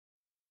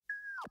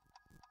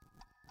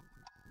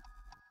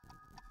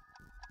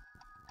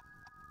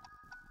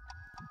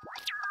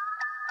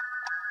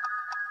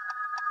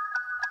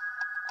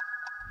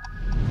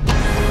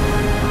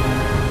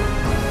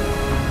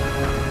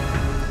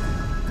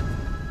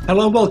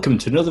Hello and welcome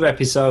to another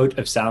episode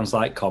of Sounds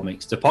Like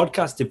Comics, the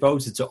podcast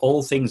devoted to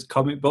all things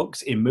comic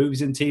books in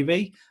movies and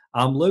TV.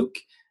 I'm Luke,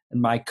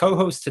 and my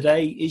co-host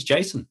today is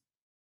Jason.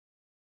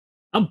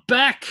 I'm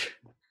back!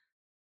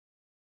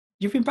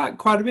 You've been back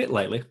quite a bit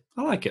lately.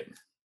 I like it.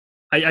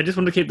 I just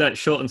wanted to keep that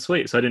short and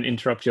sweet so I didn't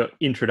interrupt your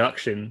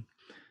introduction.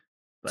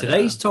 But,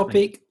 today's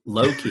topic,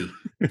 Loki,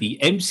 the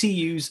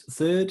MCU's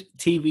third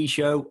TV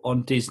show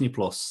on Disney+.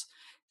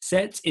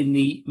 Set in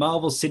the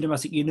Marvel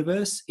Cinematic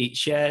Universe, it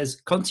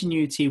shares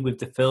continuity with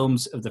the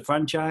films of the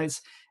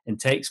franchise and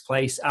takes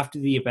place after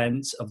the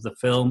events of the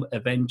film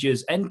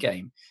Avengers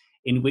Endgame,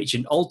 in which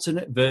an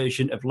alternate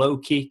version of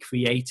Loki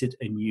created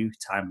a new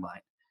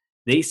timeline.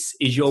 This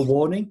is your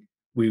warning.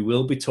 We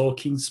will be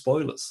talking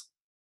spoilers.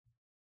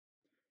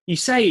 You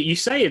say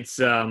it's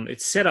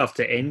set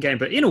after Endgame,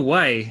 but in a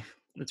way,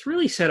 it's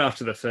really set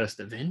after the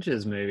first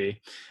Avengers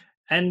movie.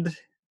 And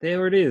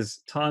there it is,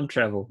 time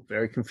travel.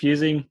 Very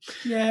confusing.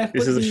 Yeah,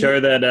 this is a show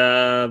that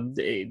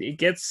it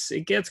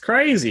gets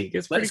crazy. It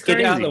gets Let's get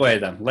it out of the way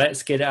then.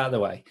 Let's get it out of the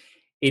way.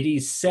 It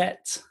is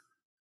set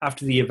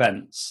after the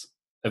events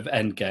of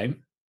Endgame.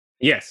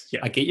 Yes,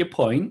 yeah. I get your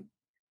point.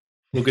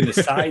 We're going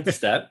to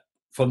sidestep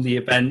from the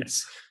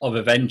events of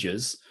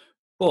Avengers,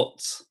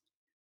 but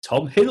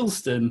Tom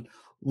Hiddleston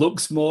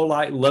looks more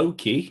like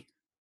Loki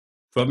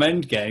from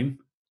Endgame.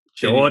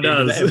 Sure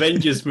does. The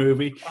Avengers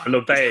movie.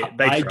 Look,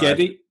 I get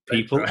it.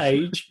 People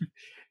age,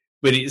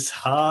 but it's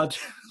hard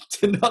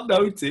to not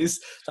notice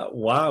that,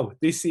 wow,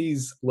 this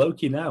is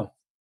Loki now.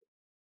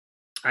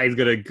 He's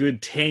got a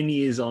good 10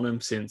 years on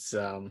him since,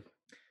 I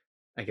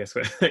guess,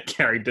 where the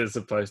character's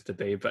supposed to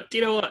be. But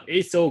you know what?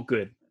 It's all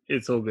good.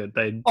 It's all good.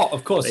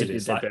 Of course it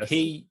is. Like,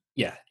 he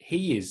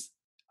is,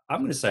 I'm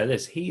going to say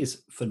this, he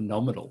is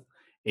phenomenal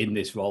in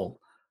this role.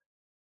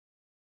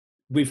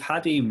 We've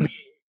had him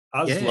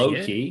as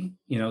Loki,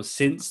 you know,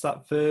 since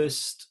that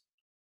first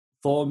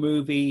Thor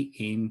movie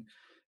in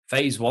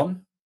Phase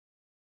 1.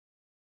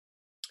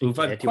 We've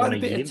had quite a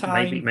bit of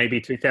time.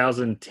 Maybe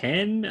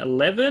 2010,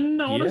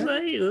 11, I want to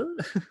say.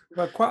 We've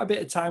had quite a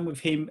bit of time with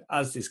him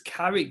as this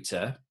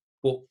character,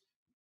 but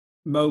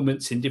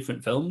moments in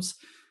different films.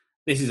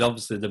 This is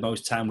obviously the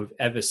most time we've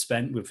ever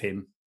spent with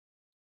him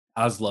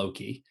as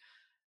Loki.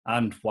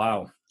 And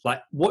wow,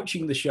 like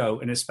watching the show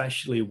and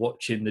especially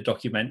watching the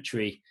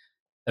documentary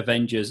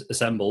Avengers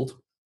Assembled,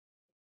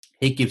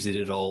 he gives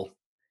it all.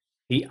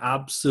 He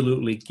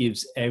absolutely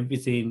gives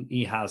everything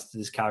he has to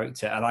this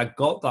character. And I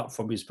got that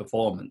from his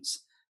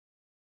performance.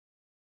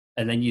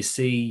 And then you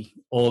see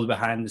all the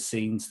behind the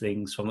scenes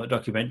things from that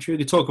documentary. We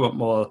can talk about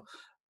more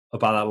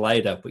about that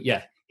later. But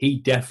yeah, he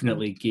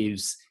definitely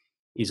gives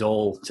his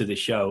all to the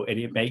show and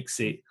it makes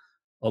it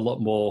a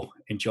lot more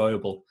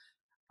enjoyable.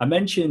 I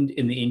mentioned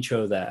in the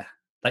intro there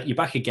that you're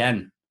back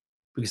again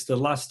because the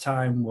last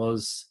time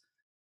was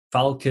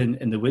Falcon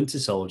and the Winter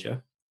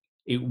Soldier.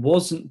 It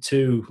wasn't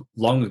too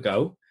long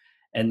ago.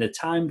 And the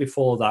time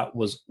before that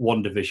was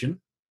WandaVision.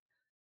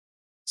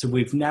 So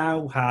we've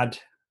now had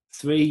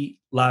 3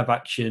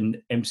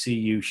 live-action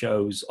MCU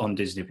shows on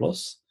Disney+.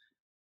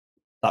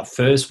 That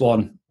first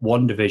one,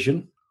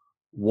 WandaVision,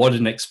 what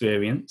an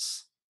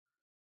experience.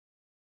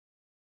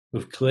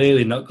 We've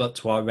clearly not got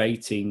to our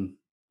rating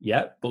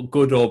yet, but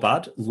good or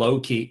bad,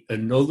 Loki,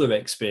 another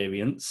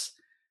experience.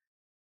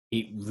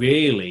 It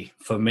really,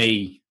 for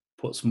me,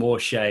 puts more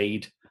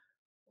shade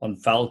on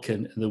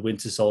Falcon and the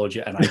Winter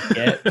Soldier, and I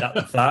get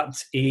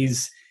that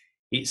is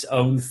its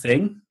own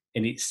thing,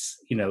 and it's,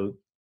 you know,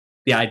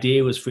 the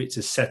idea was for it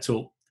to set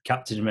up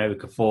Captain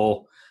America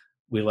 4,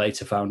 we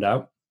later found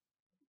out.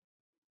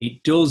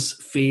 It does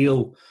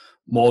feel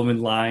more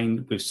in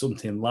line with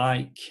something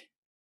like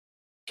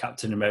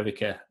Captain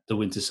America, the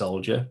Winter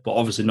Soldier, but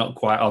obviously not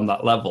quite on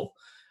that level.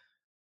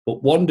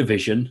 But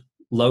WandaVision,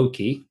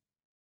 Loki,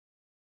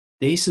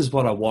 this is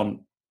what I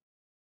want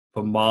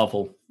from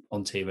Marvel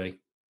on TV.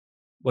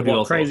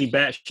 What crazy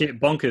batshit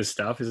bonkers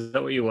stuff? Is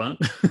that what you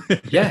want?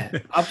 Yeah,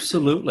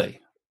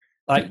 absolutely.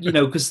 Like, you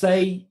know, because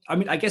I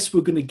guess we're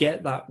going to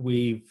get that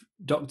with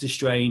Doctor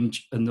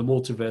Strange and the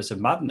Multiverse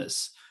of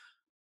Madness.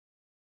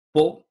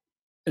 But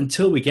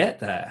until we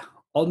get there,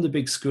 on the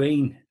big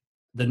screen,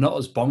 they're not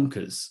as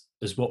bonkers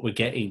as what we're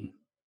getting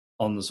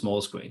on the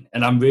small screen.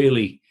 And I'm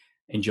really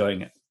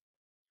enjoying it.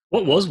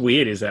 What was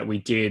weird is that we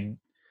did,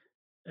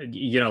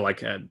 you know,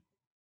 like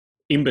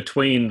in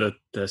between the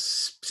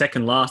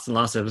second last and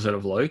last episode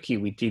of Loki,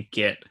 we did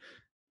get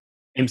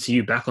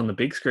MCU back on the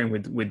big screen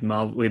with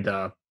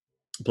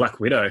Black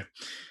Widow.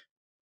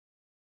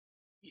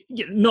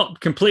 Not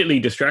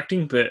completely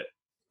distracting, but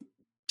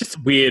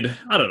just weird,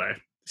 I don't know,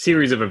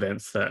 series of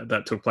events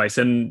that took place.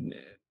 And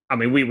I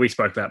mean, we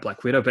spoke about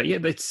Black Widow, but yeah,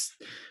 it's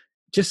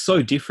just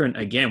so different.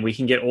 Again, we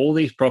can get all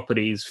these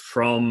properties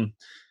from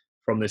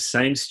the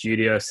same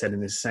studio set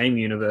in the same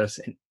universe,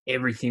 and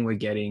everything we're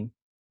getting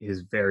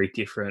is very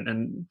different.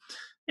 And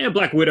yeah,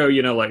 Black Widow,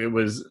 you know, like it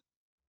was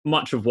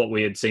much of what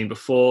we had seen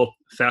before.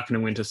 Falcon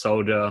and Winter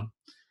Soldier,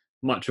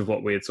 much of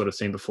what we had sort of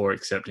seen before,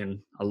 except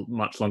in a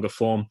much longer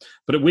form.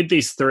 But with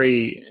these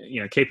 3,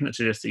 you know, keeping it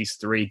to just these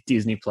 3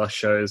 Disney Plus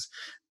shows,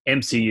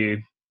 MCU,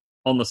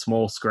 on the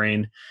small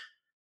screen.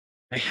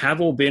 They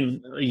have all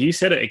been, you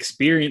said it,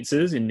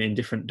 experiences in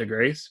different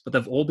degrees, but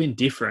they've all been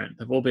different.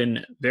 They've all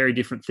been very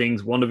different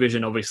things.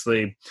 WandaVision,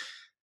 obviously,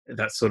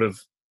 that's sort of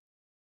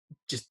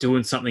just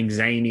doing something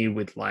zany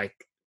with like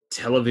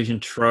television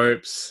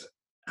tropes,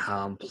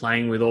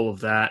 playing with all of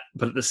that,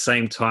 but at the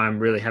same time,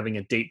 really having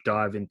a deep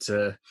dive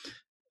into,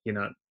 you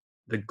know,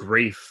 the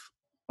grief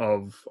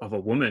of a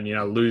woman, you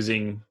know,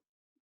 losing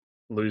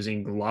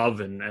love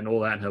and all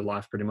that in her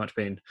life, pretty much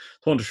being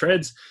torn to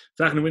shreds.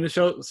 Falcon and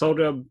Winter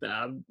Soldier,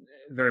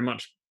 very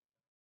much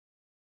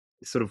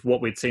sort of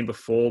what we'd seen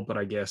before, but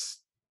I guess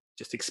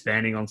just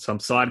expanding on some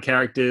side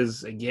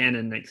characters again,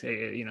 and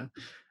you know,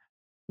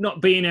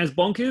 not being as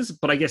bonkers.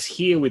 But I guess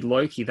here with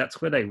Loki, that's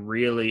where they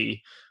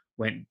really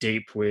went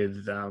deep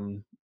with.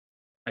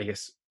 I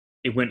guess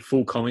it went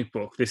full comic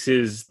book. This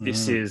is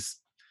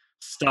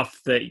stuff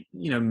that,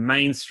 you know,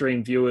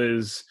 mainstream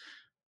viewers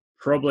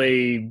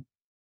probably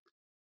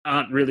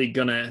aren't really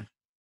gonna,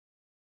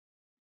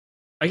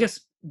 I guess,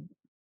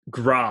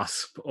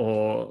 grasp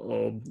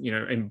or you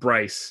know,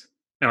 embrace.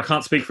 Now I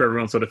can't speak for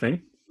everyone, sort of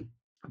thing,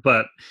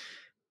 but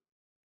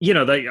you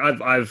know,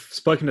 I've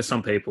spoken to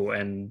some people,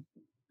 and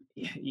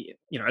you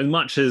know, as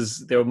much as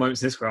there were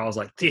moments in this where I was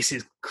like, this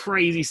is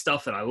crazy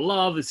stuff that I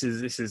love. This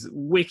is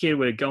wicked.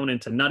 We're going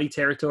into nutty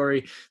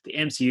territory. The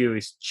MCU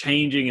is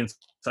changing in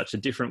such a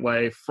different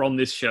way from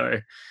this show.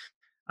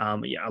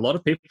 Yeah, a lot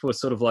of people were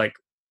sort of like,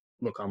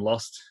 look, I'm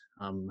lost.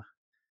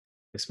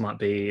 This might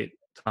be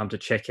time to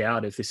check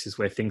out if this is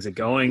where things are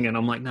going. And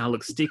I'm like, no,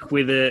 look, stick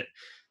with it.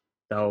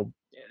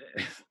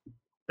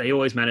 They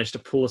always manage to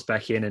pull us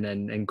back in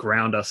and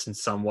ground us in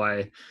some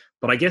way.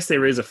 But I guess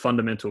there is a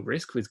fundamental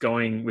risk with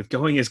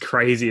going as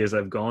crazy as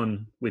they've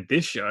gone with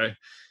this show,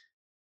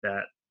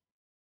 that,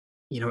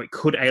 you know, it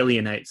could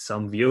alienate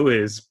some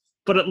viewers.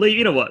 But at least,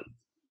 you know what,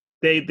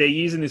 they're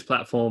using this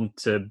platform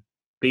to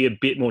be a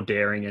bit more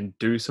daring and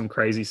do some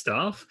crazy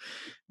stuff.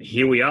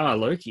 Here we are,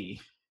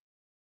 Loki.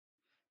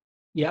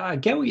 Yeah, I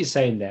get what you're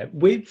saying there.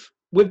 With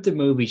the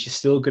movies, you're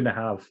still going to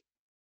have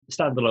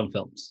standalone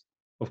films.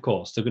 Of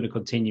course, they're going to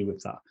continue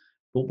with that.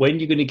 But when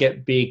you're going to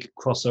get big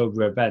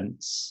crossover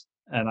events,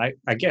 and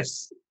I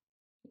guess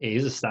it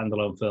is a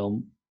standalone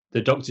film,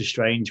 the Doctor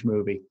Strange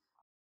movie,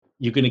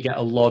 you're going to get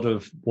a lot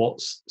of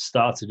what's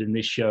started in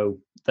this show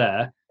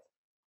there.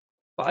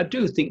 But I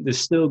do think they're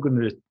still going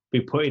to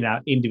be putting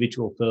out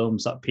individual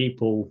films that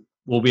people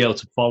will be able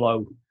to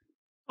follow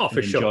and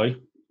enjoy. Sure.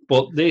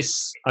 But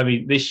this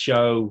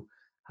show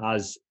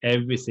has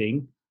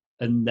everything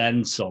and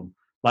then some.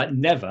 Like,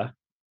 never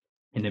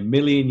in a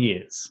million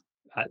years.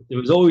 There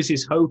was always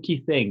this hokey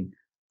thing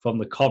from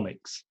the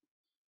comics.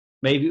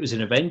 Maybe it was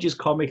an Avengers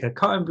comic. I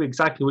can't remember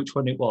exactly which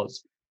one it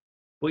was.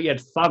 But you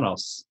had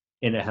Thanos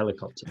in a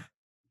helicopter.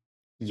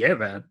 Yeah,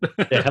 man.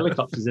 The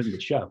helicopter's in the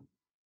show.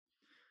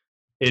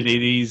 And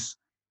it is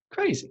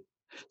crazy.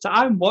 So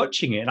I'm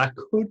watching it and I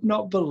could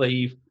not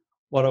believe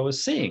what I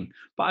was seeing.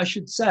 But I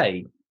should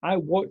say, I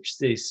watched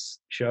this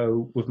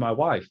show with my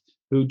wife,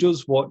 who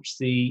does watch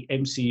the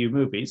MCU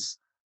movies,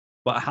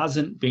 but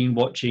hasn't been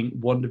watching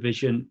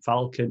WandaVision,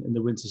 Falcon, and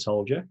the Winter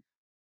Soldier.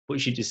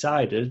 But she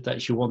decided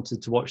that she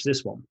wanted to watch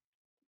this one.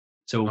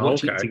 So we're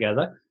watching it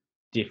together,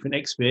 different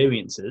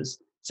experiences.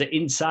 So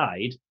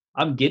inside,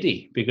 I'm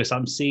giddy because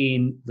I'm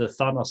seeing the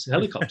Thanos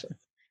helicopter.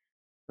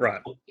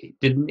 Right. It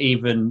didn't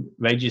even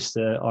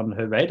register on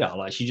her radar.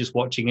 Like, she's just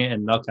watching it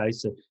and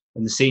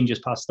and the scene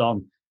just passed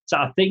on. So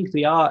I think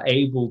they are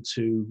able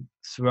to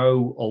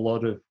throw a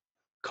lot of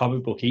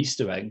comic book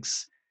Easter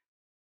eggs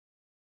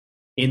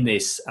in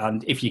this.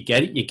 And if you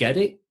get it, you get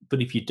it.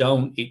 But if you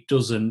don't, it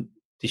doesn't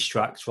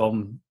distract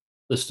from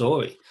the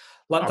story.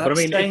 Like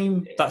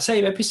that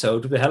same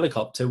episode with the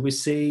helicopter, we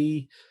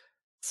see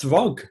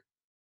Throg,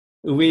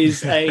 who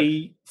is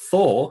a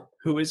Thor,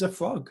 who is a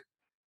frog.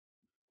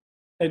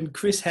 And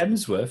Chris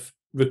Hemsworth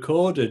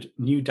recorded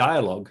new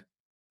dialogue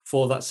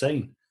for that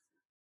scene.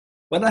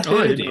 When I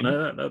heard him,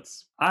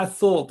 I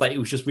thought that it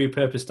was just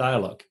repurposed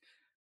dialogue.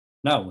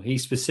 No, he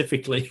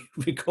specifically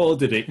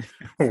recorded it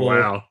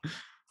for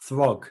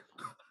Throg.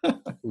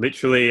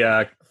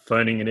 Literally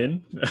phoning it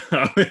in,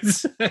 I would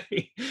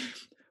say.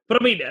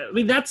 But I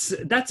mean,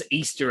 that's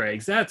Easter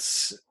eggs.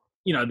 That's,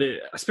 you know,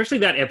 especially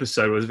that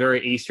episode was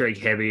very Easter egg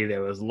heavy.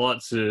 There was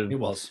lots of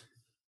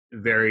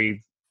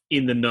very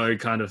in the know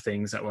kind of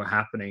things that were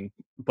happening.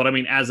 But I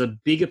mean, as a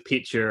bigger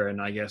picture,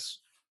 and I guess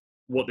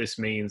what this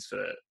means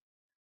for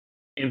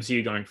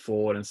MCU going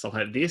forward and stuff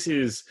like this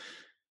is,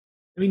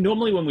 I mean,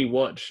 normally when we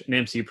watch an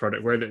MCU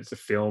product, whether it's a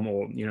film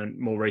or, you know,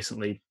 more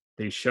recently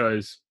these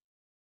shows,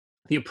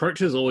 the approach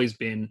has always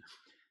been,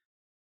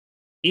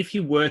 if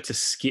you were to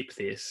skip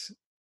this,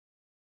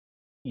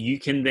 you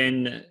can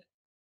then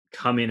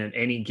come in at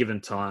any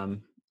given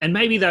time, and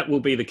maybe that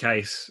will be the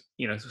case,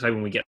 you know, say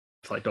when we get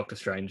to like Doctor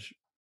Strange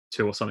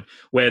 2 or something,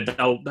 where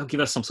they'll give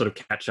us some sort of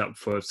catch up.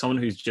 For someone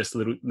who's just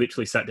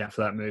literally sat down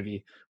for that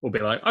movie will be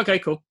like, okay,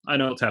 cool, I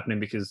know what's happening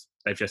because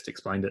they've just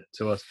explained it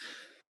to us.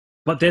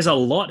 But there's a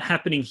lot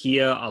happening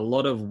here, a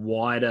lot of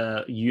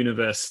wider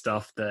universe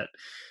stuff that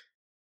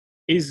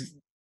is,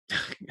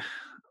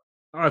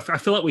 I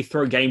feel like we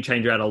throw Game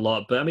Changer out a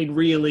lot, but I mean,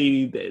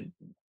 really,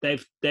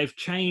 they've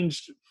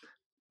changed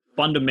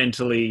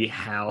fundamentally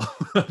how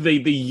the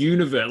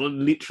universe,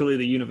 literally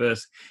the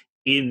universe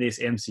in this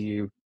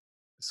MCU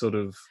sort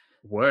of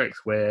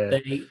works.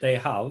 Where They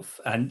have,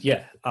 and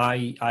yeah,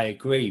 I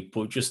agree.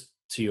 But just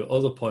to your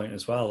other point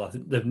as well, I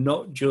think they've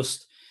not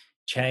just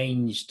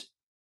changed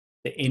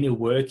the inner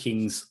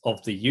workings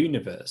of the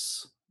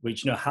universe.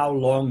 Which, how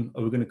long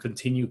are we going to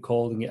continue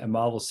calling it a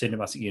Marvel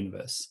Cinematic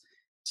Universe?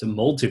 It's a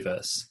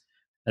multiverse,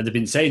 and they've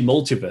been saying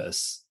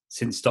multiverse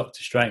since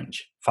Doctor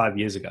Strange 5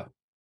 years ago.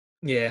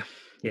 yeah,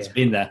 It's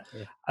been there.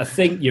 Yeah. I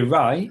think you're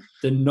right.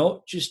 They're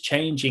not just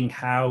changing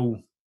how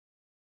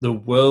the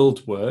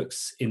world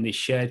works in this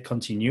shared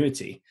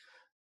continuity.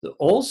 They're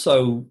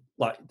also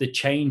they're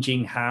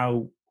changing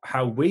how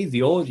we,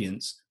 the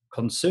audience,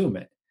 consume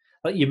it.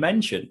 Like you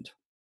mentioned.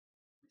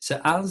 So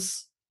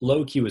as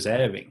Loki was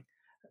airing,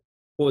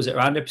 what was it,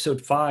 around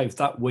episode 5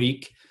 that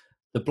week,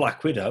 the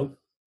Black Widow,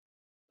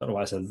 I don't know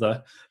why I said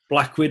the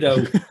Black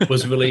Widow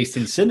was released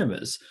in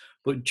cinemas,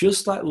 but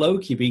just like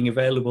Loki being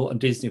available on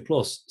Disney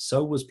Plus,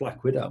 so was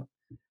Black Widow.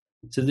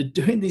 So they're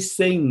doing this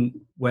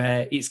thing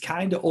where it's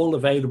kind of all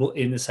available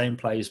in the same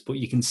place, but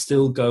you can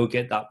still go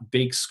get that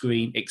big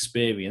screen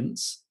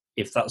experience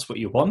if that's what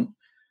you want.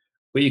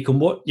 But you can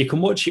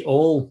watch it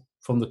all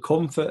from the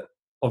comfort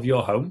of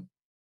your home.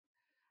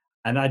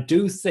 And I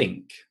do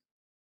think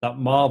that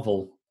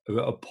Marvel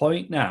are at a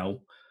point now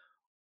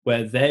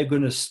where they're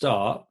going to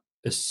start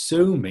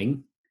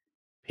assuming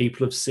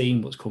people have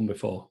seen what's come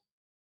before.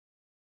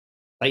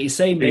 Like you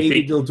say,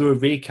 maybe they'll do a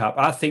recap.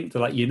 I think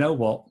they're like, you know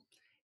what?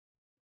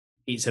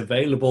 It's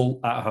available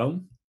at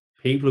home.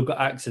 People have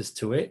got access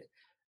to it.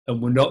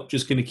 And we're not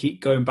just going to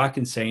keep going back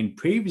and saying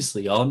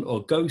previously on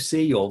or go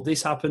see or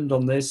this happened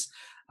on this.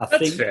 That's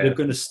think fair. They're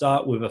going to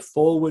start with a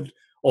forward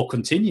or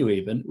continue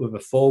even with a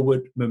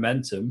forward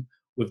momentum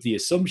with the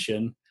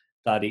assumption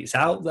that it's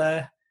out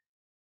there.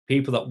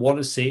 People that want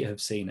to see it have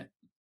seen it.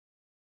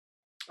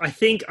 I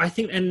think,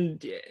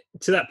 and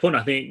to that point,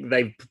 I think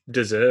they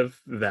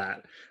deserve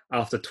that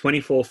after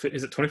 24,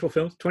 is it 24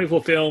 films?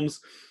 24 films,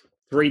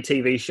 3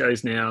 TV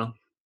shows now,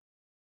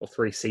 or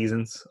 3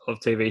 seasons of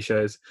TV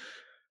shows.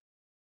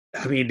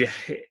 I mean,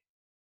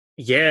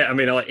 yeah, I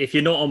mean, if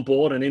you're not on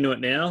board and into it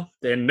now,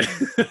 then,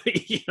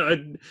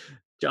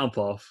 jump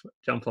off.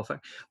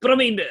 But I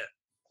mean,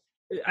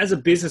 as a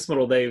business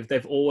model,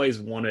 they've always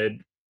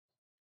wanted.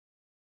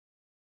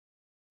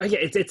 Yeah,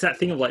 it's that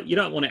thing of you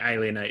don't want to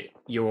alienate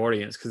your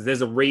audience because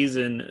there's a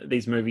reason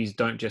these movies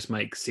don't just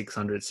make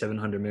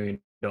 $600-700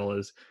 million.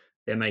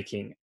 They're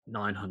making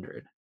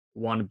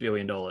 $900-1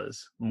 billion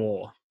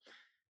more,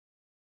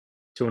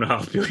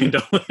 $2.5 billion.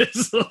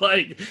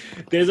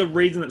 There's a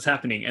reason that's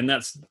happening, and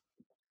that's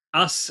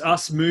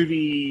us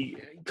movie,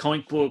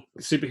 comic book,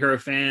 superhero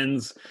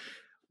fans.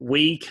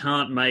 We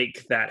can't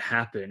make that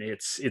happen.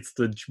 It's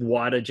the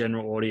wider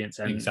general audience,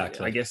 and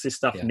exactly. I guess this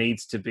stuff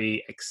needs to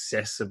be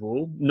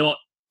accessible, not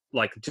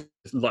just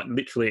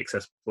literally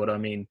accessible, but I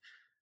mean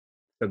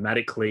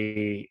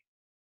thematically,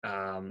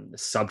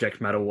 subject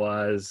matter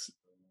wise,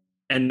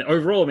 and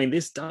overall. I mean,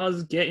 this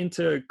does get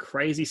into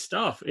crazy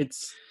stuff.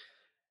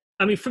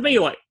 I mean, for me,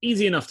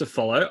 easy enough to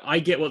follow. I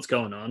get what's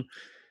going on.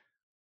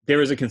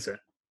 There is a concern.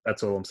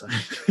 That's all I'm saying.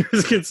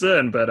 There's a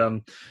concern, but I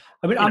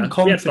mean, I'm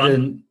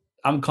confident.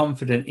 I'm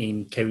confident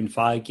in Kevin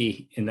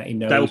Feige in that he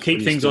knows they'll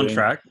keep things on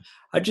track.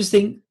 I just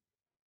think.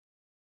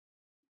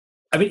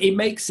 I mean, it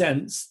makes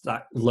sense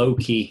that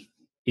Loki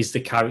is the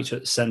character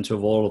at the center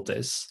of all of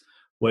this,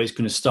 where it's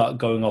going to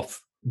start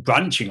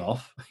branching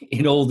off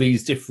in all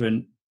these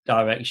different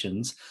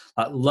directions.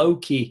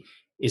 Loki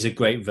is a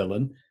great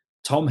villain.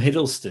 Tom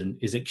Hiddleston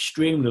is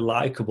extremely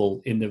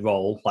likable in the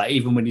role.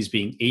 Even when he's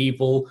being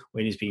evil,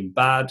 when he's being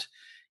bad,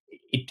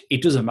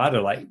 it doesn't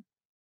matter.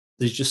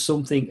 There's just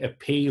something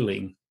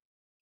appealing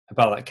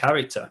about that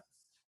character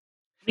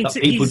that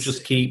people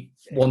just keep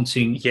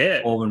wanting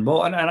more and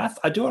more. And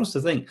I do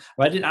honestly think,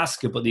 I didn't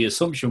ask her, but the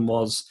assumption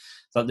was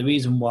that the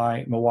reason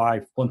why my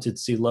wife wanted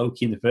to see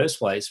Loki in the first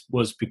place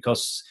was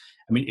because,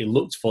 I mean, it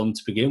looked fun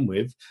to begin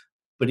with,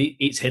 but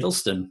it's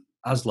Hiddleston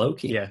as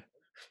Loki. Yeah.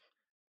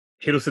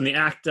 Hiddleston, the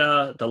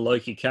actor, the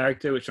Loki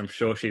character, which I'm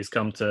sure she's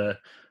come to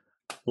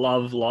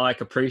love,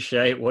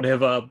 appreciate,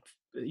 whatever,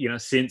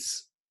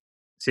 since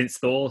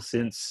Thor,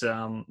 since,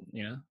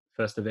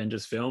 first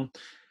Avengers film.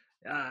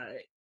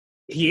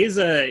 He is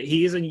a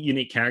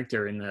unique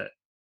character in that,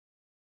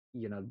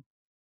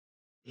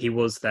 he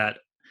was that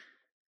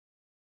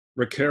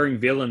recurring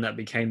villain that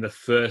became the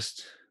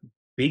first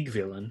big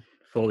villain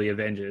for the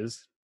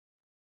Avengers,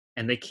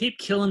 and they keep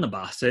killing the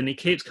bastard, and he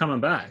keeps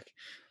coming back.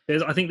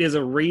 I think there's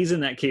a reason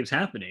that keeps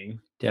happening.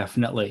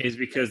 Definitely, is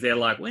because they're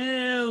like,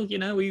 well,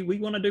 we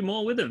want to do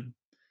more with him.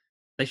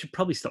 They should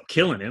probably stop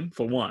killing him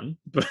for one,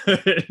 but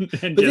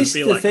this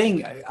is the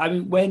thing. I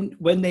mean,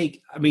 when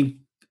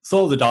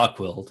Thor: The Dark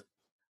World.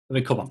 I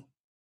mean, come on,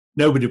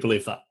 nobody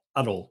believed that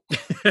at all.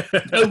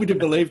 Nobody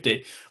believed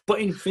it. But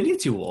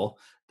Infinity War,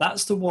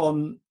 that's the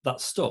one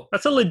that stuck.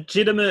 That's a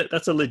legitimate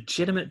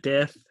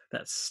death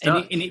that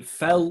stuck. And it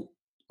felt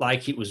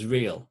like it was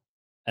real,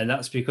 and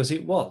that's because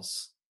it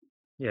was.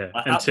 Yeah,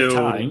 At the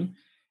time,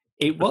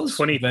 it was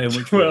very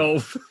much real.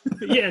 2012.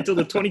 Yeah, until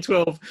the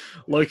 2012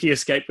 Loki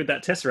escaped with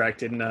that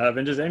Tesseract in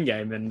Avengers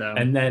Endgame,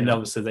 And then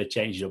obviously they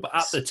changed it up. But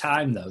at the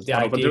time, though, the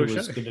idea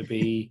was going to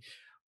be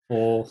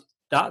for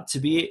that to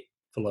be it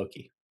for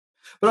Loki.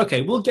 But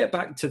okay, we'll get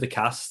back to the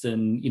cast,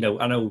 and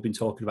I know we've been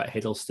talking about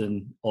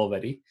Hiddleston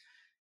already.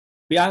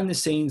 Behind the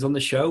scenes on the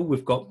show,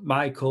 we've got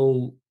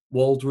Michael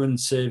Waldron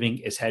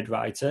serving as head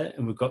writer,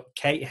 and we've got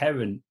Kate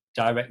Herron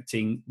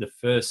directing the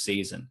first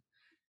season.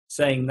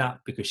 Saying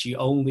that because she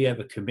only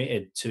ever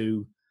committed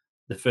to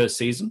the first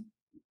season.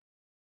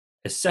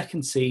 A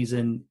second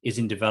season is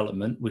in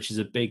development, which is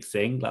a big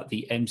thing. Like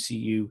the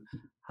MCU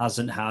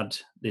hasn't had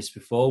this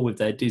before with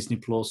their Disney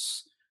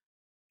Plus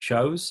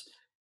shows.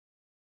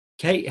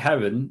 Kate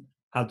Herron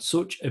had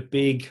such a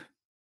big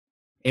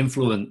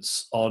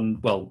influence on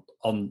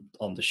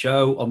the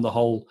show, on the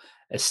whole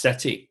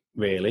aesthetic,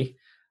 really.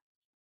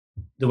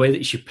 The way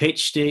that she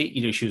pitched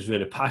it, she was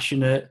really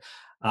passionate,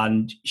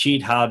 and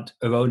she'd had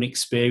her own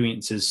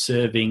experiences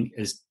serving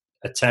as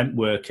a temp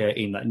worker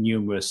in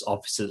numerous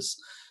offices.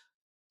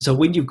 So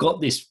when you've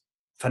got this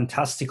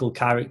fantastical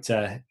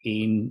character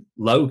in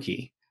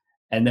Loki,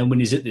 and then when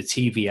he's at the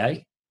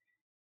TVA,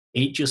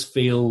 it just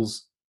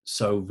feels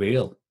so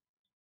real.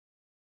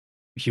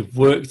 You've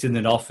worked in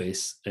an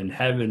office, and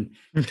Herron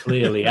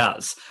clearly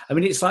has. I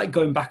mean, it's like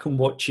going back and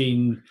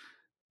watching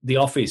The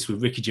Office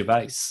with Ricky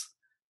Gervais.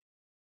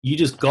 You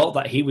just got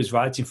that he was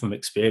writing from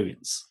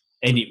experience,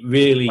 and it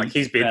really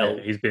he's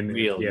been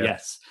real,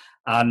 yes.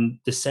 And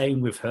the same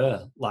with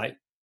her. Like,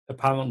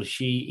 apparently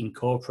she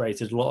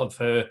incorporated a lot of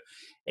her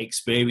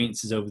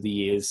experiences over the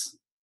years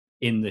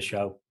in the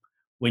show.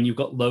 When you've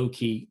got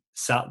Loki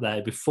sat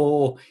there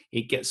before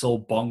it gets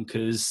all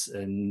bonkers,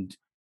 and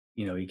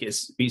he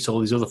meets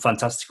all these other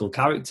fantastical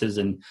characters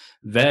and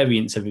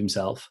variants of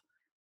himself,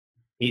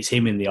 it's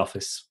him in the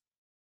office.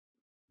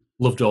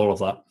 Loved all of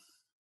that.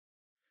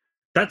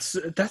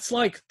 That's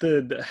like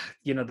the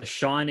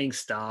shining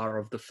star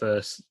of the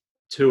first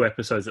 2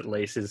 episodes, at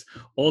least, is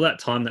all that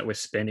time that we're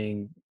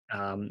spending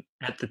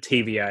at the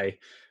TVA,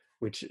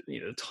 which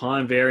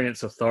time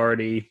variance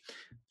authority,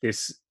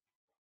 this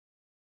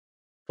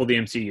for the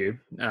MCU,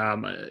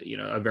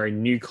 a very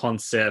new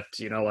concept.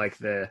 You've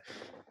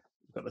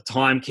got the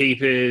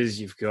timekeepers,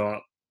 you've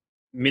got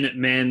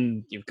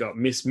Minutemen, you've got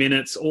Miss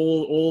Minutes,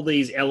 all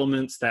these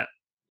elements that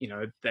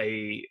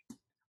they.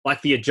 Like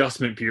the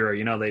Adjustment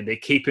Bureau, they're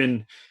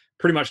keeping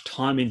pretty much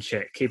time in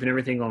check, keeping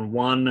everything on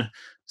one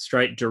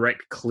straight,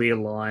 direct, clear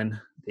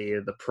line,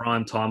 the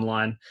prime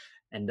timeline,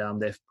 and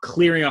they're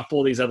clearing up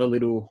all these other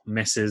little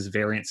messes,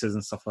 variances,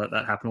 and stuff like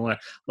that happening.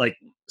 Like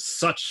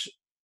such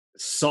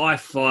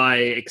sci-fi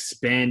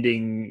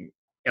expanding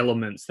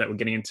elements that we're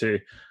getting into.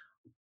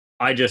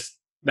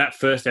 That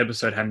first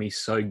episode had me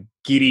so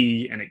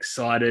giddy and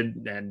excited,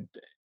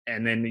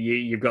 and then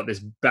you've got this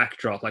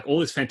backdrop, like all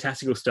this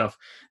fantastical stuff,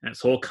 and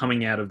it's all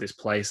coming out of this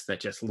place that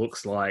just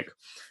looks like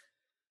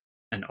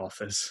an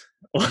office.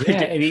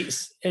 Yeah, and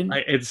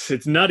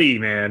it's nutty,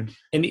 man.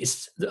 And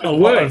it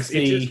works.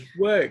 It just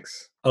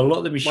works. A lot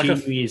of the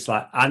machinery is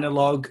like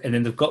analog, and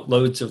then they've got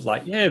loads of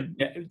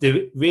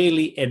they're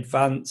really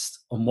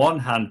advanced on one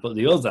hand, but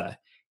the other,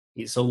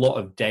 it's a lot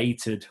of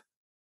dated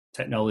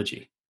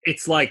technology.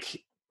 It's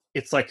like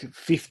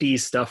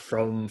 50s stuff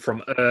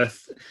from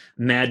Earth,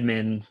 Mad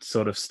Men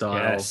sort of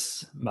style.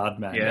 Yes, Mad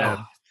Men. Yeah.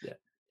 Oh, yeah.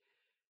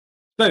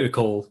 Very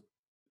cool.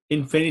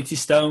 Infinity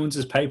Stones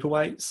as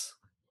paperweights,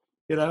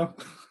 Yeah.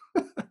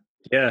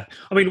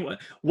 I mean,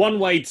 one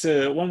way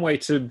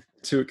to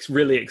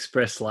really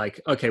express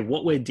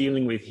what we're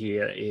dealing with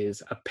here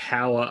is a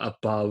power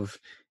above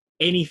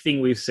anything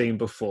we've seen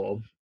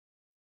before.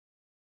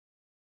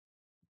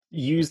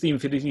 Use the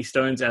Infinity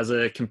Stones as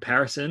a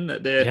comparison.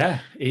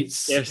 They're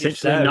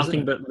essentially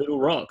nothing but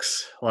little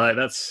rocks. Like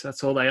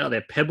that's all they are.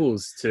 They're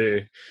pebbles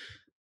to.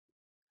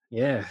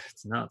 Yeah,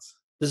 it's nuts.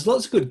 There's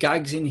lots of good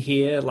gags in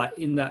here, like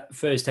in that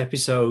first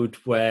episode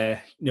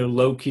where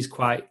Loki's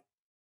quite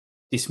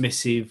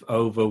dismissive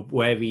over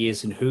where he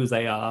is and who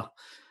they are,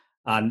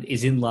 and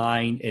is in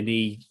line, and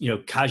he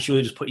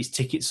casually just put his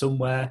ticket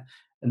somewhere,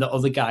 and the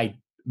other guy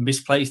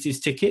misplaced his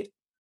ticket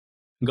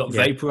and got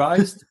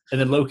vaporized, and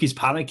then Loki's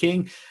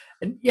panicking.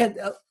 And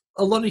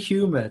a lot of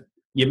humor.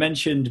 You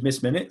mentioned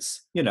Miss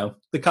Minutes,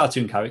 the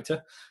cartoon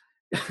character.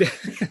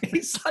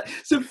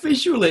 So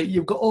visually,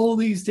 you've got all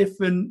these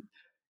different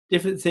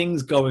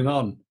things going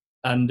on,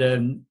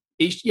 and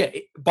it's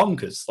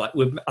bonkers.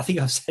 I think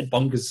I've said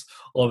bonkers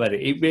already.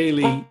 It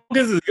really bonkers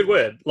is a good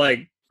word.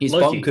 Like it's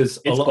Loki, bonkers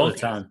a lot of the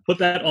time. Put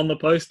that on the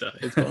poster.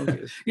 It's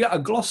bonkers. I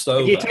glossed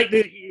over. You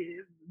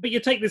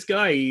take this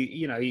guy.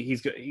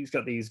 He's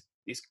got this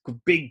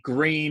big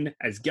green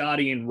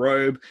Asgardian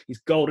robe, his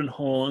golden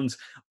horns,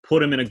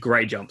 put him in a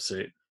grey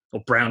jumpsuit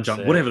or brown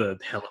jump, whatever the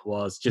hell it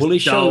was. Just he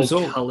shows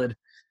up coloured,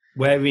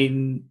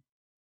 wearing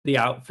the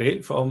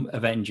outfit from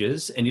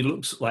Avengers, and he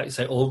looks like,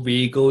 say, all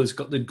regal. He's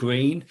got the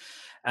green,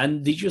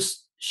 and they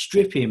just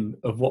strip him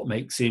of what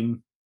makes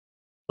him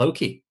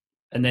Loki.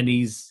 and then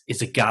he's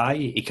a guy.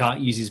 He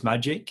can't use his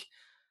magic.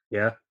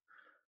 Yeah.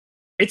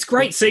 It's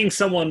great seeing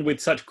someone with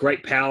such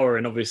great power,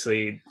 and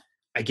obviously,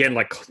 again,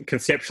 like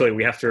conceptually,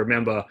 we have to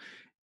remember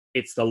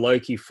it's the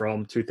Loki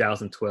from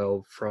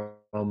 2012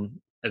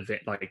 from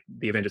like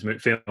the Avengers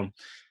film.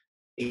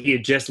 He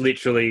had just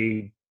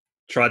literally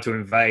tried to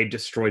invade,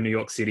 destroy New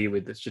York City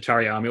with the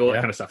Chitauri army, all that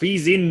kind of stuff.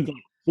 He's in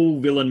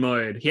full villain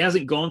mode. He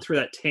hasn't gone through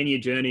that 10-year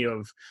journey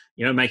of,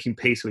 making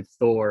peace with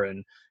Thor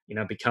and,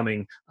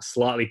 becoming a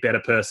slightly better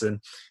person.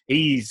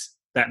 He's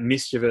that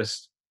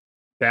mischievous,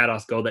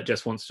 badass god that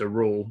just wants to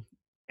rule.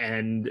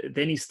 And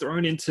then he's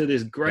thrown into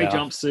this grey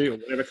jumpsuit or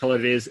whatever color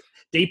it is,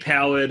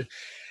 depowered,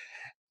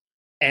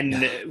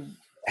 and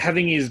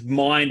having his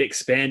mind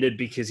expanded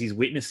because he's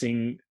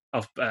witnessing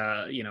a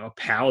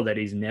power that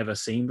he's never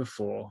seen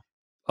before.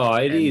 Oh,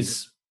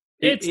 it's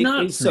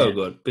nuts. It's so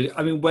good. But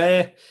I mean,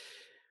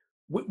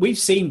 we've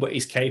seen what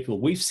he's capable.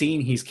 We've seen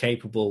he's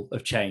capable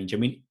of change. I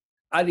mean,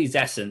 at his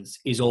essence,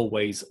 is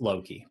always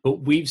Loki.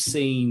 But we've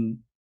seen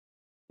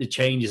the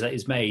changes that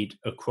he's made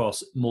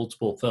across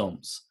multiple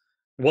films.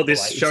 What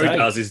this show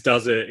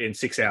does it in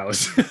 6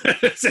 hours.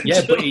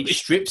 Yeah, but it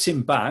strips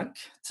him back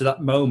to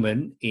that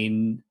moment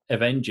in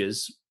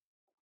Avengers.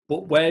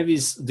 But where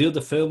is the other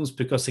films?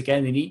 Because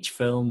again, in each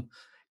film,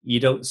 you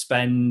don't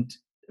spend...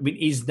 I mean,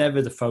 he's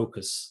never the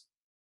focus.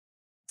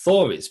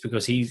 Thor is,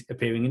 because he's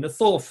appearing in a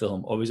Thor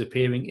film or he's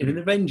appearing in an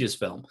Avengers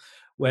film.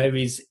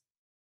 Whereas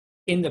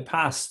in the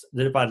past,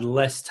 they've had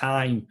less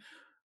time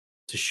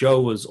to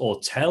show us or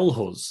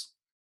tell us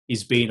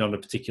he's been on a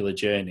particular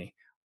journey.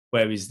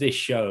 Whereas this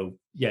show,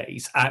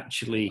 he's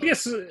actually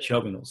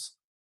showing us.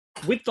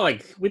 With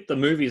the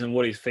movies and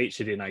what he's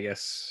featured in, I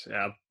guess,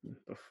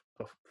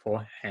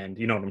 beforehand,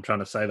 you know what I'm trying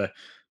to say there.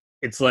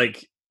 It's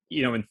like,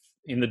 in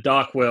the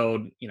Dark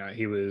World,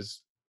 he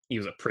was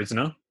a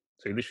prisoner.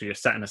 So he literally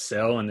just sat in a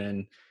cell and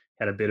then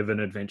had a bit of an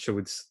adventure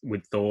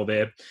with Thor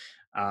there.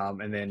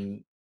 And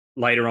then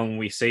later on,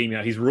 we see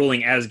he's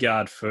ruling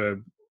Asgard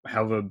for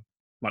however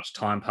much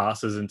time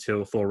passes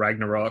until Thor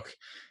Ragnarok.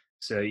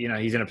 So,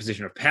 he's in a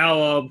position of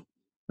power,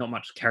 not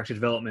much character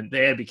development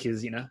there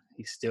because, he's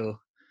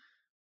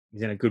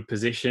in a good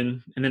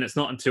position. And then it's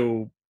not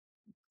until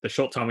the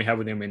short time we have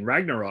with him in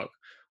Ragnarok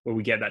where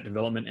we get that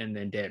development and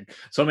then dead.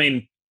 So, I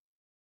mean,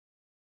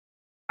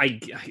 I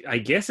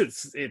guess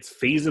it's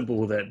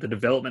feasible that the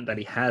development that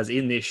he has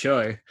in this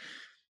show,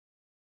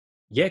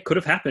 could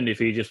have happened if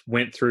he just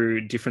went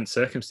through different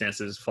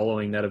circumstances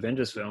following that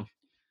Avengers film.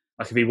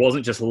 Like if he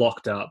wasn't just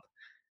locked up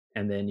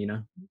and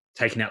then,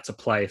 taken out to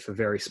play for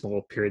very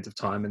small periods of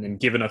time and then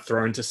given a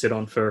throne to sit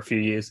on for a few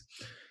years.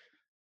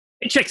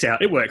 It checks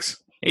out. It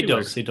works. It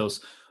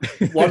does.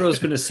 What I was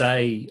going to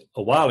say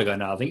a while ago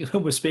now, I think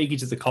when we're speaking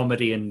to the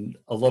comedy and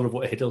a lot of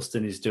what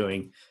Hiddleston is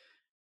doing,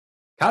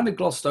 kind of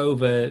glossed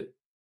over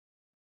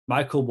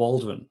Michael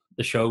Waldron,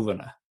 the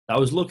showrunner. I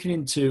was looking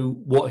into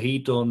what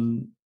he'd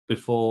done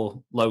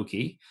before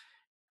Loki.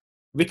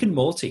 Rick and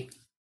Morty.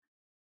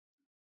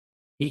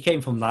 He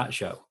came from that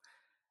show.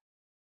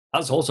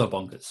 That's also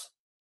bonkers.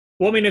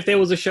 Well, I mean, if there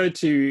was a show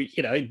to,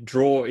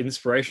 draw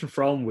inspiration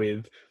from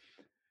with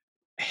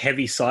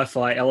heavy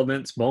sci-fi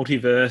elements,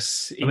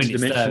 multiverse,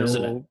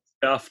 interdimensional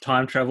stuff,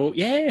 time travel,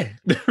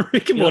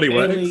 Rick and Morty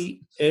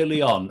works.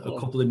 Early on, a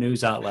couple of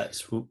news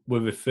outlets were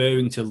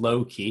referring to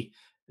Loki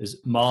as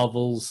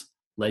Marvel's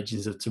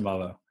Legends of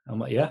Tomorrow. I'm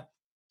like,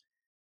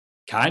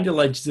 kind of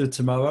Legends of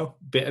Tomorrow,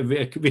 bit of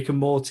Rick and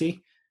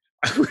Morty.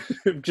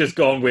 Just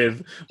gone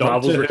with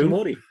Marvel's Rick and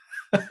Morty.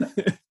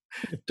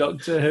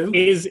 Doctor Who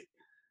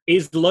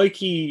is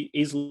Loki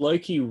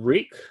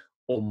Rick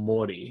or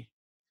Morty,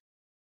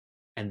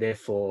 and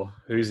therefore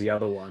who's the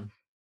other one?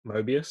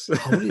 Mobius.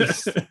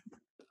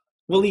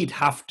 Well, he'd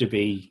have to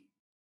be.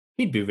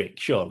 He'd be Rick,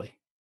 surely.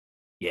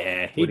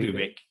 Yeah, he'd be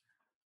Rick.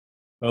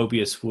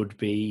 Mobius would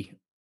be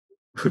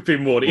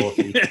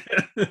Morty.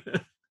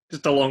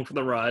 Just along for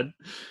the ride.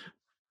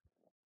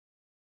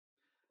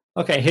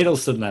 Okay,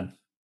 Hiddleston then.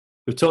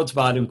 We've talked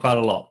about him quite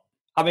a lot.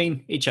 I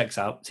mean, he checks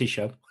out. It's his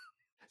show.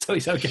 So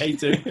it's okay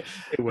too.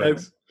 It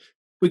works.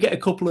 We get a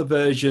couple of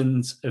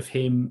versions of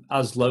him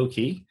as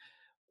Loki.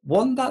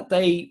 One that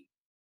they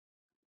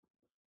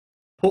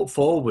put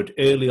forward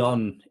early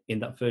on in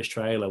that first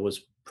trailer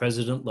was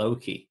President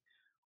Loki,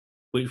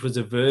 which was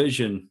a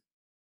version,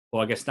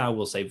 or I guess now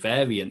we'll say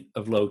variant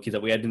of Loki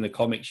that we had in the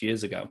comics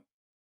years ago.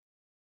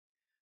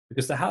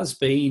 Because there has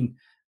been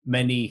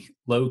many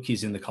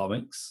Lokis in the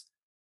comics,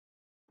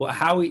 but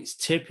how it's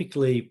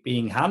typically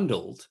being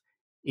handled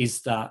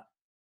is that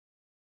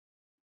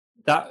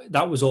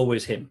was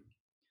always him.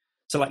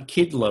 So like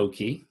Kid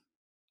Loki,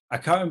 I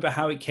can't remember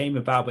how it came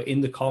about, but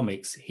in the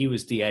comics, he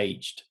was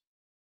de-aged.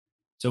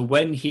 So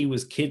when he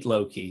was Kid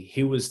Loki,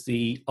 he was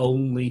the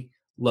only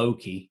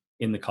Loki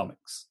in the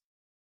comics.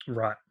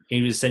 Right.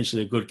 He was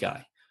essentially a good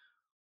guy.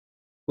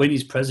 When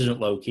he's President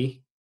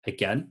Loki,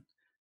 again,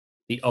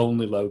 the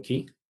only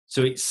Loki.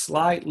 So it's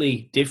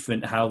slightly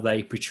different how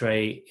they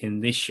portray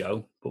in this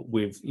show, but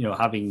with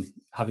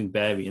having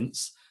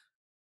variants.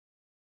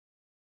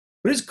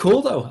 But it's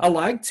cool though. I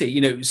liked it.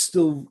 You know, it was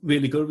still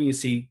really good when you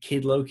see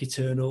Kid Loki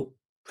turn up,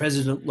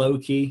 President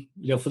Loki.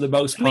 You know, for the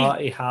most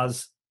part, he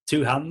has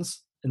two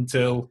hands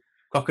until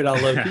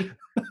Crocodile Loki.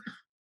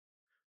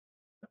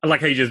 I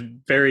like how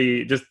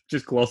you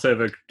just gloss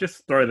over,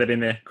 just throw that in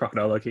there.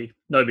 Crocodile Loki,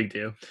 no big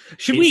deal.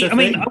 Should we? I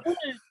mean,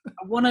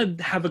 I want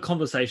to have a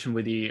conversation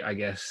with you, I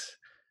guess,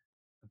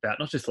 about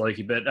not just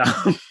Loki, but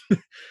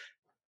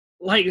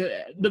like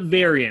the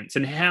variants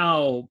and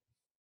how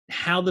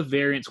the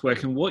variants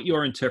work and what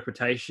your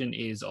interpretation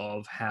is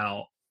of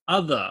how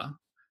other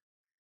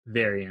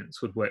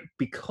variants would work.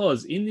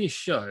 Because in this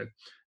show,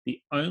 the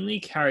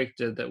only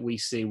character that we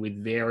see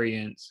with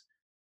variants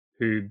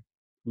who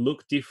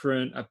look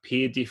different,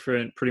 appear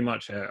different, pretty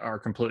much are a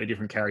completely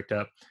different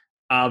character,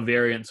 are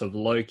variants of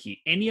Loki.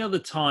 Any other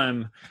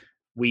time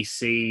we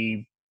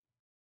see,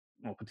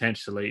 or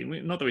potentially,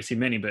 not that we see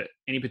many, but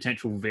any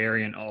potential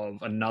variant of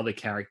another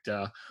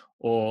character,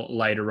 or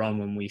later on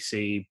when we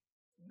see,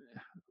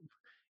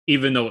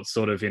 even though it's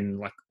sort of in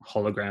like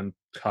hologram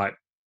type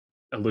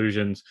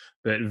illusions,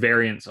 but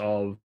variants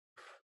of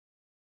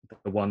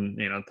the one,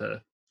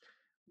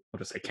 I'll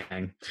just say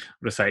Kang,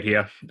 I'll just say it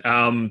here.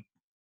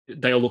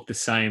 They all look the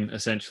same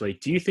essentially.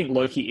 Do you think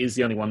Loki is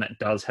the only one that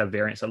does have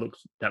variants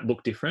that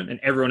look different, and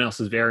everyone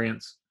else's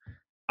variants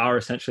are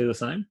essentially the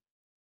same?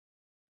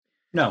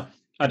 No,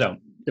 I don't.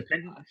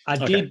 I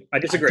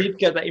disagree. I did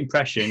get that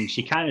impression.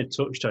 She kind of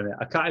touched on it.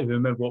 I can't even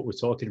remember what we were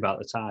talking about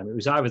at the time. It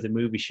was either the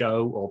movie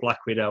show or Black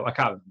Widow. I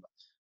can't remember.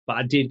 But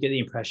I did get the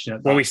impression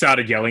that when we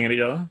started yelling at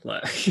each other.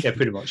 Yeah,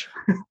 pretty much.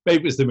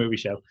 Maybe it was the movie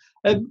show.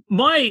 I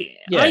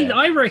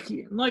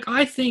reckon,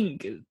 I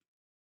think,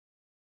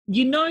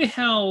 you know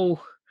how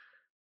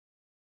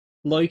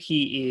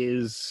Loki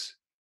is,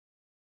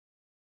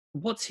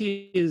 what's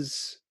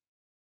his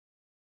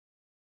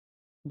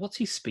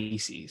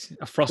species?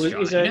 A frost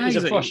giant. He's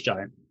a frost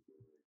giant.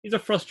 He's a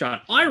frost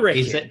giant. I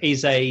reckon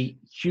he's a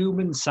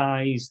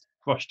human-sized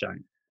frost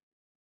giant.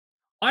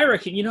 I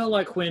reckon,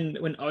 like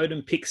when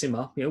Odin picks him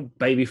up,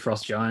 baby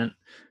frost giant,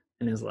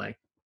 and is like,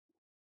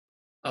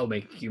 "I'll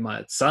make you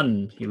my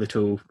son, you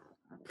little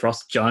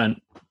frost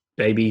giant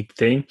baby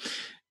thing,"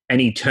 and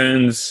he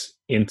turns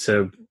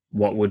into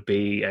what would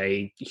be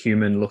a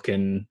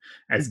human-looking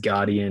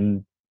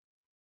Asgardian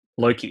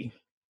Loki.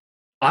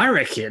 I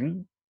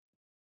reckon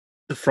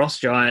the frost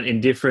giant in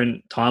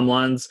different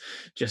timelines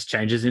just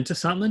changes into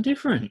something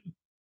different.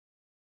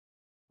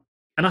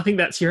 And I think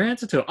that's your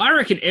answer to it. I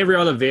reckon every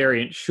other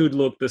variant should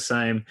look the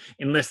same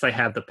unless they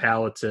have the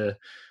power to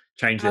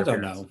change their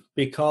appearance. I don't know,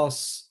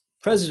 because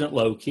President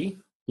Loki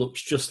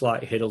looks just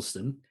like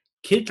Hiddleston.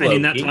 Kid Loki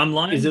in that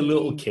timeline is a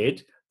little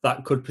kid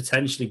that could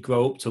potentially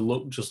grow up to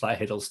look just like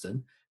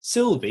Hiddleston.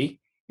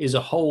 Sylvie is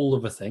a whole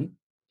other thing.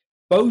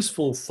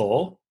 Boastful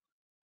Thor,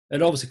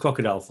 and obviously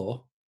Crocodile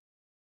Thor.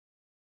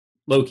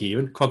 Loki,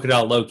 even.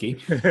 Crocodile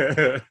Loki.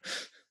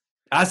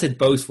 I said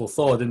Boastful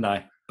Thor, didn't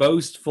I?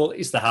 Boastful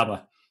is the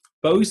hammer.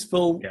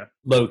 Boastful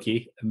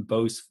Loki and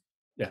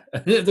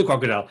the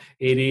crocodile.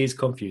 It is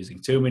confusing.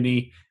 Too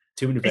many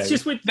variants.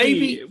 It's just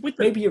maybe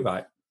you're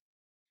right.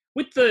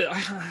 With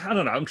I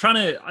don't know.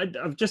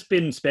 I've just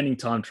been spending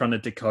time trying to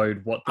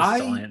decode what the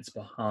science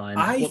behind,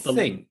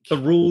 the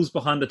rules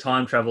behind the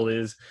time travel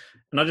is,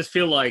 and I just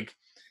feel like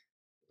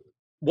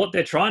what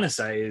they're trying to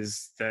say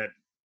is that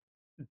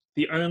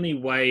the only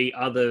way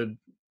the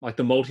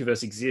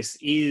multiverse exists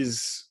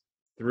is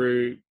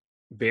through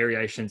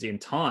variations in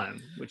time,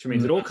 which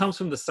means it all comes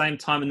from the same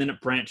time and then it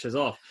branches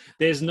off.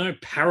 There's no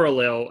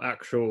parallel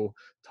actual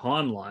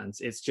timelines.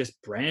 It's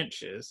just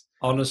branches.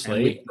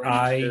 Honestly,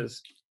 I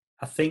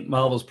think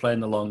Marvel's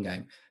playing the long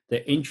game. They're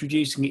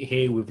introducing it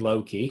here with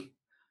Loki,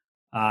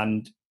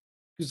 and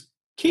just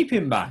keep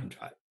in mind,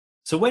 right?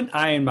 So when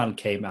Iron Man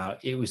came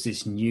out, it was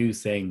this new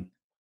thing.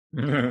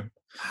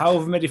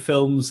 However many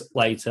films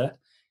later,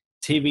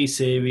 TV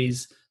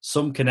series,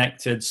 some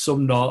connected,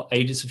 some not,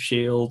 Agents of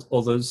S.H.I.E.L.D.,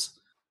 others.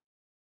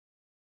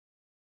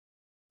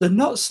 They're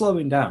not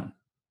slowing down.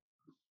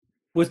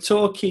 We're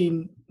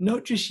talking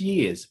not just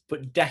years,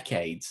 but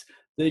decades.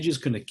 They're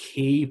just going to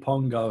keep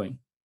on going.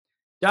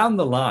 Down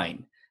the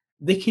line,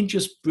 they can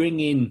just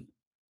bring in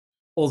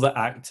other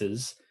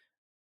actors,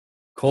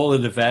 call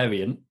it a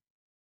variant.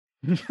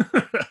 I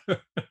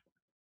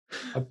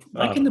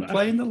reckon they're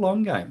playing the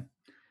long game.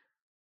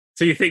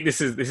 So you think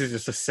this is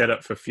just a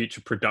setup for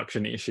future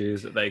production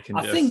issues that they can?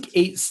 I think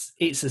it's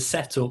a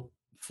setup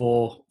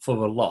for a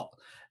lot.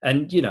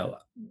 And,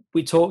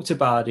 we talked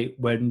about it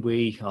when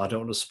I don't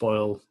want to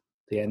spoil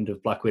the end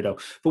of Black Widow,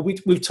 but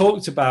we've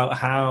talked about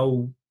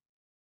how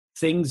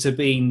things have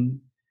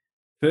been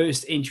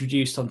first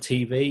introduced on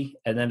TV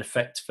and then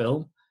affect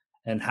film,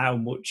 and how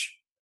much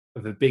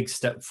of a big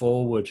step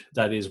forward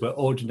that is, where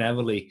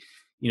ordinarily,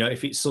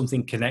 if it's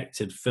something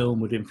connected, film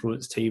would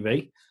influence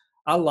TV.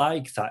 I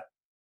like that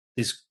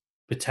this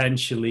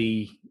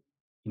potentially,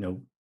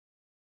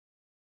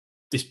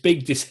 this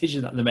big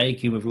decision that they're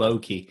making with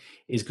Loki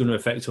is going to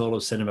affect all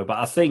of cinema. But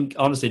I think,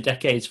 honestly,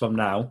 decades from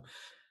now,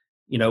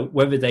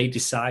 whether they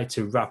decide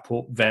to wrap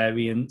up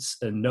variants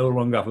and no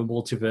longer have a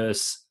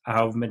multiverse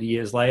however many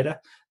years later,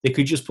 They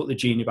could just put the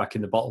genie back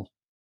in the bottle.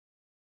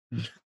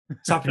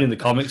 It's happened in the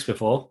comics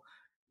before.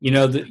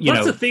 That's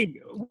the thing.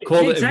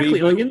 Call exactly.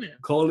 it a reboot,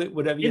 call it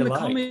whatever you like. In the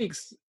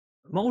comics,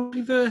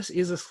 multiverse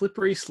is a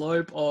slippery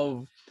slope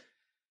of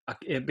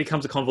it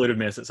becomes a convoluted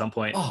mess at some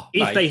point.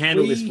 If they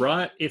handle this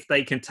right, if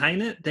they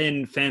contain it,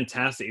 then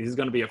fantastic. This is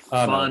going to be a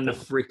fun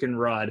freaking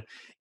ride.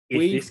 If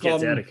this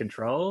gets out of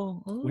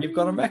control, we've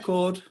got a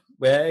record.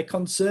 We're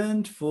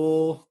concerned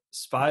for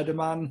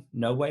Spider-Man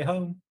No Way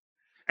Home.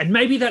 And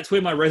maybe that's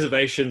where my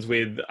reservations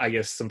with, I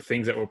guess, some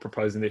things that were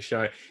proposed in this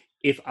show.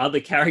 If other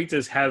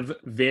characters have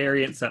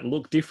variants that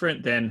look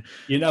different, then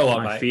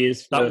my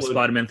fears for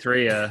Spider-Man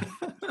 3 are...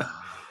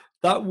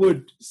 that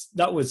would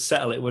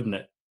settle it, wouldn't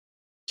it?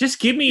 Just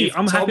give me... If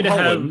I'm Tom happy to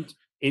Holland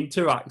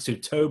interacts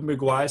with Tobey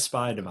Maguire's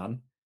Spider-Man.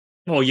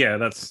 Oh, yeah,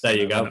 there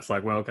you go. It's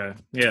like, well, okay.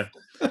 Yeah.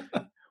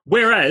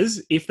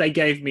 Whereas, if they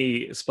gave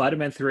me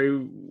Spider-Man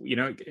 3,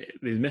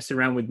 they're messing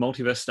around with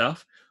multiverse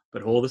stuff,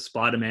 but all the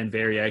Spider-Man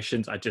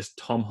variations are just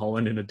Tom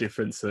Holland in a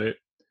different suit.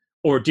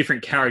 Or a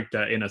different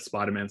character in a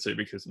Spider-Man suit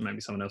because maybe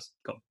someone else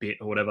got bit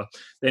or whatever,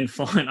 then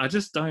fine. I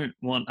just don't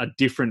want a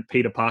different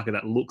Peter Parker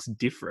that looks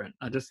different.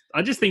 I just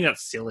think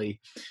that's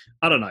silly.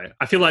 I don't know.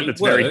 I feel like it's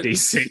very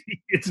DC.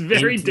 It's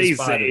very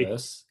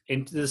DC.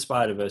 Into the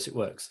Spider-Verse, it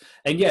works.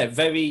 And yeah,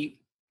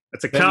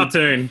 it's a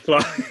cartoon.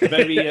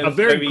 Very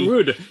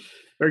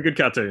good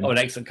cartoon. Oh, an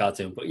excellent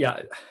cartoon. But yeah,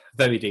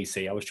 very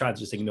DC. I was trying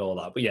to just ignore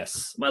that. But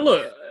yes. Well,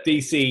 look.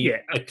 DC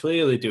are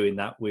clearly doing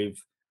that with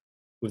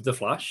The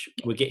Flash.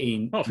 We're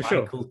getting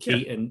Michael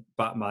Keaton,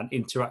 Batman,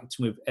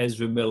 interacting with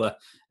Ezra Miller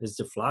as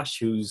The Flash,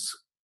 who's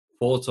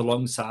fought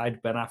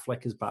alongside Ben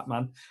Affleck as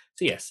Batman.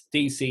 So yes,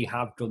 DC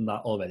have done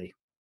that already.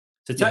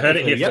 So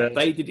technically,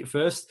 they did it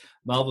first.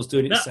 Marvel's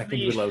doing it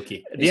second with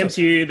Loki. The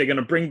MCU, they're going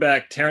to bring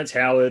back Terrence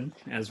Howard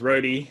as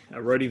Rhodey, a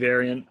Rhodey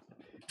variant.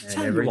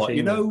 Tell you what,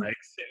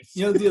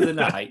 the other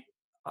night,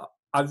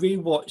 I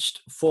rewatched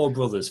Four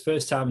Brothers,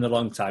 first time in a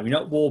long time.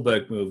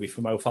 Wahlberg movie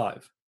from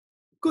 2005.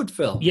 Good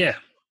film. Yeah.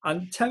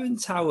 And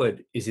Terrence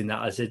Howard is in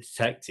that as a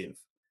detective.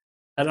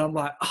 And I'm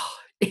like,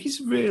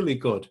 he's really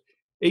good.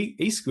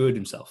 He screwed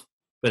himself.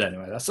 But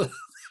anyway, that's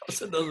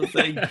another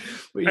thing. But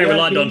hey,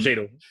 rely on Don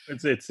Cheadle.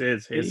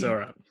 It's all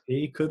right.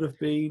 He could have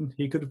been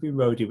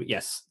Rhodey, but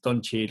yes,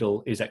 Don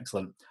Cheadle is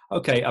excellent.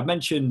 Okay, I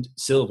mentioned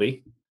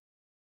Sylvie.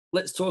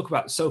 Let's talk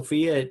about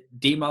Sophia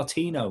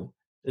DiMartino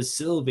as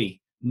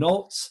Sylvie,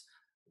 not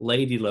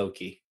Lady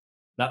Loki.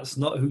 That's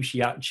not who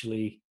she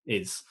actually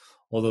is.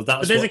 Although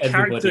that's what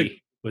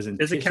everybody was anticipating.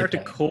 There's a character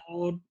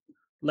called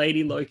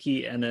Lady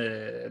Loki and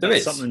there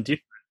is something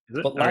different. Is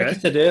it? But like I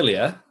said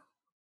earlier,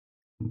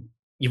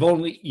 you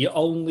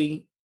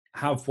only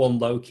have one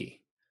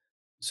Loki.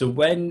 So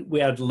when we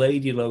had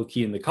Lady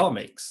Loki in the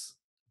comics,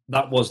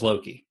 that was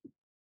Loki.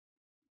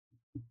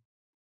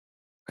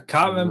 I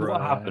can't remember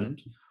what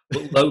happened,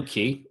 but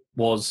Loki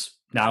was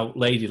now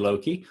Lady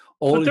Loki.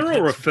 But they're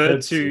all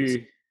referred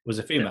to was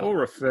a female. They're all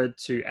referred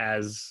to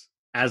as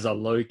a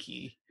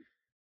Loki,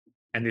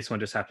 and this one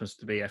just happens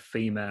to be a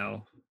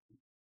female.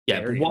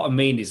 Yeah, but what I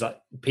mean is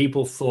that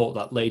people thought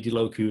that Lady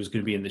Loki was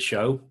going to be in the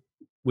show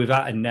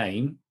without a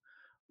name.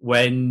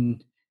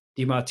 When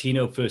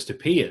DiMartino first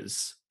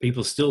appears,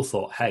 people still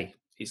thought, hey,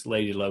 it's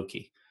Lady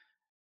Loki.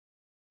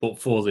 But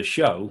for the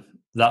show,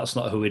 that's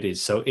not who it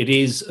is. So it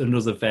is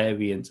another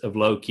variant of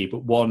Loki,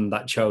 but one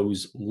that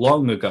chose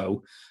long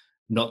ago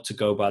not to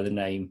go by the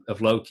name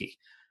of Loki.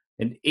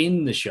 And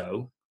in the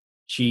show,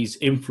 she's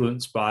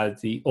influenced by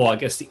the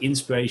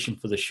inspiration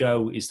for the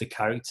show is the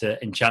character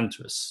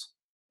Enchantress,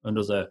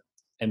 another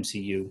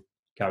MCU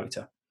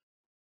character.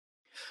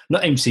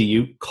 Not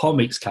MCU,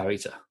 comics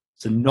character.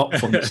 So not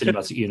from the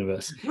cinematic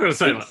universe.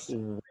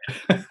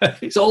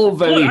 It's all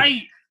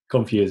very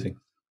confusing.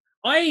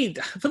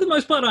 For the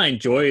most part, I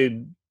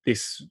enjoyed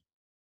this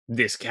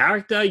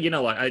character.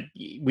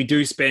 We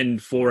do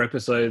spend 4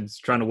 episodes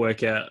trying to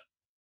work out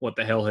what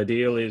the hell her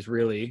deal is,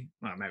 really.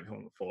 Well, maybe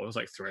 4. It was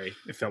like 3.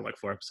 It felt like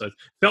 4 episodes.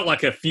 It felt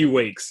like a few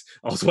weeks.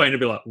 I was waiting to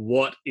be like,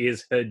 what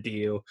is her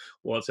deal?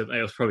 It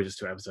was probably just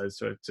 2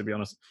 episodes, to be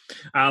honest.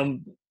 But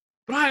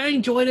I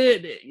enjoyed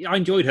it. I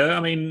enjoyed her. I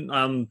mean,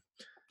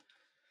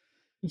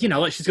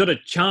 she's got a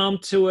charm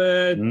to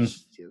her.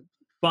 She's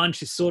fun.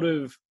 She sort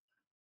of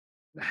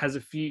has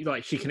a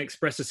few, she can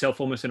express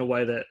herself almost in a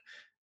way that,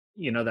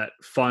 that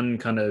fun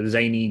kind of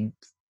zany,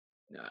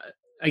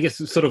 I guess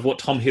sort of what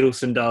Tom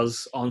Hiddleston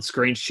does on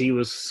screen. She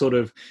was sort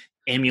of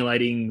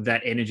emulating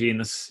that energy in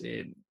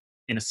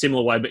a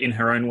similar way, but in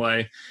her own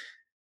way.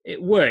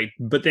 It worked.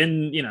 But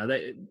then,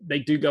 they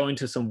do go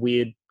into some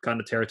weird kind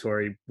of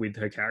territory with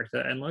her character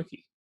and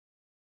Loki.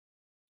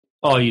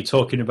 Oh, you're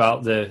talking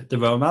about the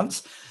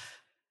romance?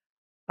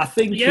 I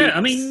think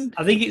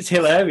it's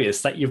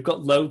hilarious that you've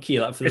got Loki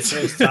for the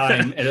first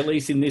time, and at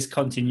least in this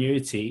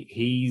continuity,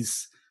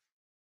 he's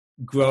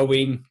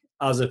growing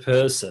as a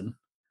person.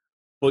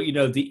 But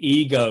the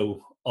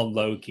ego on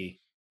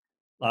Loki,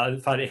 I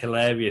find it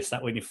hilarious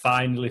that when he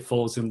finally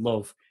falls in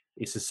love,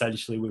 it's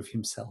essentially with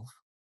himself.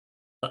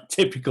 That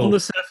typical on the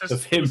surface,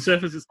 of him it's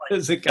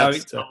as a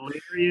character.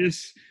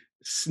 Hilarious.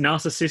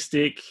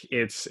 narcissistic.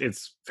 It's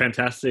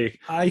fantastic.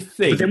 I But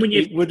then think when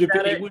you it would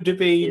have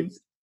been it's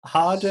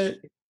harder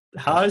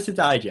to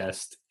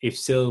digest if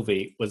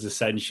Sylvie was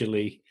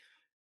essentially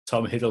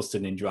Tom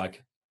Hiddleston in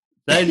drag.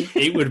 Then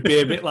it would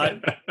be a bit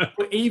like,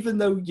 but even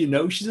though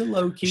she's a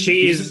Loki,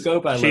 she doesn't go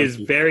by is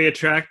Loki. very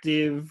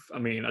attractive. I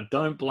mean, I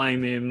don't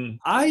blame him.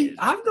 I've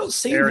not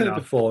seen Fair her enough.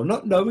 before,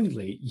 not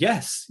knowingly.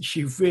 Yes,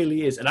 she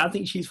really is, and I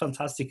think she's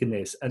fantastic in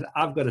this. And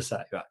I've got to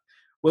say, right,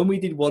 when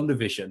we did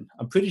WandaVision,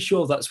 I'm pretty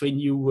sure that's when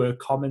you were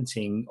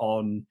commenting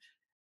on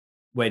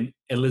when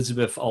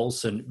Elizabeth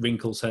Olsen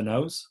wrinkles her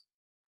nose.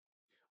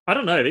 I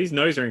don't know, these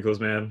nose wrinkles,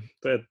 man.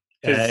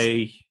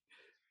 Hey,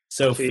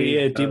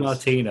 Sophia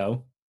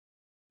DiMartino,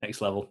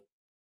 next level.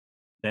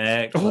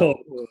 Next level.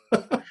 Who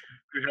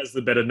has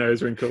the better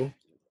nose wrinkle?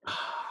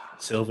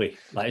 Sylvie.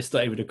 Like, it's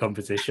not even a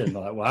competition.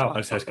 Like, wow,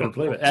 I just couldn't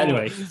believe it.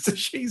 Anyway, so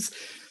she's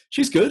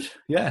good.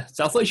 Yeah.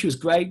 So I thought she was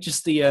great.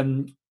 Just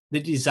the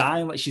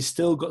design, like she's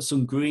still got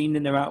some green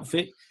in her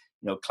outfit,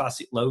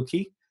 classic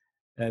Loki.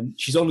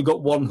 She's only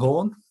got one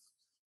horn.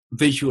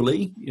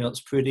 Visually,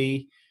 it's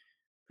pretty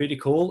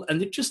cool.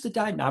 And just the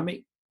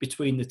dynamic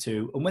between the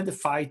two. And when they're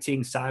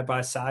fighting side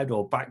by side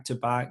or back to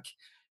back,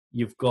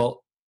 you've got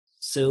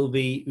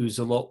Sylvie, who's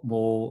a lot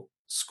more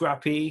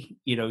scrappy.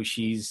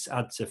 She's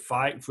had to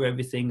fight for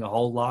everything her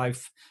whole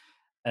life.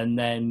 And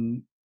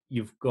then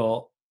you've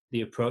got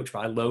the approach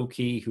by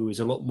Loki, who is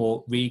a lot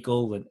more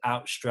regal and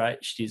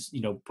outstretched. He's,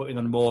 putting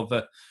on more of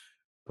a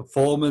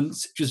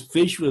performance. Just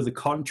visually, the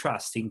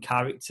contrast in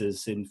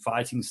characters and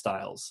fighting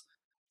styles,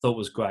 I thought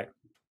was great.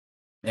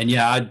 And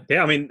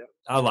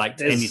I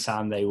liked any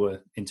time they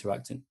were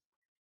interacting.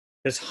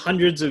 There's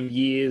hundreds of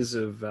years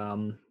of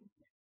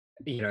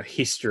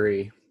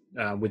history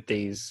with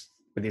these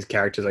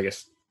characters, I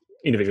guess,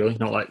 individually,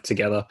 not like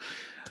together.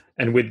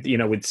 And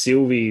with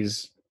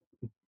Sylvie's,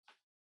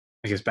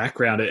 I guess,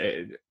 background,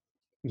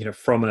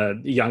 from a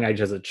young age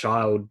as a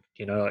child,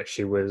 like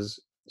she was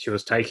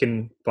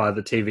taken by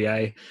the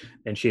TVA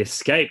and she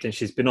escaped, and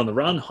she's been on the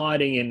run,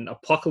 hiding in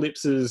apocalyptic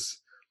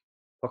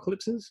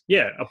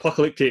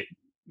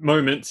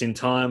moments in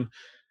time,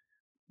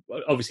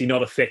 obviously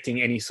not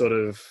affecting any sort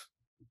of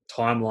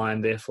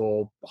timeline,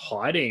 therefore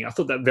hiding. I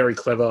thought that very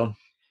clever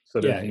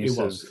sort of use.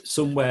 It was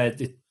somewhere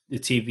the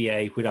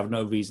TVA would have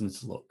no reason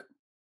to look,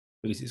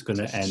 because it's going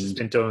to end. She's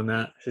been doing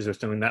that. She's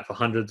just doing that for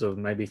hundreds of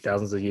maybe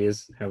thousands of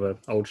years, however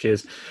old she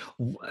is.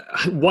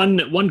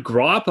 One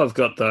gripe I've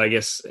got, though, I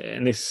guess,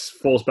 and this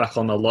falls back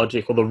on the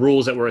logic or the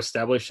rules that were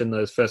established in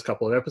those first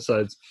couple of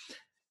episodes.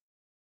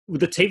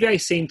 The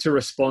TVA seemed to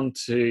respond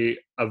to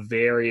a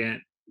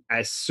variant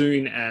as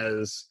soon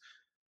as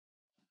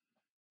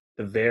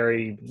the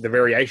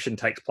variation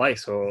takes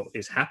place or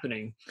is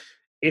happening.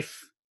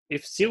 If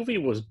Sylvie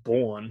was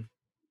born,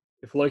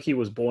 if Loki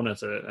was born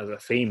as a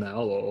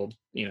female, or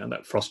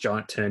that frost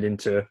giant turned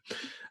into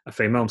a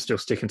female, I'm still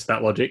sticking to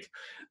that logic.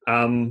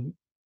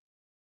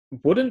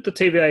 Wouldn't the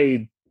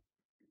TVA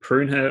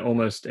prune her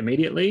almost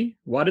immediately?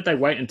 Why did they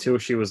wait until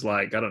she was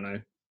like, I don't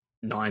know,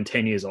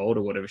 9-10 years old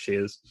or whatever she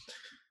is?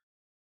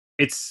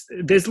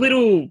 There's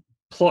little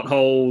plot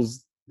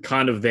holes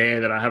kind of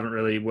there that I haven't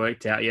really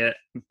worked out yet,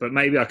 but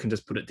maybe I can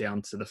just put it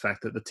down to the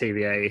fact that the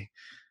TVA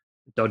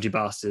dodgy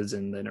bastards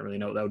and they don't really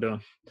know what they were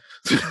doing.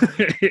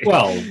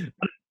 Well,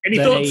 any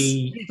thoughts?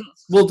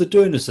 Well, they're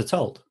doing as they're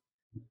told.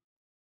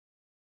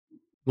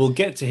 We'll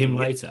get to him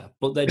later,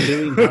 but they're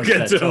doing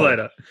as they're told.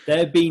 Later.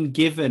 They're being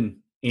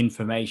given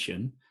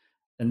information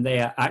and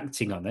they are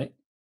acting on it.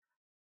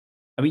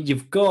 I mean,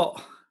 you've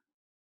got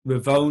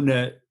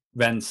Ravonna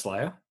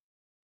Renslayer.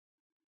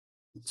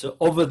 So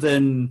other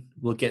than,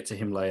 we'll get to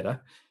him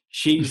later,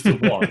 she's the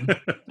one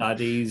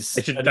that is...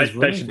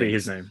 That should be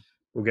his name.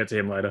 We'll get to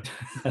him later.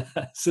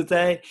 So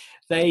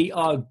they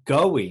are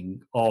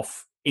going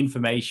off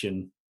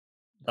information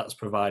that's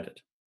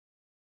provided.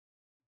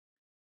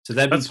 So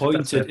they've been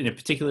pointed in a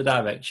particular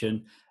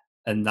direction,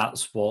 and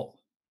that's what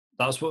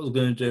they're going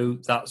to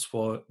do. That's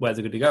where they're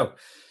going to go.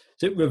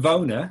 So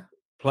Ravonna,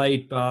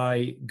 played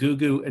by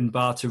Gugu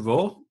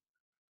Mbatha-Raw.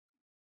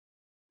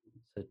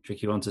 A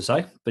tricky one to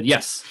say, but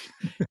yes,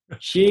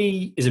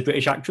 she is a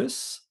British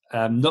actress.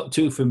 Not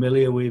too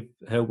familiar with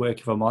her work,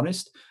 if I'm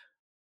honest.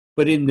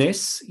 But in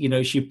this,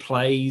 she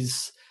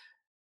plays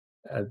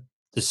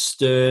the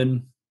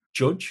stern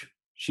judge.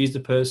 She's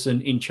the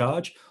person in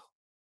charge.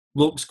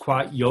 Looks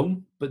quite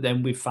young, but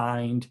then we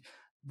find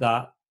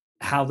that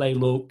how they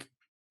look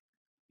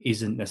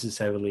isn't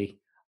necessarily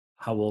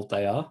how old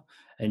they are.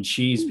 And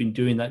she's been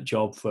doing that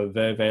job for a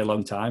very, very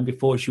long time.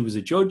 Before she was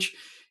a judge,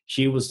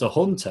 she was the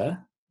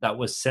hunter that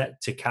was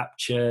set to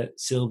capture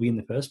Sylvie in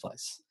the first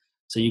place.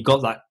 So you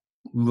got that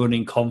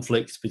running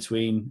conflict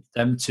between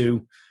them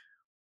two,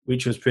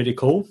 which was pretty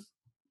cool.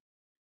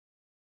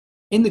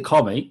 In the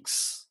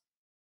comics,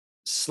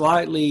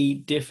 slightly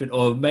different,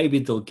 or maybe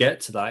they'll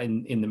get to that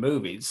in the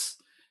movies.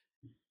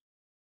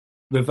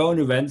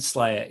 Ravonna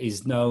Renslayer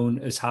is known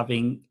as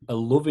having a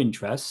love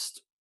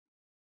interest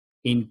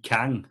in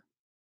Kang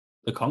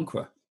the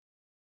Conqueror,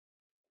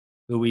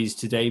 who is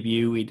to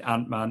debut in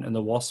Ant-Man and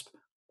the Wasp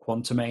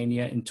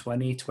Quantumania in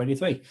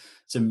 2023.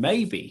 So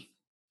maybe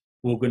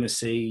we're going to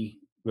see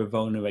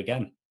Ravonna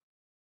again.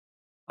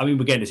 I mean,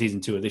 we're getting to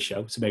season 2 of this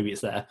show, so maybe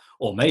it's there.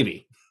 Or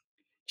maybe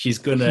she's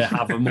going to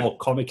have a more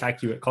comic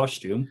accurate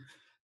costume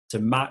to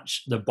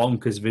match the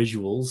bonkers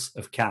visuals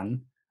of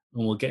Kang,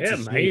 and we'll get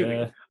to see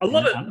her. A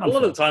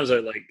lot of times, though,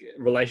 like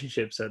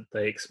relationships that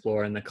they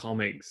explore in the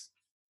comics,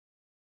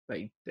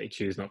 they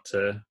choose not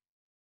to,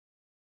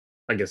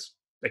 I guess,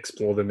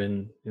 explore them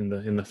in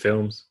the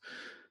films,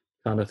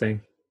 kind of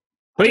thing.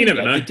 But you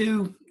never know. They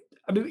do.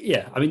 I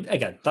mean,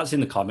 again, that's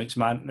in the comics,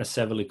 might not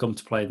necessarily come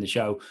to play in the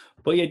show.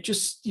 But yeah,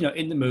 just,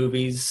 in the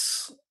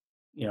movies,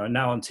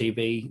 now on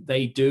TV,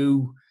 they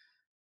do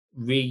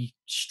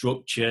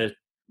restructure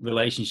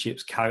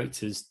relationships,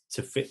 characters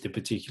to fit the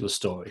particular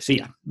story. So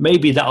yeah,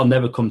 maybe that'll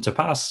never come to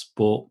pass,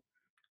 but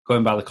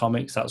going by the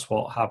comics, that's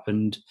what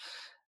happened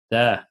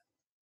there.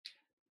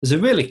 There's a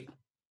really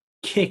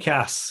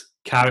kick-ass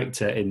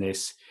character in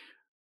this,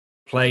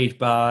 played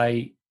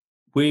by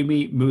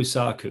Wunmi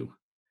Mosaku.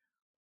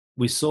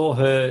 We saw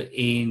her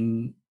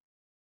in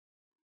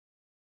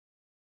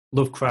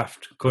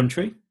Lovecraft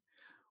Country.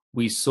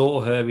 We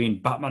saw her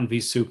in Batman v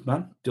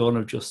Superman, Dawn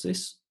of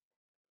Justice.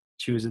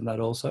 She was in that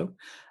also.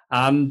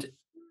 And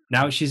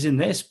now she's in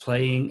this,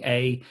 playing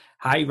a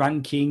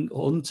high-ranking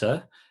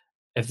hunter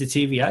of the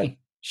TVA.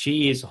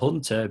 She is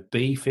Hunter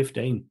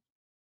B-15.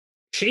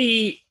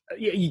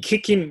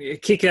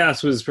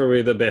 Kick-ass was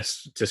probably the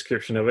best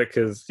description of it,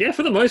 because, yeah,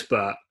 for the most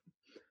part,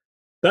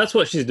 that's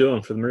what she's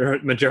doing for the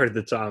majority of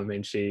the time. I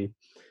mean,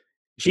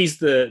 she's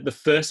the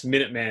first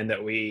Minuteman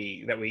that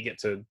we get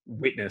to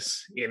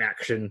witness in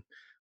action,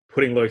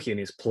 putting Loki in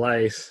his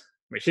place.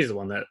 I mean, she's the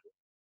one that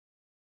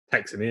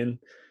takes him in.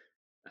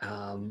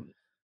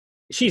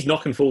 She's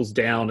knocking fools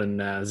down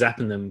and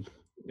zapping them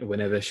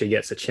whenever she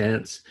gets a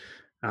chance.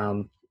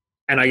 And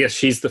I guess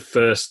she's the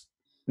first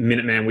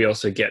Minuteman we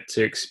also get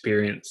to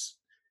experience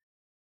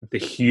the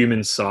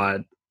human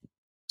side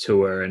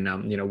to her. And,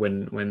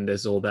 when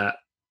there's all that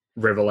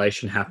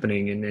revelation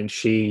happening and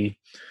she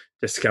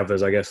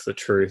discovers, I guess, the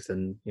truth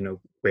and,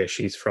 where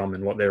she's from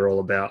and what they're all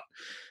about.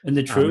 And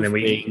the truth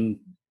being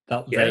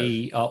that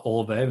they are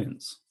all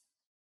variants.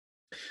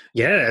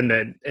 Yeah, and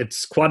that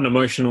it's quite an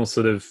emotional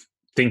sort of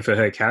thing for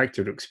her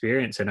character to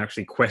experience and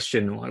actually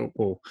question, like,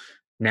 well,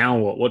 now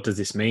what does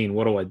this mean?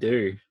 What do I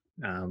do?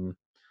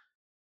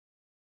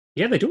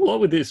 They do a lot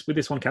with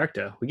this one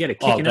character. We get a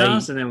kick in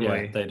ass, and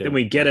then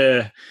we get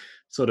a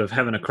sort of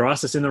having a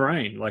crisis in the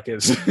rain. Like,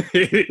 it's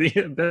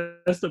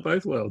best of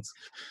both worlds.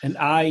 And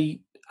I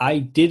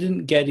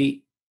didn't get it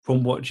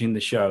from watching the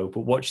show,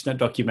 but watching that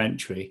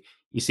documentary,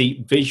 you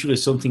see visually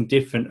something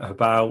different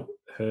about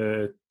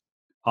her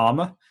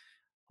armor.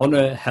 On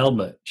her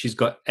helmet, she's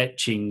got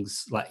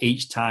etchings like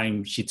each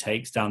time she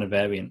takes down a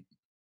variant.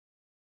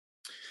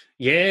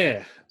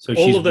 Yeah. So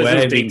all she's of those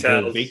wearing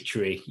details.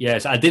 Victory.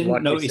 Yes, I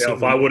didn't notice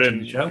myself, I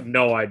wouldn't.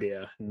 No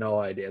idea.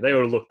 They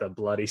would look the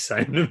bloody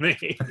same to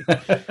me.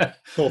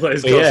 All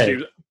those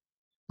costumes. Yeah.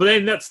 But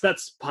then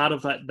that's part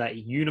of that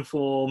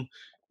uniform,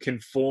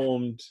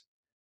 conformed,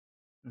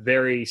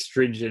 very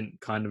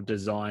stringent kind of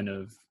design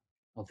of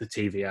the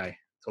TVA.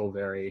 It's all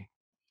very,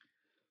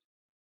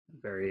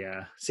 very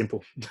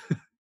simple.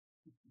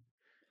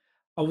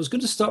 I was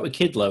going to start with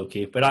Kid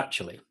Loki, but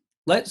actually,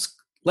 let's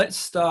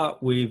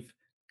start with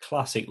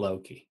classic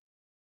Loki.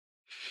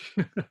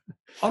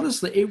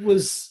 Honestly, it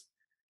was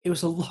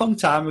a long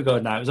time ago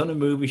now. It was on a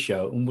movie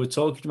show, and we're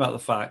talking about the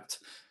fact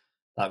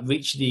that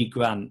Richard E.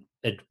 Grant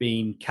had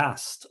been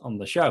cast on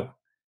the show.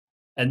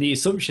 And the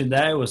assumption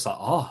there was like,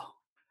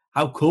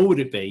 how cool would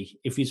it be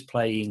if he's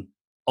playing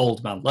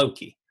Old Man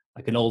Loki,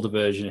 like an older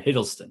version of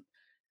Hiddleston?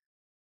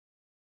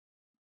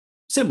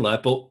 Similar,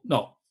 but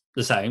not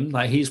the same.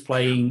 Like, he's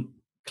playing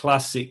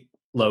classic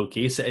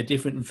Loki. It's a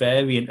different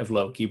variant of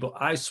Loki, but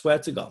I swear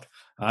to God,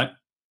 right,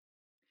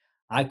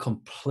 I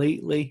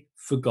completely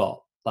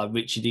forgot that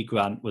Richard E.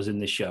 Grant was in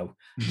the show.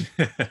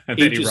 And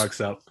then he rocks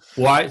up.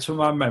 Wiped from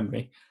my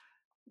memory.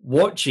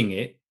 Watching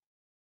it,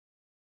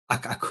 I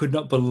could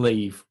not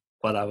believe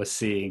what I was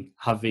seeing,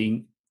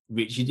 having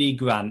Richard E.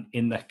 Grant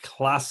in the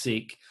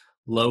classic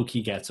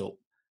Loki getup.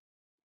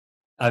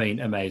 I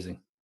mean,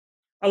 amazing.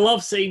 I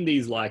love seeing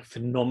these like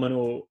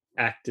phenomenal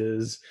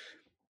actors,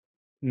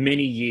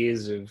 many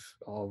years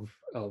of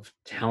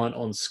talent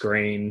on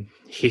screen,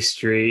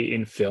 history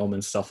in film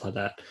and stuff like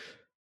that.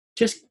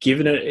 Just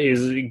giving it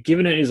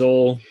his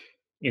all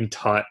in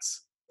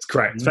tights. It's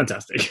great. It's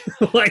fantastic.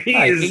 Like,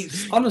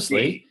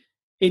 honestly,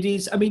 it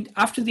is. I mean,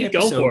 after the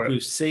episode,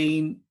 we've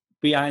seen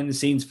behind the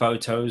scenes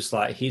photos.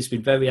 Like, he's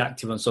been very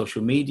active on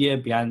social media,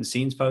 behind the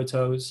scenes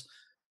photos.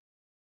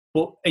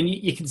 And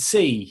you can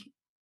see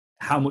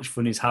how much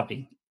fun he's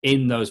having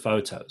in those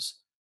photos.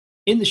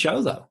 In the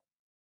show, though,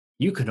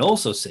 you can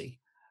also see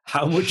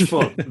how much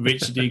fun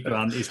Richard E.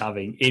 Grant is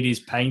having. It is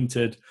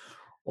painted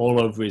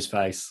all over his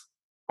face.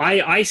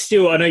 I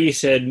know you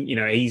said,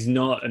 he's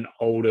not an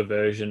older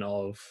version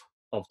of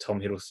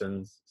Tom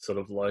Hiddleston's sort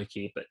of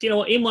Loki, but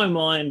in my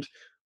mind,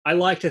 I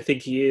like to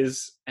think he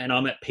is, and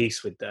I'm at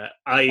peace with that.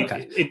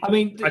 Okay. I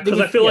mean, Because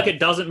I feel like it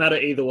doesn't matter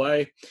either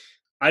way.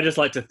 I just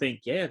like to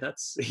think,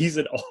 he's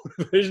an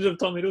older version of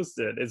Tom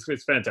Hiddleston.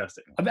 It's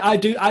fantastic. I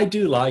mean, I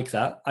do like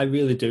that. I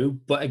really do.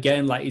 But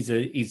again, like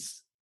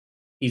he's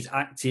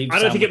active. I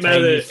don't think it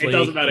matters. It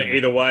doesn't matter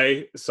either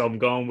way. So I'm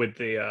going with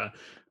the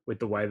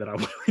way that I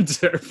want to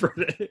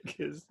interpret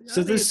it.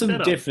 So there's some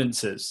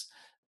differences.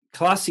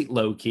 Classic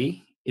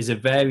Loki is a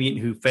variant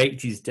who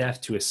faked his death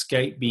to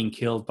escape being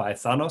killed by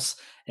Thanos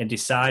and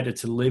decided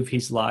to live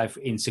his life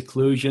in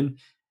seclusion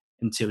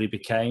until he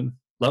became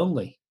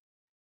lonely.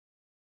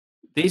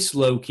 This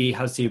Loki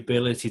has the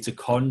ability to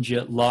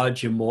conjure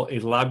larger, more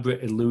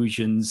elaborate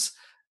illusions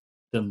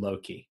than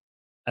Loki.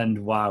 And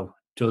wow,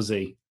 does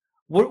he.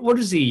 What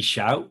does he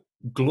shout?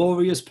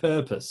 Glorious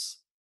purpose.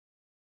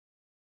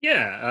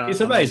 Yeah.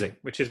 It's amazing.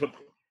 Which is what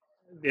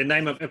the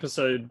name of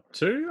episode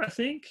 2, I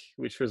think,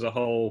 which was a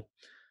whole...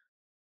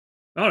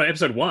 Oh, no,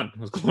 episode 1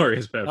 was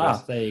Glorious Purpose.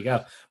 Ah, there you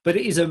go. But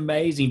it is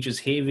amazing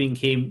just hearing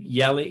him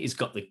yell it. He's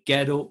got the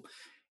get-up,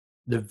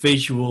 the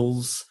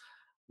visuals.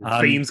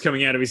 Beams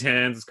coming out of his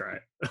hands. It's great.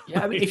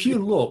 Yeah, I mean, if you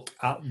look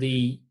at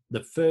the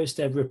first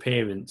ever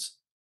appearance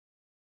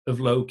of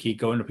Loki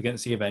going up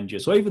against the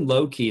Avengers, or even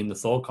Loki in the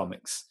Thor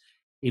comics,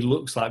 he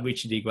looks like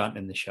Richard E. Grant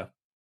in the show.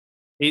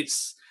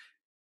 It's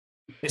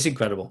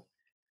incredible.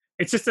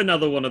 It's just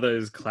another one of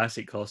those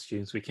classic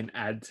costumes we can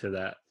add to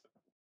that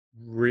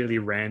really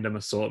random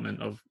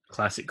assortment of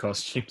classic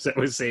costumes that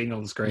we're seeing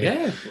on screen.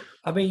 Yeah,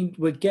 I mean,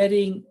 we're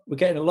getting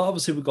a lot.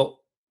 Obviously, we've got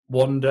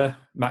Wanda,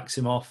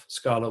 Maximoff,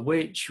 Scarlet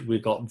Witch.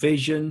 We've got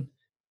Vision,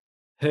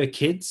 her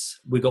kids.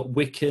 We've got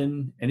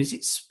Wiccan, and is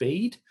it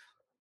Speed?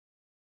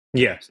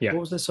 Yeah. What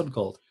was their son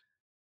called?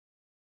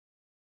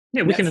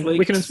 Yeah,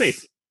 Wiccan and Speed.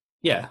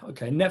 Yeah,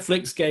 okay.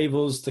 Netflix gave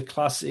us the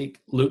classic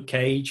Luke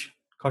Cage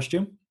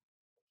costume.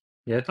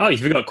 Yeah. Oh, you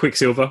forgot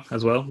Quicksilver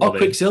as well.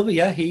 Quicksilver,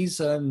 yeah, he's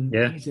in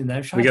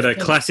there. We got a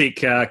classic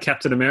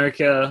Captain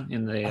America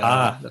in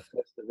the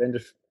first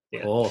Avengers. Yeah.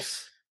 Of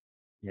course.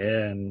 Yeah,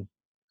 and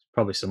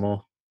probably some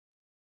more.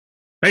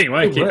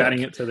 Anyway, keep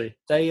adding it to the...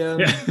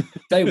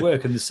 They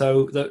work, and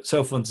they're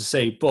so fun to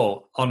see.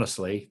 But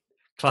honestly,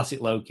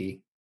 classic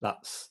Loki,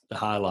 that's the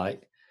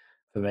highlight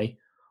for me.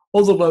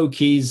 Other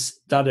Lokis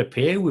that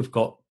appear, we've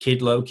got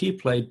Kid Loki,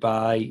 played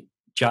by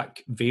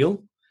Jack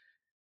Veal.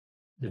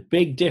 The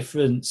big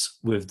difference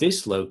with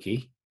this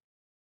Loki,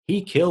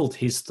 he killed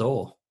his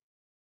Thor.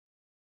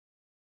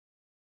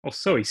 Well,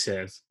 so he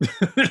says.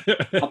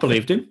 I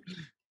believed him.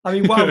 I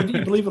mean, why wouldn't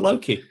you believe a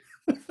Loki?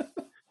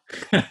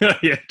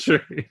 Yeah, true.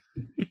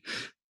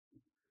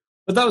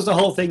 But that was the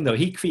whole thing, though.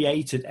 He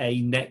created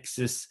a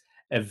Nexus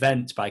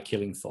event by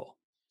killing Thor.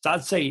 So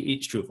I'd say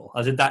it's truthful.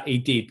 I said that he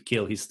did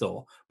kill his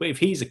Thor. But if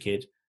he's a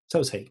kid,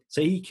 so's he.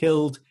 So he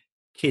killed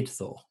Kid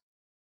Thor.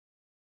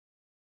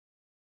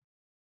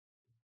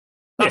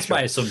 That's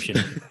my assumption.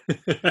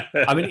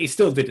 I mean, he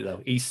still did it,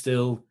 though. He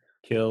still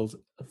killed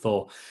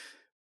Thor.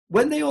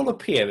 When they all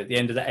appear at the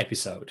end of that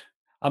episode,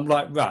 I'm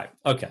like, right,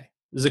 okay.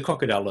 There's a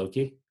Crocodile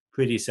Loki.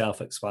 Pretty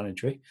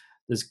self-explanatory.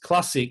 There's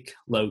classic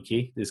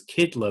Loki. There's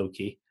Kid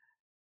Loki.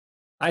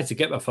 I had to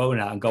get my phone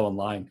out and go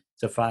online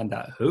to find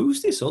out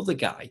who's this other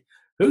guy.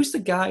 Who's the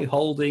guy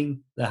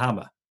holding the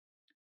hammer?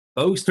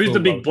 Who's the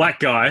big Loki? Black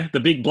guy?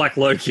 The big black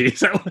Loki.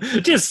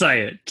 Just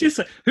say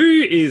it. Who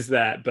is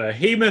that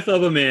behemoth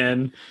of a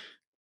man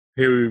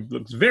who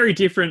looks very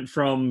different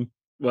from...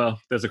 Well,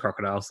 there's a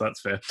crocodile, so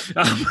that's fair.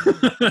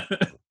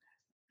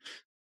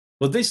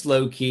 Well, this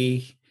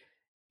Loki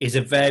is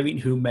a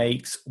variant who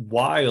makes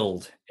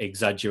wild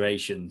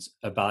exaggerations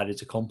about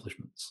his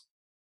accomplishments.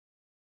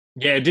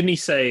 Yeah, didn't he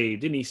say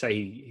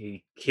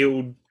he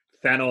killed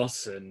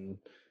Thanos and...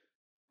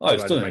 Oh,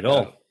 he's done it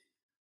all.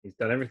 He's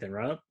done everything,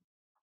 right?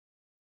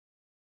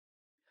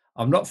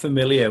 I'm not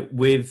familiar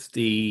with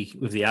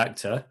the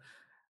actor,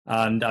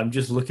 and I'm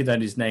just looking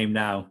at his name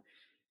now.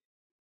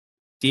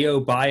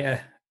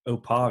 Diobaya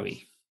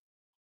Opari.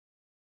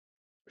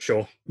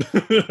 Sure.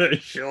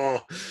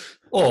 Sure.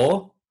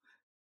 Or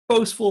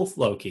Boastful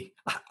Loki.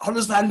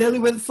 Honestly, I nearly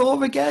went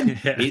Thor again.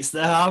 Yeah. It's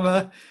the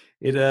hammer.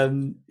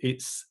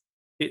 It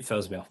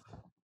throws me off.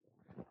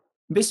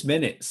 Miss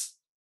Minutes.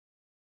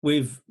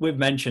 We've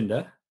mentioned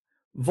her.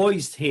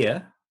 Voiced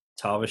here,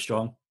 Tara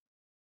Strong.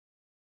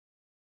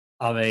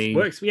 I mean,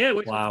 works.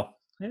 Wow.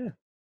 Yeah.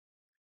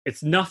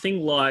 It's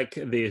nothing like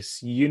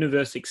this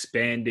universe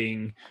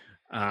expanding,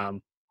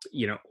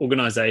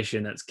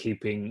 organization that's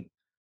keeping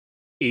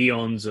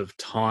eons of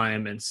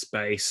time and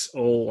space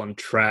all on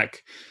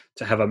track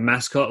to have a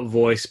mascot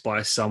voiced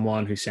by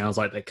someone who sounds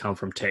like they come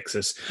from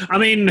Texas. I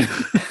mean,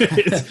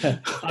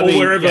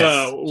 wherever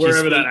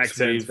that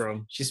accent's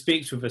from. She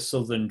speaks with a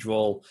southern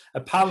drawl.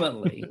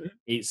 Apparently,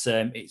 it's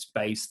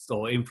based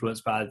or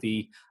influenced by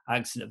the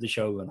accent of the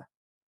showrunner.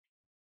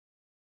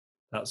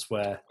 That's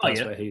where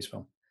he's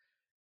from.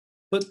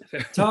 But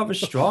Tara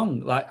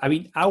Strong,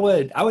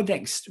 our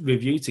next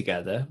review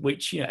together,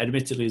 which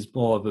admittedly is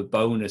more of a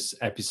bonus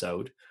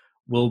episode,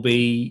 will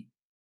be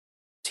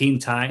Teen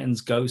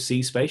Titans Go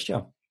See Space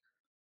Jam,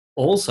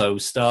 also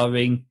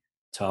starring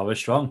Tara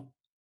Strong.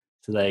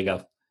 So there you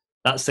go.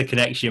 That's the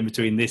connection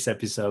between this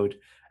episode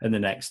and the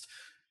next.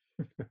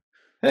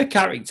 Her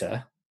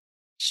character,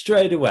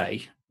 straight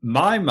away,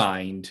 my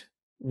mind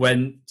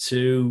went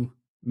to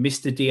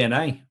Mr.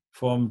 DNA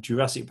from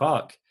Jurassic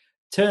Park.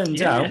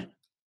 Turns out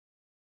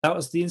that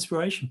was the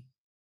inspiration.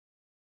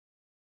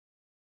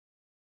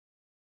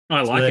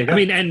 I like it. I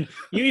mean, and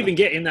you even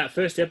get in that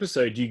first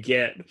episode, you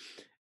get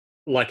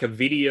like a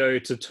video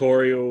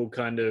tutorial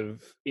kind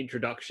of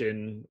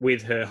introduction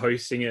with her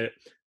hosting it.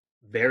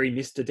 Very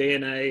Mr.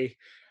 DNA,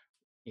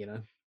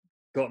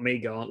 got me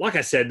going. Like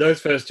I said, those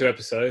first 2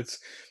 episodes,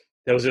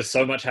 there was just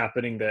so much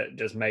happening that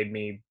just made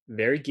me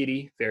very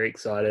giddy, very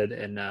excited,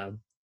 and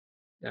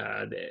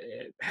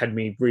it had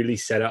me really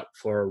set up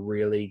for a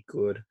really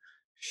good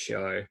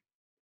show.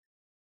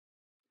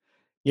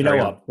 You know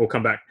what? We'll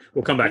come back.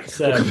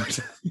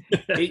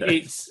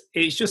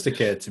 It's just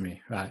occurred to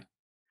me, right?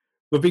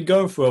 We've been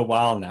going for a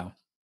while now,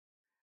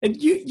 and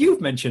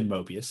you've mentioned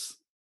Mobius,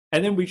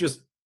 and then we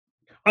just.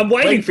 I'm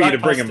waiting for you to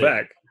bring him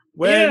back.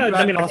 Well,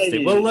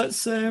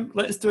 let's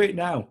do it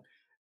now.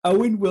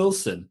 Owen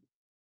Wilson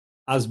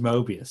as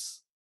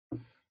Mobius.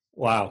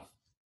 Wow,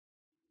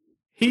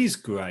 he's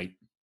great.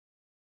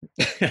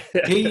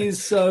 He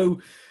is so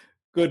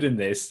good in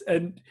this,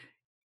 and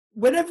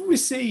whenever we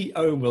see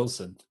Owen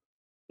Wilson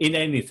in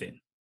anything,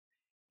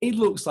 he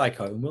looks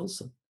like Owen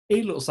Wilson.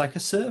 He looks like a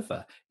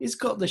surfer. He's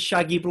got the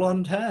shaggy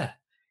blonde hair.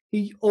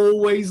 He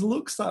always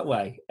looks that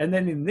way. And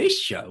then in this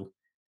show,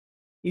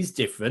 he's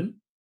different.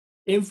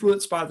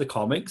 Influenced by the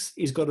comics,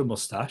 he's got a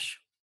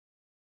mustache.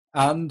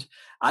 And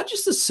I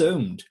just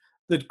assumed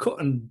they'd cut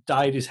and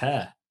dyed his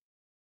hair.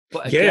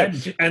 But again,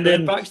 and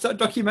then back to that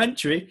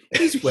documentary,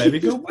 he's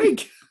wearing a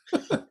wig.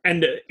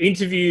 And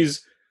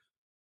interviews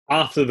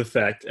after the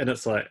fact, and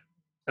it's like,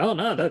 oh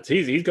no, that's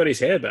easy. He's got his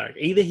hair back.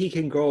 Either he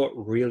can grow it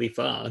really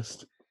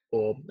fast,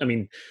 or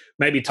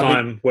maybe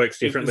time works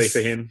differently for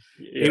him.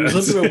 He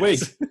was under a wig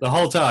the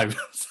whole time.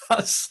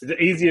 That's as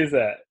easy as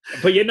that.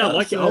 But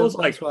I was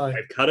like,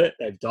 they've cut it,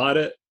 they've dyed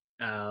it.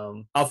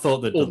 I thought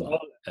they'd done that.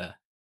 Yeah.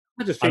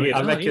 I just figured.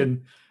 I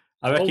reckon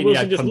he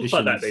had conditions.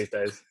 Like that these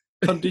days.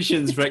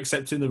 Conditions for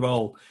accepting the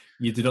role.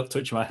 You do not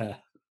touch my hair.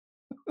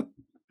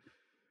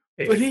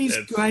 But he's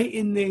great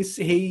in this.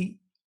 He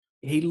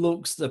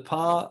looks the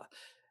part.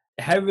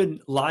 Heron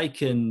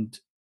likened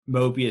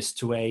Mobius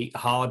to a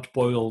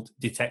hard-boiled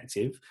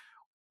detective,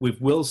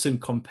 with Wilson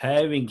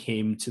comparing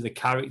him to the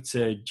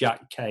character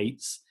Jack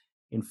Cates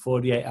in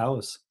 48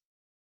 Hours.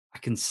 I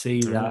can see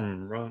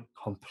that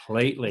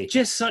completely.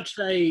 Just such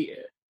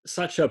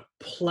a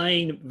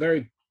plain,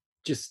 very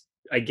just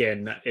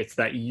again, it's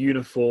that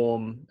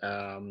uniform.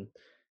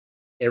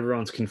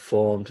 Everyone's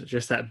conformed.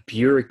 Just that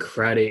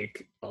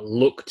bureaucratic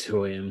look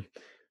to him.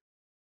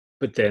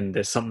 But then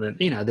there's something,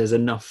 there's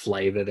enough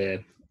flavor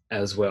there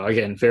as well.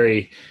 Again,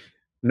 very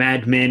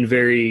Mad Men,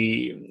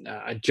 very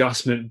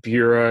Adjustment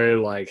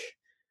Bureau. Like,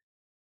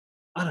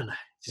 I don't know.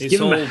 Just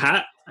give him a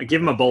hat.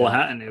 Give him a bowler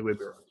hat, and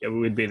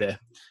we'd be there.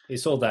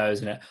 It's all there,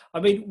 isn't it?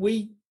 I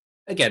mean,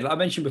 I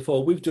mentioned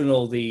before, we've done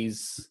all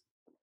these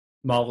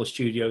Marvel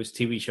Studios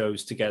TV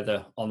shows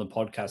together on the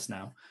podcast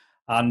now,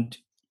 and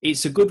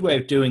it's a good way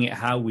of doing it.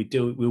 How we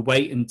do it, we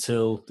wait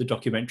until the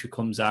documentary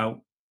comes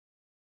out,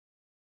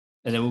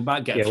 and then we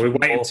might get we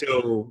wait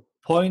until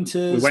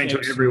pointers. We wait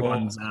until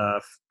everyone's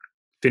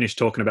finished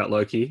talking about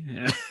Loki.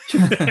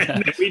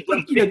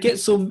 Get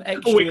some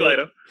extra, a week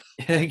later.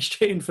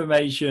 Extra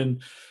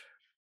information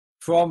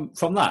from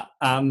that.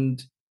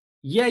 And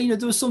there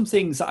were some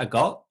things that I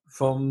got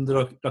from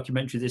the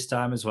documentary this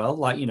time as well,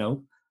 like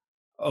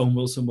Owen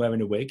Wilson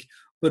wearing a wig,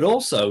 but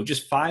also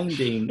just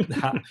finding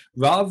that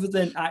rather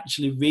than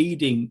actually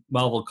reading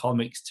Marvel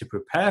Comics to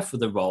prepare for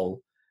the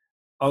role,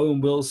 Owen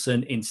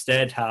Wilson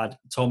instead had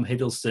Tom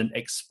Hiddleston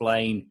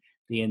explain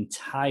the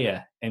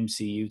entire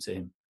MCU to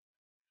him.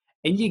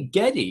 And you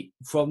get it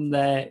from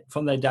their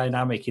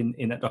dynamic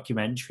in that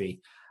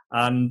documentary.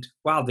 And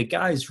wow, the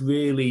guys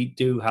really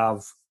do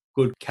have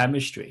good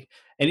chemistry.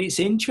 And it's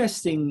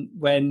interesting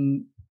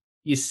when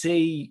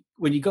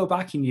you go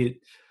back and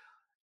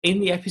in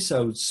the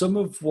episode, some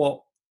of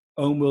what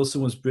Owen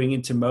Wilson was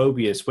bringing to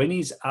Mobius, when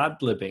he's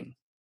ad-libbing,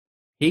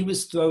 he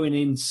was throwing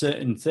in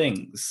certain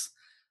things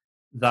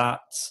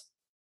that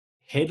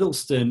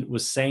Hiddleston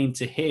was saying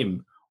to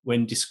him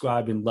when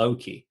describing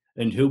Loki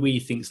and who he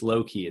thinks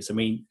Loki is. I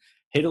mean,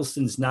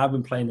 Hiddleston's now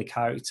been playing the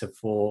character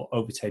for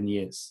over 10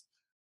 years.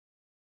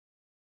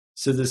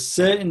 So there's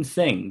certain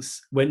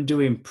things when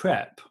doing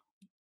prep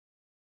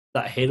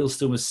that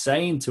Hiddleston was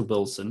saying to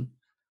Wilson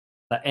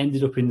that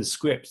ended up in the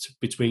script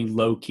between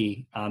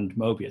Loki and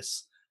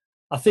Mobius.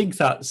 I think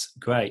that's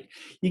great.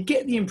 You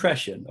get the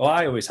impression, or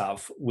I always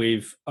have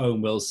with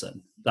Owen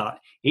Wilson, that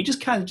he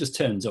just kind of just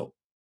turns up.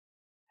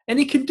 And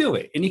he can do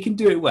it, and he can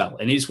do it well.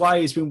 And it's why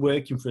he's been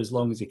working for as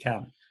long as he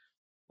can.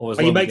 Or as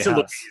long he makes as it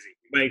look easy.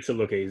 He makes it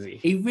look easy.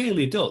 He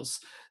really does.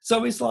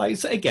 So it's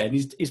like, again,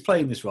 he's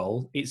playing this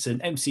role. It's an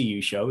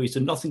MCU show. It's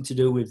done nothing to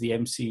do with the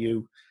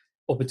MCU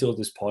up until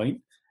this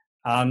point.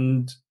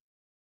 And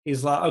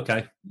he's like,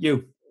 okay,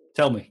 you,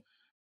 tell me.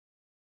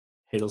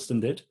 Hiddleston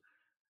did.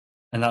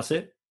 and that's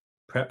it.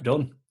 Prep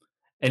done.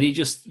 And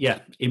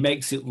he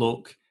makes it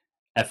look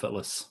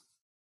effortless.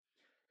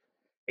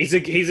 He's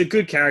a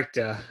good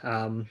character.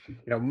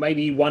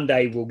 Maybe one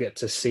day we'll get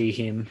to see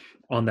him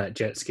on that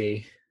jet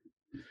ski.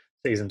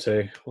 Season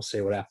 2, we'll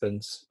see what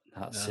happens.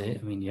 That's it.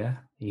 I mean,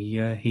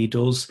 he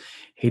does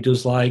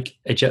like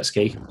a jet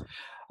ski.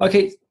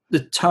 Okay,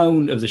 the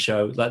tone of the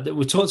show, like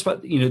we talked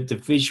about, the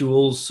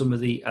visuals, some of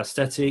the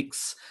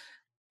aesthetics.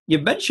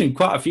 You've mentioned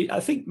quite a few. I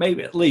think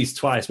maybe at least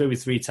twice, maybe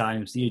 3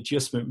 times. The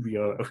Adjustment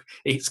Bureau.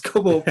 It's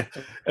come up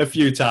a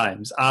few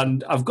times,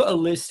 and I've got a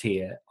list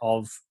here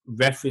of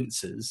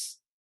references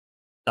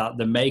that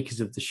the makers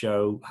of the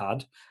show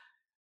had.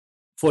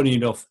 Funny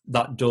enough,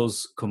 that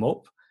does come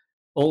up.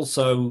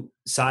 Also,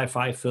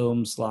 sci-fi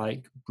films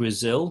like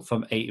Brazil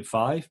from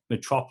 1985,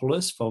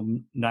 Metropolis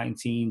from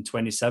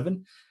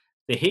 1927,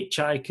 The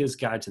Hitchhiker's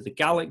Guide to the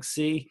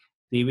Galaxy,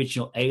 the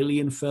original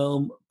Alien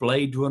film,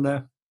 Blade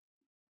Runner,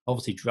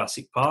 obviously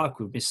Jurassic Park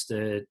with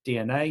Mr.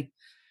 DNA.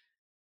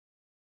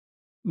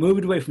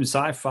 Moving away from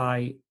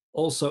sci-fi,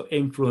 also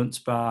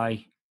influenced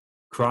by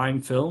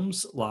crime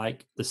films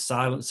like The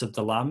Silence of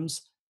the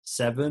Lambs,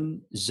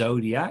 Seven,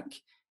 Zodiac,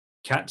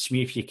 Catch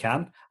Me If You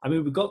Can. I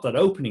mean, we got that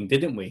opening,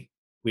 didn't we?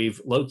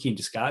 With Loki in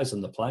disguise on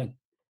the plane.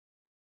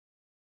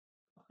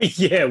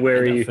 Yeah,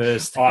 where he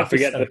first. I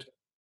forget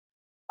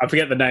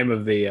the name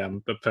of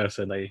the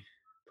person they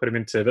put him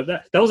into, but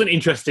that was an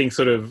interesting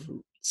sort of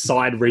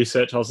side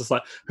research. I was just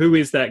like, who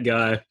is that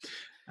guy,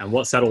 and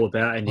what's that all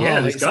about? And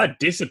this guy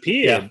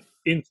disappeared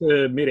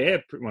into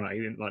midair. Well,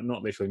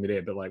 not literally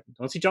midair, but like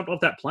once he jumped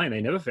off that plane, they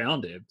never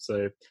found him.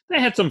 So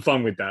they had some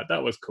fun with that.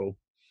 That was cool.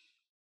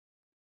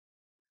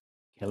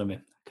 Killing me. I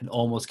can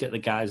almost get the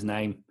guy's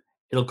name.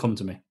 It'll come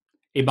to me.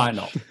 It might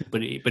not,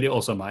 but it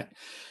also might.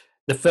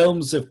 The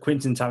films of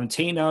Quentin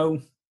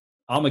Tarantino,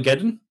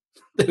 Armageddon,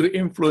 they were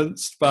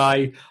influenced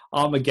by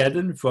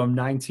Armageddon from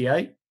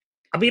 '98.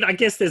 I mean, I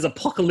guess there's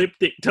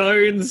apocalyptic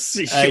tones.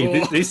 Sure.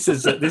 Hey, this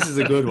is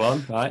a good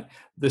one, right?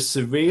 The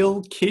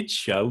surreal kids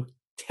show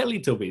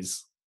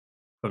Teletubbies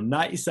from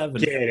 '97.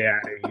 Get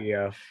out of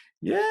here.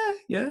 Yeah.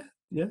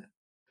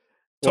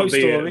 Toy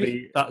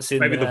Story. That's in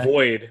maybe there. The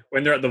void,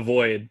 when they're at the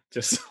void,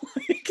 just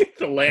like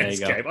the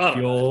landscape.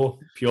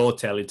 Pure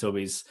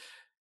Teletubbies.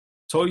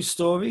 Toy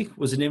Story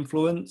was an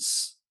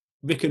influence.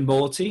 Rick and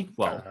Morty.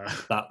 Well,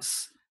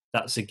 that's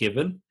a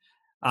given.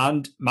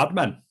 And Mad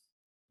Men.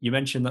 You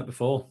mentioned that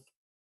before.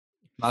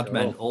 Mad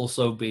Men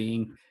also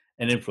being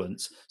an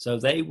influence. So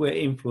they were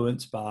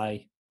influenced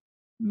by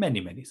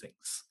many, many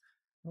things.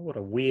 Oh, what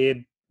a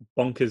weird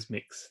bonkers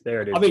mix.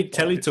 There it is. I mean,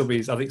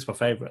 Teletubbies, I think, is my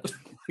favourite.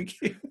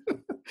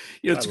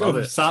 To go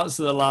from Silence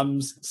of the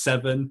Lambs,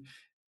 Seven,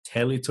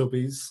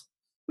 Teletubbies.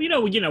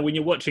 Well, when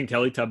you're watching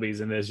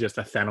Teletubbies and there's just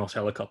a Thanos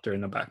helicopter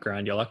in the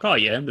background, you're like, oh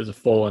yeah, there's a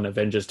fallen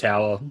Avengers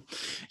tower.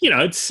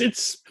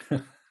 It's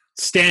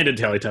standard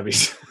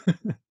Teletubbies.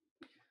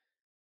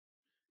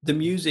 The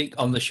music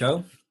on the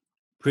show,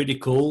 pretty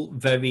cool,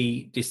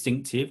 very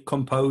distinctive.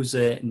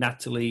 Composer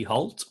Natalie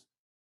Holt.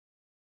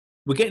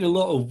 We're getting a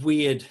lot of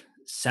weird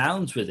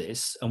sounds with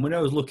this, and when I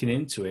was looking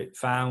into it,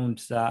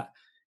 found that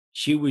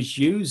she was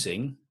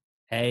using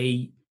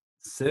a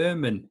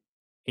theremin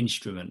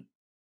instrument.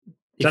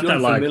 If you're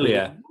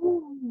familiar,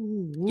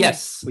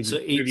 yes. So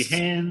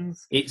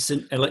it's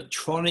an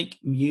electronic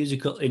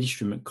musical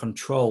instrument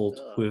controlled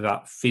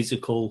without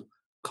physical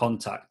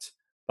contact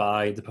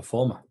by the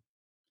performer.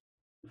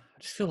 I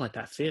just feel like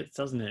that fits,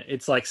 doesn't it?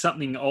 It's like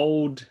something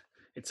old.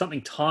 It's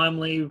something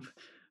timely.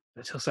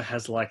 But it also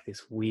has like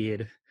this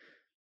weird,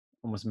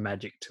 almost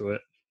magic to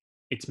it.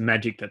 It's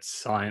magic that's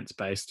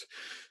science-based.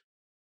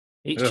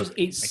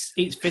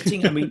 It's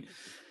fitting. I mean,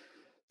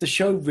 the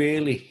show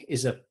really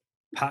is a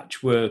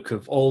patchwork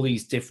of all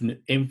these different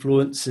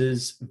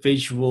influences,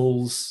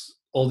 visuals,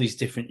 all these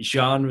different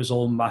genres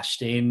all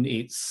mashed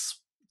in.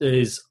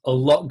 There's a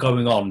lot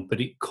going on, but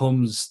it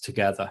comes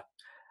together.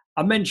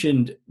 I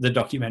mentioned the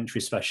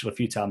documentary special a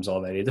few times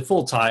already. The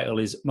full title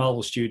is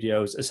Marvel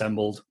Studios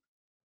Assembled.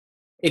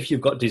 If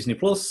you've got Disney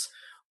Plus,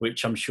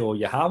 which I'm sure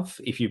you have,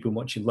 if you've been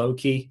watching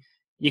Loki,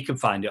 you can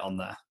find it on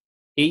there.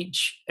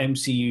 Each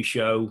MCU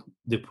show,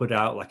 they put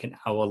out like an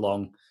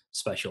hour-long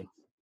special.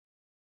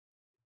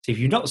 So if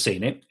you've not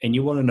seen it and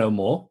you want to know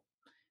more,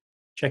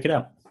 check it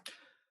out.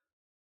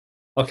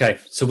 Okay,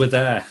 so we're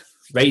there.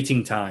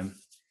 Rating time.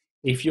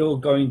 If you're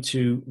going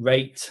to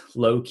rate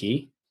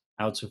Loki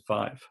out of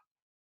 5.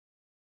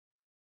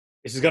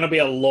 This is going to be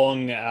a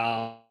long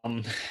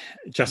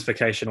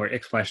justification or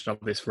explanation of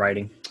this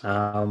rating.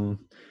 All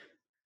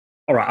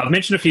right, I've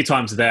mentioned a few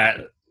times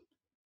that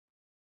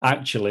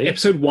actually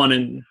episode 1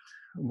 and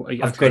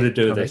I've got to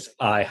do this.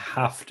 I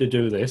have to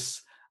do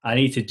this. I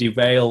need to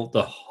derail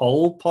the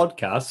whole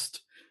podcast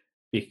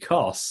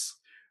because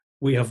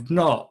we have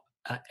not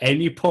at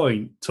any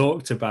point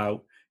talked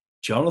about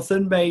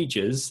Jonathan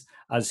Majors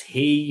as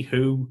He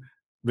Who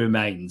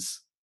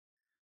Remains.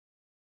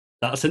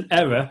 That's an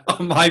error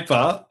on my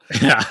part.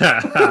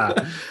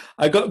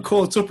 I got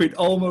caught up in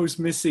almost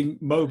missing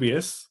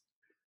Mobius.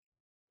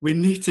 We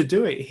need to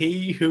do it.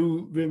 He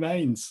Who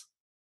Remains.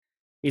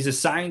 He's a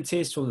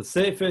scientist from the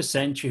 31st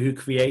century who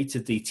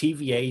created the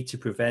TVA to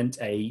prevent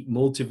a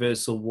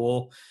multiversal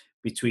war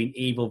between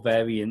evil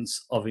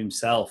variants of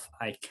himself.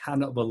 I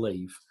cannot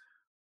believe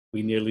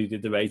we nearly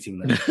did the rating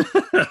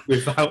there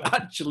without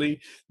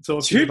actually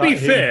talking to about be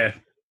him. fair,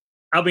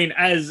 I mean,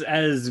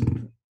 as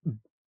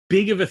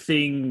big of a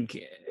thing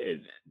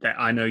that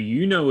I know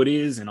you know it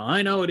is, and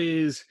I know it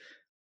is,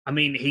 I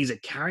mean, he's a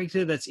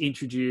character that's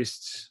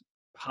introduced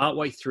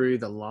partway through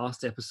the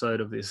last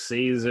episode of this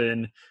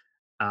season.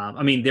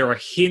 I mean, there are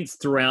hints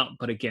throughout,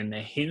 but again,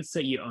 they're hints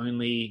that you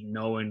only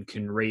know and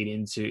can read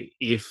into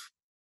if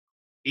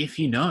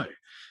you know.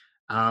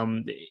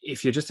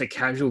 If you're just a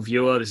casual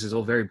viewer, this is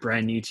all very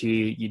brand new to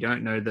you. You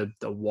don't know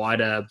the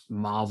wider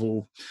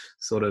Marvel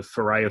sort of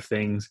foray of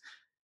things.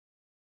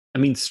 I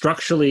mean,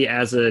 structurally,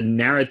 as a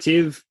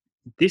narrative,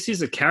 this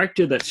is a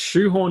character that's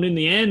shoehorned in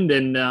the end,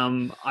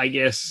 and I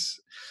guess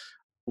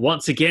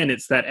once again,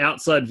 it's that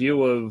outside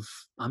view of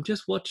I'm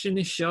just watching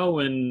this show,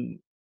 and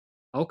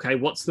okay,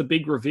 what's the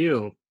big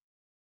reveal?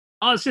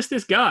 Oh, it's just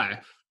this guy.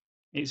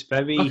 It's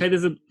very okay.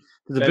 There's a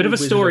bit of a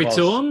story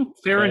to him,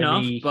 fair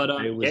enough, but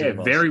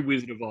very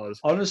Wizard of Oz.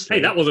 Honestly,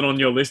 hey, that wasn't on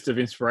your list of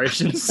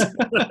inspirations.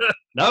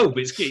 No,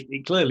 but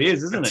it clearly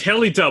is, isn't it?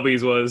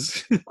 Teletubbies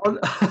was.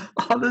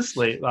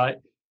 Honestly, like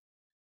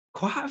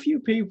quite a few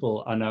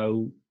people I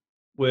know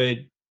were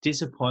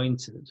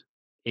disappointed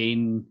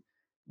in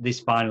this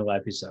final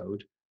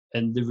episode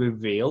and the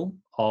reveal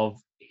of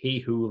He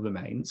Who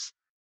Remains,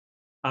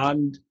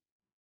 and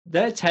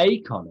their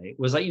take on it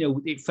was like,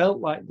 it felt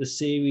like the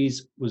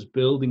series was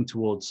building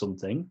towards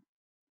something,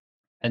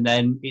 and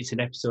then it's an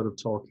episode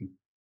of talking.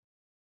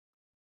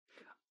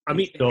 I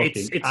mean,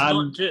 it's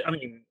not just, I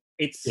mean,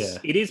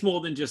 it is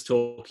more than just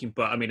talking,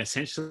 but I mean,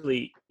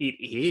 essentially it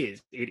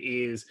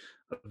is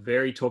a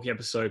very talking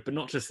episode, but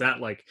not just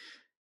that, like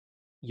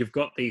you've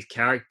got these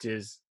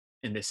characters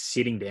and they're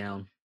sitting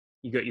down.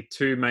 You got your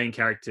two main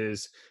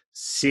characters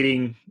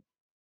sitting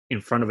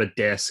in front of a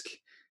desk.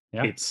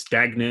 Yeah. It's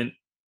stagnant.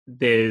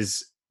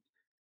 There's,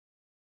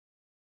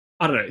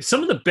 I don't know,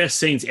 some of the best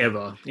scenes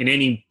ever in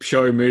any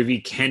show, movie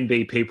can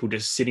be people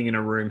just sitting in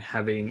a room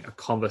having a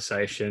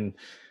conversation,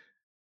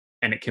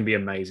 and it can be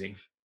amazing.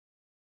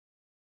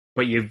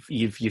 But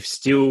you've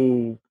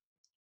still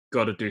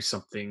got to do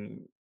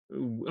something.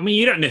 I mean,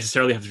 you don't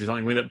necessarily have to do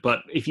something with it,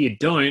 but if you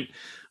don't,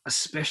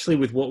 especially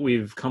with what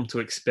we've come to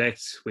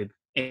expect with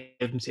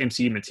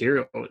MCU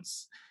material,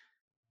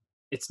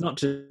 it's not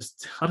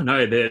just, I don't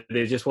know,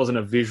 there just wasn't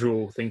a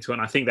visual thing to it.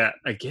 And I think that,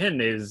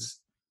 again, it's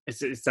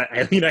that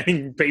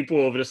alienating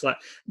people of just like,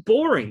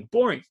 boring.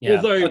 Yeah.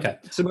 Although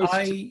some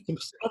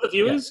other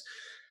viewers,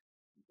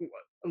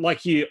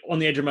 like you, on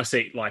the edge of my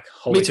seat, like,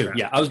 holy me too, crap.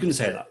 Yeah, I was going to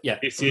say that. Yeah,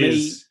 for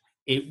me,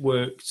 it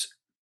worked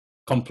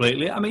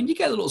completely. I mean, you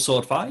get a little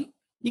sword fight,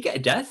 you get a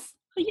death.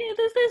 Yeah,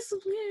 there's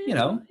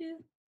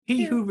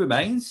He Who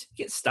Remains,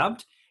 he gets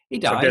stabbed, he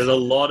dies. But there's a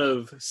lot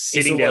of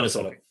sitting down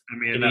sort of. I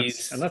mean,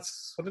 and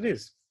that's what it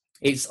is.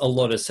 It's a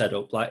lot of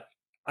setup. Like,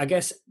 I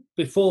guess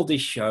before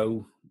this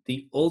show,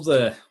 the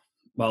other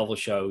Marvel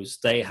shows,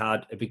 they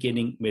had a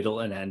beginning, middle,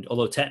 and end.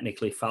 Although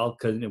technically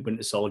Falcon and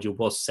Winter Soldier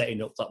was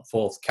setting up that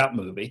fourth Cap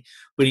movie,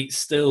 but it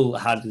still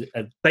had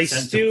a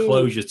sense of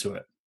closure to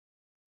it.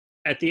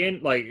 At the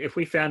end, like, if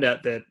we found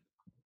out that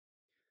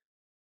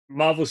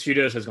Marvel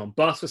Studios has gone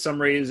bust for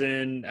some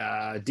reason,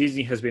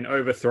 Disney has been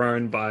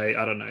overthrown by,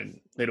 I don't know,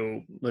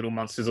 little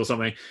monsters or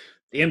something,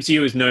 the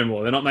MCU is no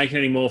more. They're not making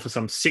any more for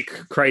some sick,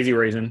 crazy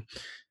reason.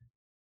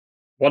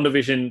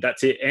 WandaVision,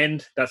 that's it.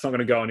 End. That's not going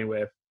to go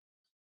anywhere.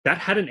 That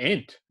had an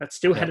end. That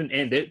still had an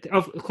end.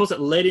 Of course, it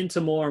led into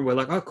more, and we're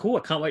like, oh, cool,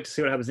 I can't wait to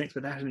see what happens next,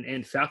 but that had an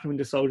end. Falcon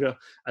Winter Soldier,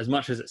 as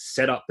much as it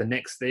set up the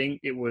next thing,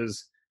 it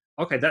was,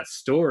 okay, that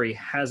story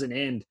has an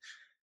end.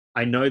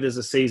 I know there's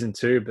a season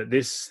 2, but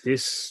this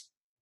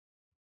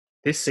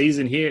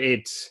season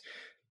here,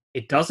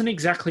 it doesn't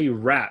exactly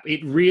wrap.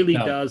 It really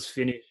does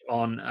finish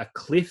on a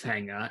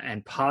cliffhanger,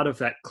 and part of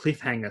that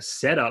cliffhanger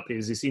setup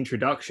is this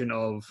introduction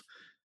of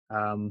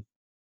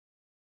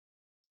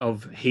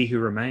He Who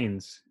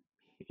Remains.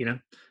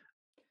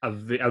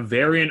 A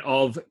variant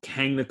of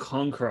Kang the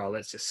Conqueror.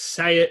 Let's just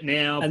say it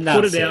now. And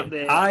put it out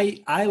there.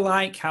 I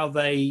like how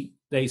they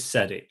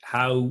said it.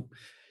 How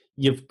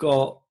you've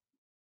got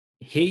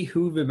He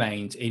Who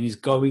Remains, and he's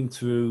going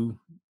through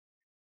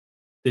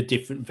the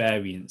different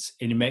variants,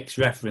 and he makes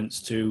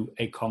reference to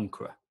a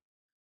conqueror.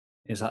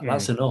 It's like,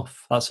 that's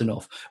enough. That's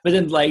enough. But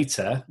then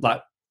later,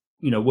 like,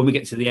 when we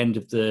get to the end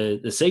of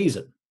the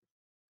season,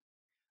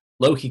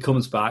 Loki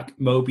comes back.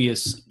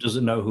 Mobius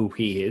doesn't know who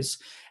he is,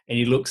 and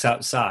he looks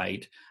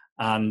outside,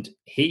 and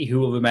He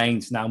Who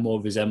Remains now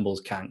more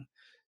resembles Kang.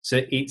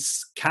 So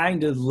it's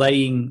kind of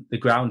laying the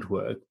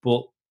groundwork,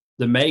 but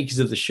the makers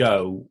of the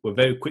show were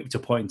very quick to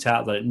point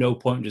out that at no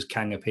point does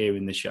Kang appear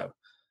in the show.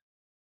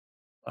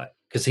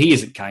 Because he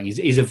isn't Kang,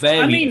 he's a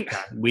variant of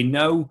Kang. We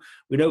know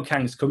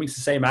Kang's coming. It's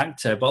the same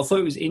actor, but I thought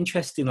it was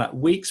interesting. Like,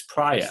 weeks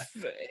prior,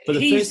 for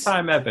the first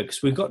time ever,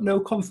 because we've got no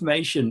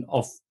confirmation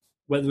of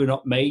whether or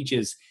not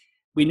Majors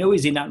we know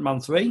he's in Ant-Man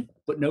 3,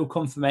 but no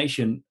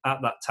confirmation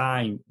at that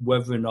time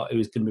whether or not he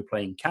was going to be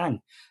playing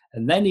Kang.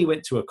 And then he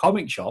went to a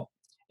comic shop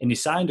and he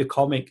signed a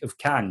comic of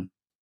Kang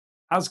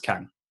as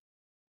Kang.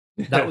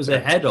 That was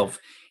ahead of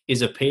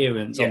his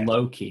appearance on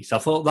Loki. So I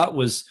thought that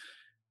was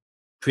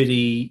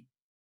pretty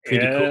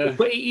cool.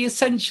 But he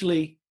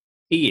essentially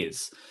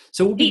is.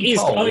 So we'll be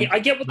told I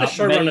get what the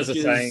showrunners are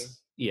saying.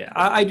 Yeah,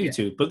 I do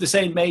too. But they're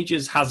saying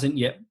Majors hasn't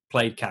yet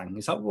played Kang.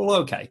 It's like, well,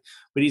 okay.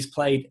 But he's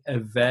played a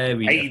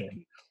variant of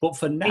him. But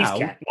for now...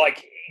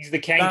 he's the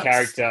Kang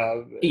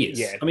character. He is.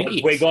 Yeah, I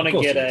mean, we're going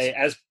to get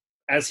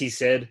as he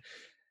said,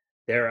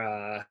 there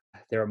are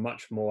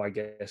much more, I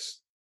guess,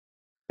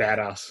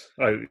 badass.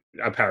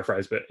 I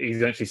paraphrase, but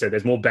he actually said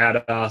there's more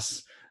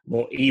badass,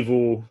 more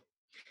evil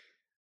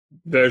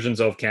versions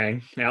of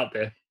Kang out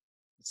there.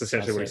 It's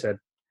essentially what he said.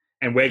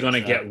 And we're going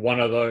to get one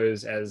of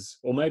those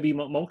or maybe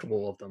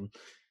multiple of them.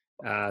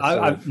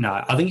 I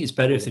think it's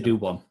better if they do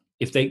one.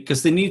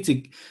 Because they need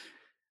to.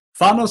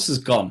 Thanos is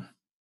gone,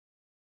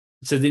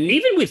 so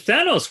even with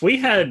Thanos, we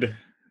had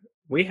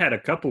a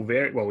couple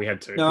we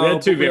had two. We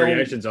had two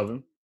variations of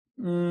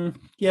them.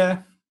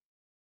 Yeah.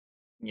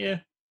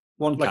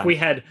 One like we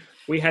had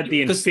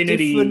the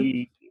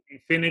Infinity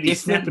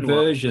Snap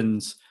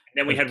versions. And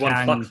then we had one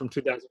plucked from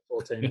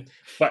 2014.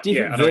 But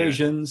different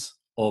versions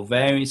or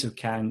variants of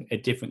Kang are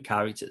different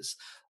characters.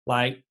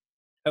 Like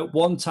at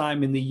one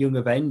time in the Young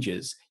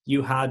Avengers,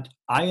 you had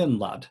Iron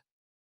Lad,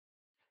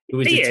 who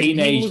was a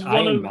teenage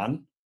Iron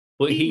Man,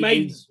 but he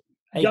made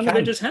Young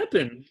Avengers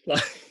happen.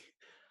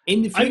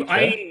 In the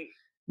future,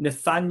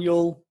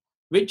 Nathaniel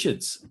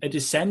Richards, a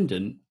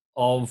descendant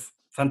of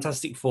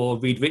Fantastic Four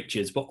Reed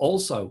Richards, but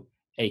also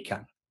a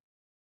Kang.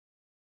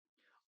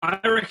 I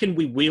reckon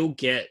we will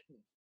get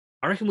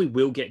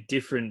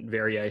different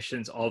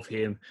variations of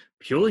him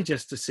purely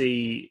just to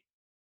see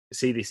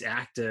this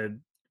actor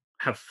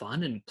have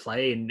fun and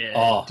play and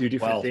do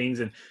different things,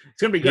 and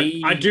it's going to be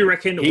good. I do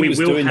reckon we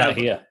will have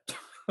here.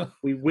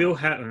 we will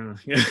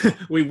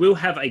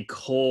have a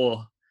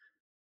core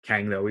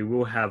Kang though. We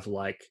will have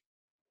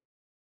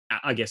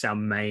I guess our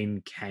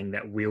main Kang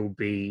that will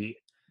be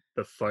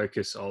the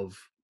focus of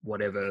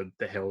whatever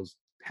the hell's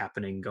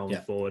happening going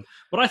forward.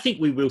 But I think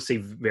we will see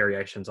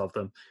variations of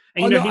them.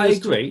 And, I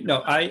agree.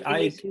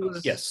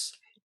 Yes.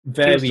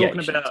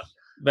 Variations.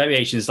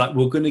 Variations. Like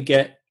we're going to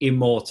get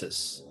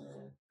Immortus,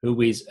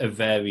 who is a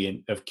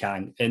variant of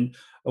Kang. And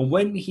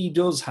when he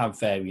does have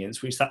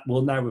variants, which that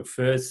will now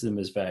refer to them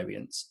as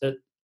variants,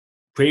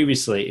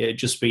 previously it had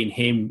just been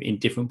him in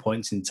different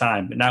points in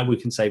time. But now we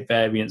can say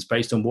variants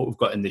based on what we've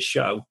got in this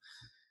show.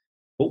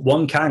 But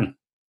one Kang.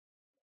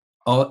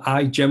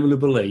 I generally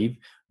believe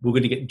we're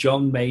going to get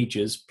John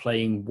Majors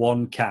playing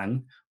one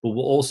Kang, but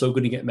we're also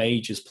going to get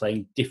Majors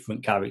playing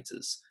different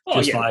characters.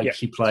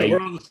 He played. So we're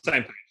on the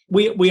same page.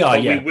 We are,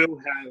 yeah.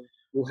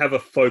 We'll have a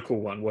focal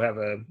one. We'll have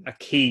a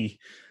key.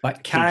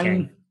 Like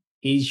Kang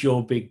is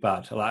your big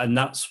bad, and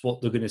that's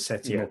what they're going to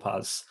set him up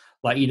as.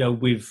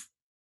 With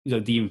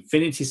the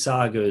Infinity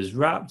Saga is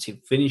wrapped.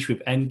 It finished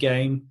with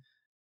Endgame,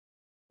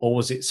 or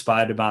was it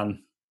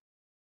Spider-Man: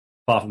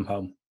 Far From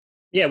Home?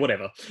 Yeah,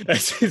 whatever.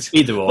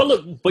 Either or.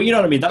 But you know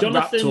what I mean? That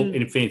wrapped up in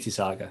Infinity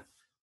Saga.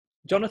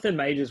 Jonathan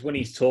Majors, when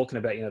he's talking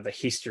about, the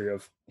history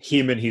of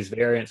him and his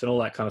variants and all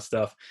that kind of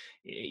stuff,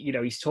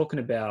 he's talking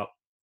about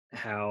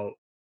how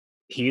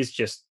he is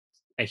just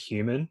a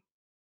human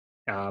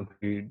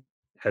who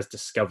has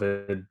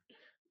discovered,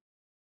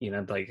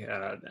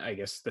 I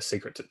guess the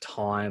secret to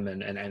time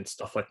and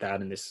stuff like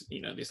that, and this,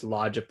 this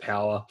larger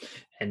power,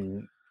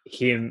 and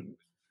him.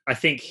 I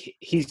think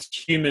his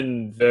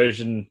human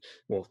version,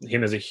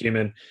 him as a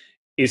human,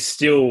 is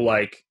still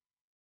a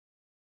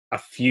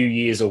few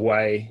years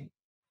away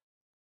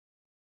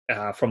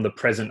from the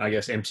present, I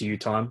guess, MCU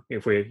time,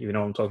 if you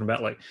know what I'm talking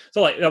about.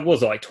 That was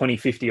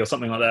 2050 or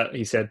something like that,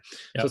 he said.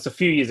 Yep. So it's a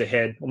few years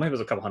ahead, or maybe it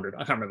was a couple hundred,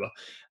 I can't remember.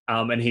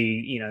 And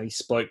he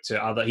spoke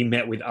to he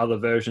met with other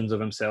versions of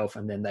himself,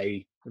 and then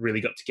they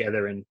really got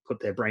together and put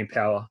their brain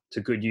power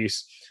to good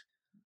use.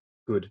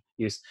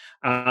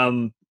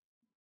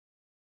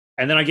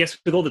 And then I guess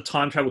with all the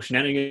time travel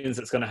shenanigans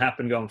that's going to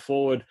happen going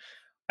forward,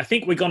 I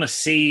think we're going to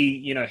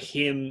see,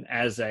 him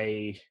as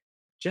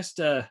just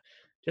a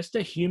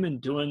human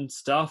doing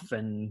stuff,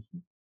 and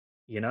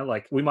we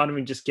might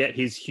even just get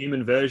his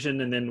human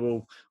version, and then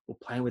we'll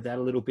play with that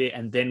a little bit,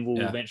 and then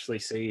we'll eventually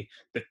see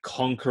the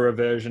Conqueror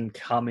version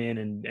come in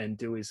and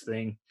do his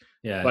thing.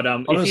 Yeah. But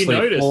honestly, if you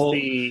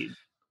notice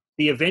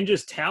the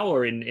Avengers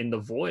Tower in the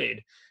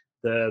Void,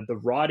 the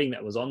writing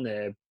that was on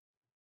there,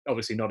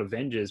 obviously not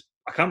Avengers.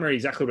 I can't remember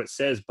exactly what it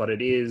says, but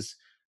it is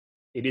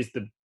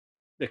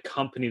the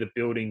company, the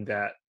building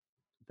that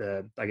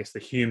the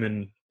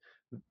human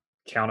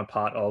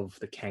counterpart of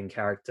the Kang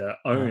character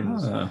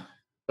owns.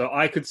 So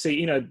I could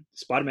see,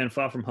 Spider-Man: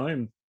 Far From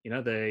Home,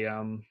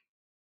 or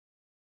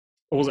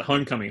was it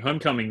Homecoming?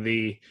 Homecoming,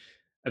 the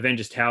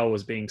Avengers Tower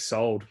was being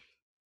sold.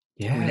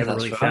 Yeah, we never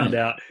really found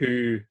out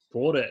who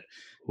bought it.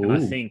 Ooh. And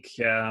I think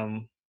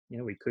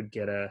we could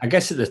get I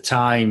guess at the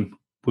time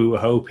we were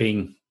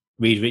hoping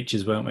Reed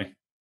Richards, weren't we?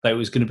 That it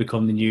was going to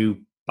become the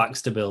new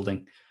Baxter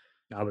Building.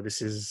 No, but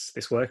this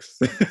works.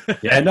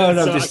 Yeah, no,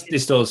 So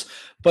this does.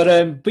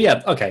 But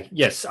yeah, okay,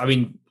 yes. I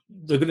mean,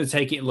 they're going to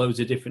take it in loads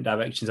of different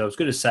directions. I was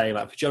going to say,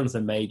 like, for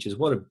Jonathan Majors,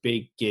 what a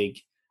big gig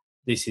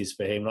this is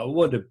for him. Like,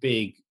 what a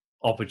big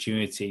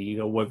opportunity. You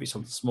know, whether it's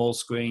on the small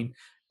screen,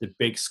 the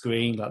big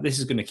screen, like, this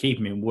is going to keep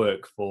him in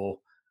work for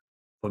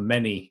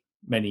many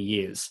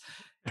years.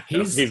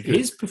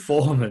 His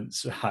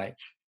performance, right,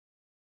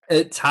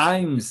 at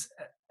times,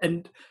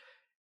 and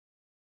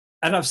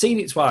I've seen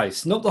it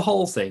twice. Not the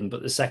whole thing,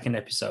 but the second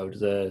episode,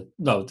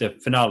 the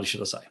finale,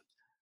 should I say?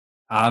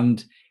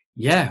 And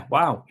yeah,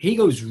 wow, he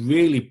goes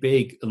really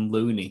big and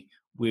loony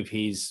with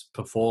his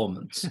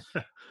performance.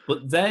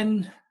 but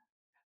then,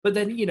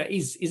 you know,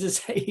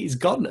 he's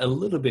gotten a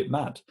little bit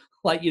mad.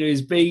 Like, you know,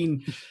 he's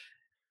been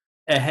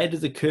ahead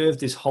of the curve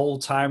this whole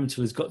time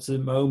until he's got to the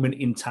moment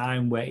in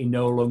time where he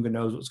no longer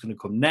knows what's going to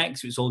come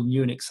next. It's all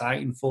new and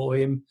exciting for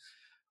him.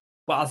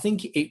 But I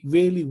think it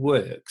really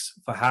works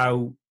for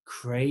how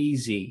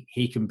crazy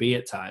he can be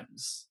at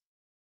times.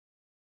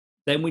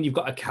 Then when you've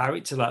got a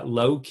character like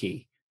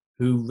Loki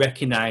who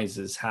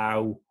recognizes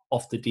how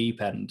off the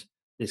deep end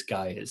this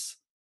guy is.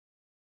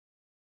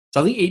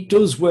 So I think it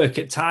does work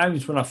at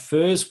times. When I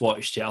first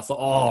watched it, I thought,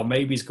 oh,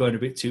 maybe he's going a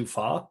bit too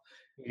far.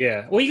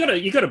 Yeah. Well,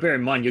 you got to bear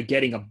in mind you're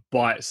getting a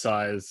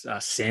bite-sized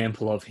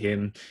sample of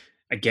him.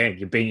 Again,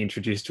 you're being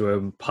introduced to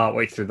him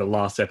partway through the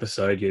last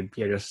episode.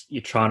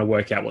 You're trying to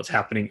work out what's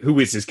happening. Who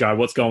is this guy?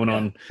 What's going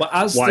on?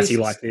 Why is he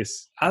like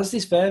this? As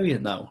this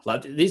variant, though,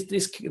 like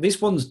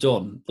this one's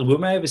done. We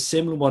may have a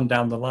similar one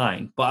down the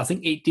line, but I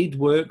think it did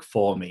work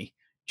for me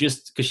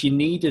just because you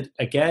needed,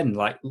 again,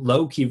 like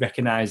Loki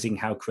recognizing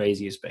how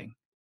crazy it's been.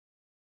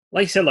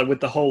 Like you said, like with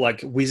the whole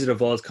like Wizard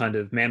of Oz kind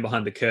of man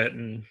behind the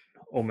curtain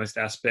almost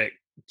aspect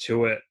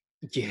to it.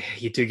 Yeah,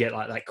 you do get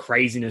like that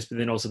craziness, but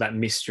then also that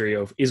mystery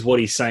of, is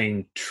what he's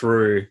saying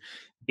true?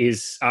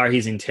 Are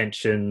his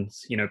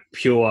intentions, you know,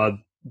 pure?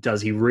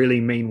 Does he really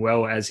mean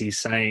well as he's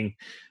saying?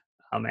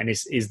 And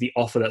is the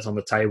offer that's on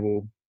the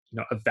table, you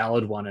know, a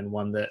valid one and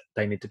one that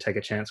they need to take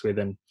a chance with?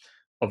 And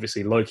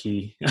obviously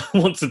Loki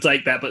wants to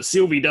take that, but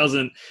Sylvie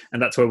doesn't,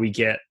 and that's where we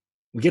get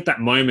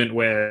that moment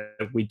where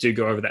we do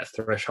go over that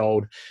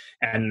threshold,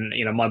 and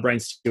you know, my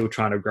brain's still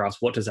trying to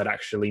grasp what does that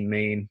actually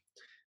mean.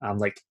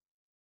 Like,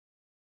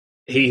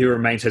 He Who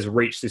Remains has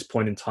reached this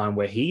point in time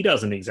where he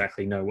doesn't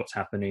exactly know what's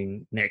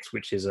happening next,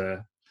 which is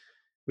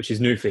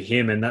new for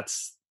him, and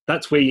that's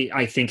where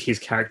I think his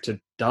character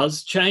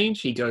does change.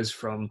 He goes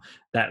from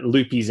that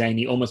loopy,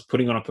 zany, almost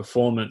putting on a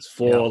performance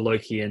for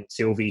Loki and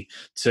Sylvie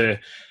to,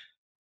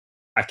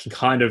 I can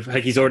kind of,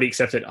 like, he's already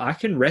accepted, I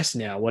can rest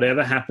now.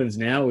 Whatever happens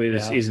now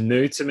is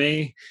new to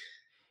me.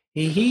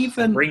 He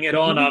even bring it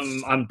on.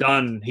 I'm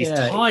done. He's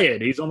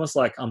tired. He's almost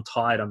like, I'm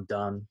tired. I'm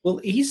done. Well,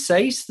 he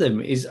says to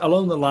them is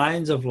along the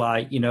lines of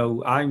like, you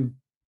know, I'm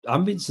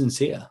being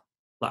sincere.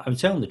 Like, I'm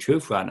telling the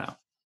truth right now.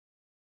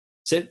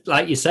 So,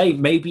 like you say,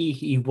 maybe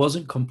he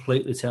wasn't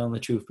completely telling the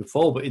truth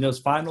before, but in those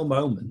final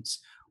moments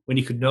when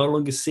he could no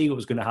longer see what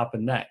was going to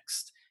happen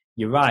next,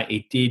 you're right,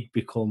 it did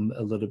become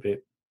a little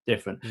bit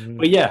different. Mm-hmm.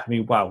 But yeah, I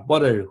mean, wow,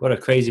 what a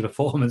crazy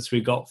performance we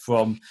got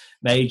from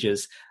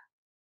Majors.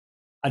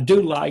 I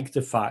do like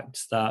the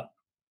fact that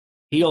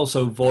he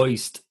also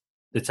voiced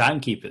the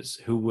timekeepers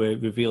who were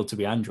revealed to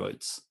be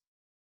androids.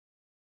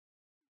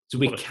 So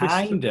we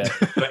kind of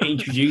got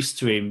introduced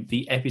to him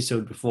the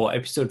episode before,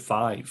 episode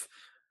 5.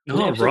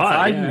 Oh, episode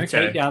right. 5,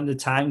 take down the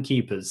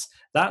timekeepers.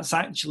 That's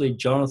actually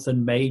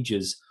Jonathan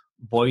Majors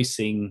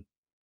voicing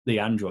the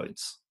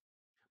androids.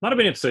 Might have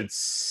been episode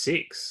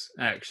 6,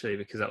 actually,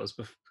 because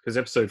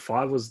episode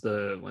 5 was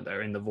when they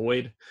were in the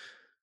void.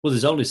 Well,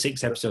 there's only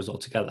 6 episodes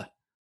altogether.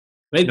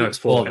 Maybe no, it's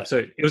 4.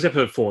 It was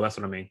episode 4. That's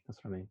what I mean.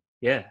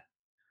 Yeah.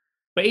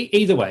 But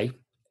either way,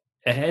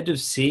 ahead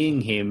of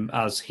seeing him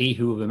as He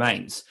Who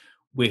Remains,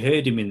 we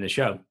heard him in the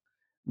show.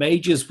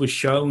 Majors was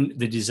shown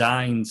the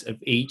designs of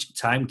each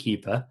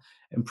timekeeper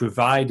and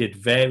provided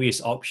various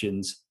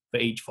options for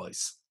each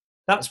voice.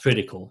 That's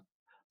pretty cool.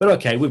 But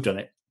okay, we've done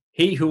it.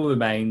 He Who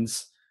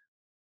Remains.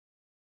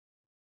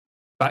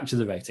 Back to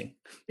the rating.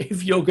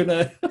 If you're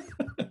gonna,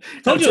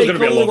 told you it was going to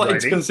be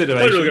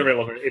a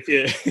long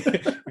rating.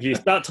 If you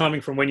start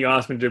timing from when you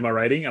asked me to do my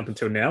rating up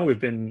until now, we've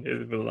been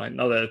like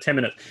another 10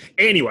 minutes.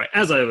 Anyway,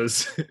 as I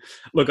was,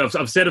 look,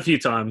 I've said a few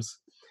times,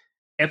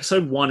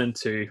 episode 1 and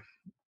 2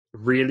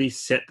 really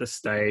set the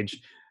stage.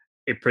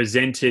 It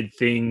presented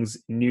things,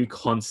 new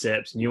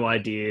concepts, new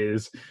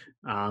ideas,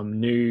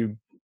 new,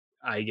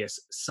 I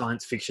guess,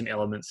 science fiction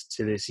elements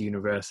to this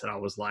universe that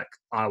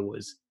I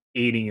was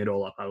eating it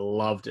all up. I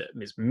loved it.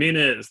 Miss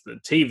Minutes, the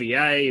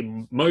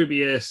TVA,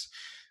 Mobius,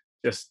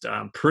 just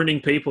pruning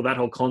people, that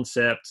whole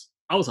concept.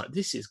 I was like,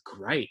 this is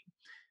great.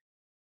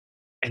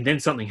 And then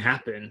something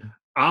happened.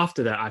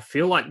 After that, I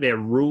feel like their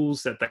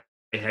rules that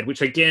they had,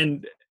 which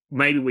again,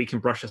 maybe we can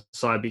brush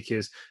aside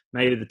because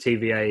maybe the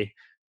TVA,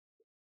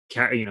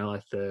 you know,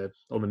 like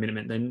all the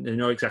Minutemen, they're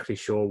not exactly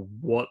sure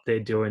what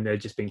they're doing. They're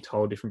just being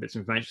told different bits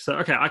of information. So,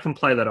 okay, I can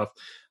play that off.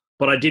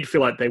 But I did feel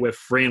like they were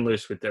free and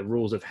loose with their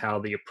rules of how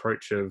the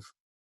approach of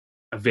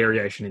a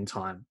variation in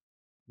time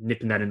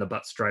nipping that in the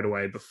butt straight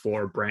away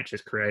before a branch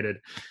is created,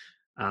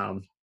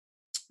 or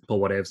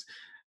whatevs.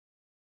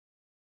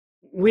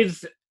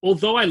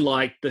 Although I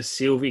like the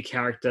Sylvie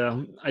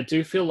character, I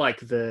do feel like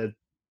the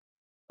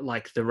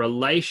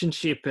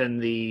relationship and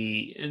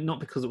not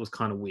because it was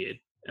kind of weird,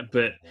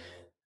 but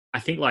I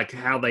think like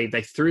how they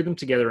threw them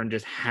together and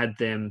just had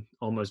them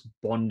almost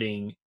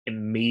bonding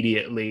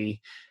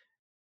immediately.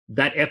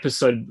 That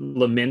episode,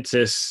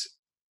 Lamentus,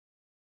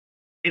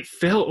 it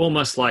felt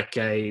almost like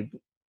the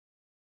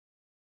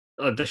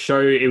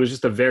show. It was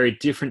just a very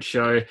different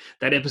show.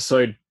 That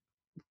episode,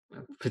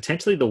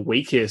 potentially the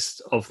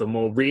weakest of them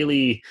all,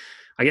 really,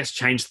 I guess,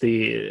 changed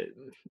the.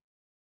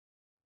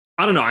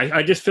 I don't know.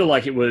 I just feel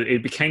like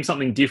it became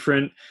something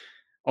different.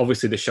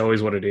 Obviously, the show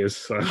is what it is,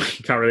 so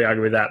you can't really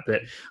argue with that.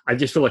 But I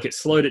just feel like it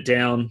slowed it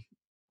down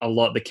a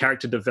lot. The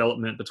character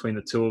development between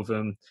the two of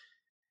them,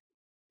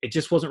 it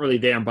just wasn't really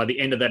there. And by the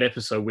end of that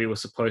episode, we were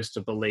supposed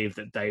to believe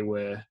that they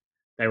were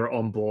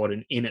on board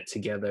and in it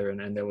together,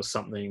 and there was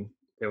something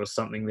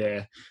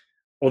there.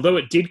 Although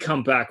it did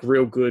come back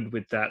real good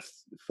with that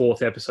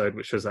fourth episode,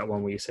 which was that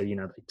one where you said, they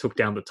took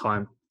down the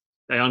time,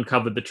 they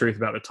uncovered the truth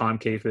about the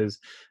timekeepers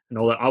and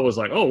all that. I was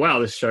like, oh wow,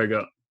 this show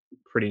got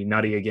pretty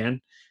nutty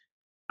again.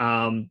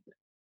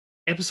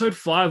 Episode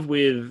 5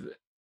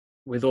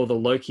 with all the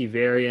Loki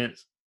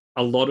variants,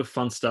 a lot of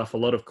fun stuff, a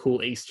lot of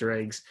cool Easter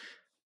eggs.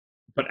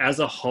 But as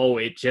a whole,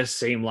 it just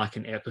seemed like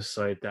an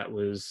episode that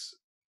was,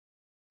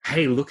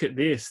 hey, look at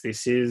this.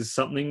 This is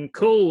something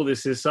cool.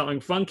 This is something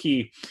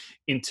funky.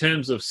 In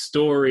terms of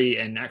story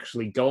and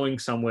actually going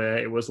somewhere,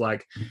 it was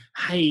like,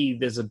 hey,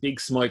 there's a big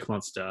smoke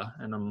monster.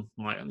 And I'm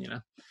like,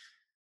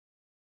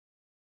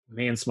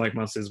 me and smoke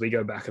monsters, we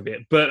go back a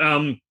bit. But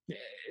that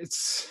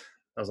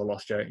was a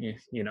lost joke.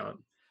 You know it.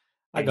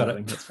 I got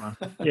it. That's fine.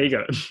 Yeah, you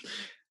got it.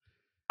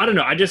 I don't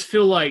know. I just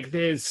feel like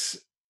it's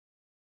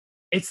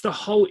the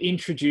whole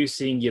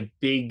introducing your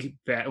big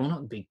bad, well,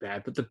 not big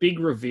bad, but the big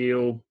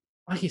reveal.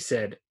 Like you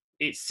said,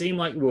 it seemed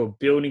like we were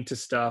building to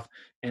stuff,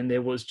 and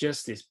there was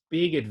just this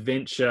big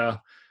adventure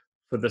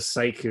for the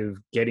sake of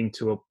getting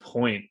to a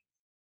point.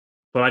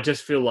 But I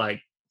just feel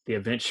like the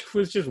adventure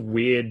was just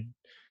weird,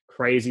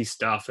 crazy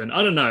stuff. And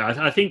I don't know.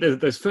 I think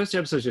those first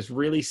episodes just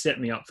really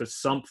set me up for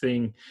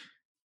something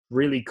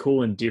really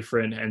cool and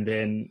different. And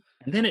then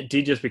it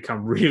did just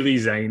become really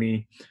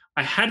zany.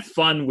 I had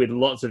fun with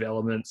lots of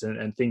elements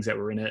and things that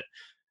were in it.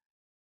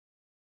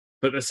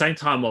 But at the same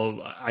time,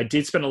 I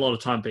did spend a lot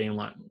of time being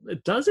like,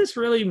 does this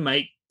really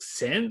make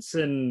sense?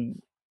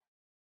 And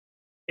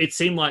it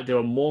seemed like there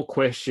were more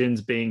questions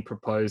being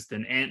proposed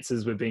than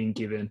answers were being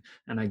given.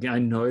 And I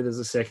know there's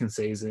a second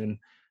season.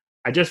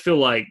 I just feel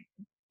like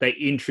they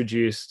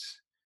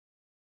introduced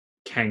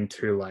Kang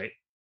too late.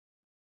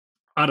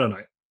 I don't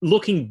know.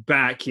 Looking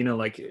back,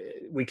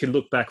 we could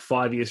look back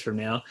 5 years from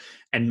now,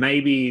 and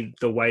maybe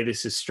the way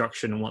this is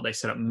structured and what they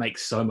set up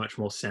makes so much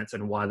more sense,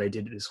 and why they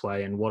did it this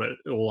way and what it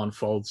all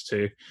unfolds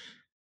to.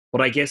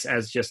 But I guess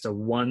as just a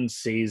one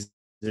season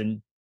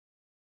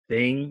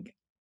thing,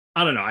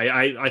 I don't know.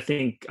 I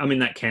think I'm in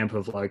that camp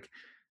of like,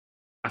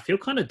 I feel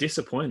kind of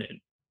disappointed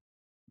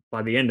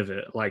by the end of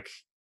it. Like,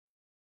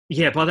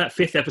 yeah, by the end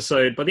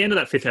of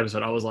that fifth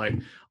episode, I was like,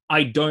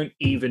 I don't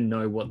even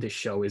know what this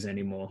show is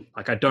anymore.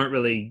 Like, I don't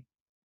really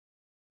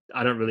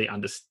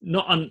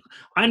understand.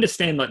 I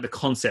understand like the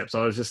concepts.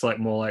 I was just like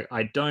more like,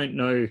 I don't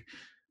know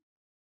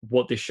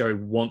what this show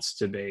wants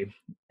to be.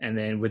 And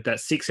then with that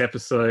 6th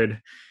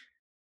episode,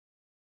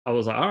 I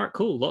was like, all right,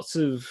 cool. Lots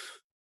of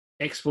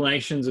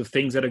explanations of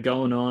things that are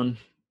going on.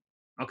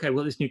 Okay,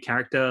 well, this new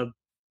character,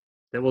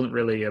 there wasn't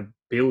really a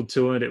build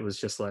to it. It was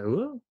just like,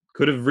 well,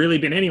 could have really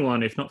been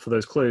anyone if not for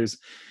those clues.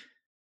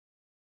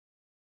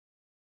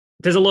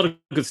 There's a lot of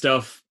good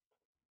stuff,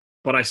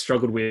 but I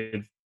struggled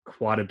with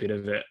quite a bit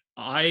of it.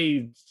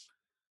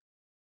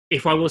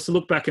 If I was to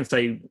look back and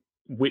say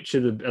which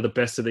are the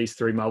best of these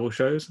 3 Marvel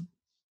shows,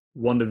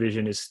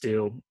 WandaVision is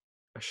still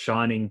a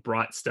shining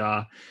bright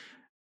star.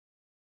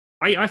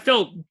 I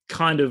felt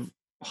kind of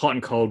hot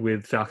and cold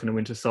with Falcon and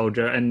Winter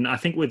Soldier, and I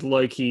think with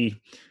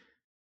Loki,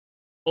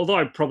 although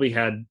I probably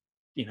had,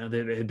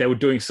 they were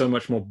doing so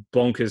much more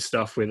bonkers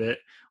stuff with it,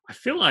 I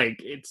feel like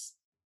it's,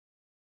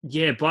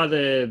 by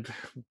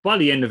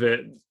the end of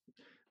it,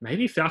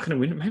 maybe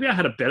I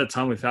had a better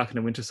time with Falcon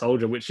and Winter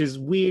Soldier, which is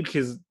weird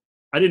because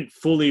I didn't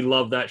fully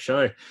love that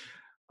show.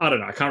 I don't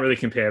know. I can't really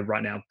compare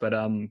right now, but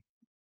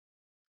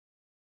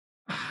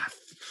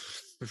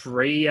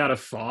 3 out of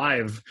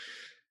 5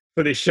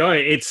 for this show.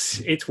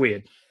 It's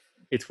weird.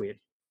 It's weird.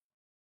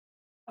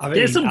 I mean,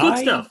 there's some good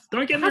stuff.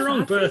 Don't get me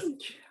wrong, but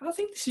I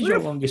think this is your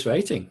longest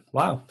rating.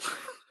 Wow.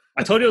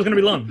 I told you it was going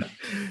to be long.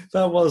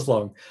 That was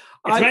long.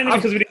 It's mainly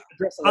because we didn't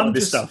address a lot of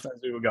this stuff as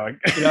we were going.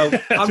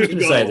 I'm going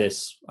to say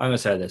this. I'm going to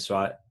say this,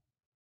 right?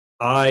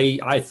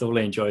 I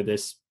thoroughly enjoyed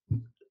this.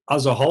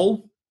 As a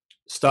whole,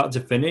 start to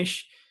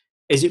finish,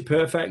 is it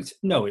perfect?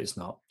 No, it's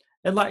not.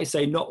 And like I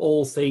say, not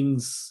all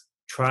things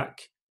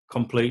track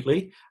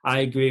completely. I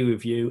agree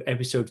with you.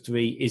 Episode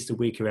 3 is the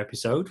weaker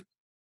episode.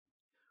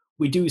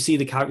 We do see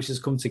the characters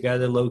come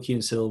together, Loki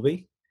and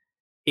Sylvie.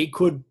 It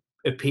could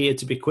appear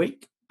to be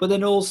quick, but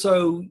then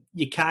also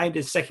you're kind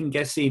of second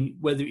guessing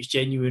whether it's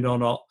genuine or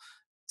not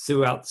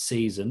throughout the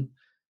season.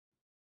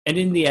 And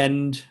in the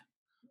end,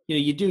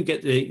 you do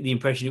get the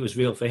impression it was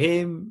real for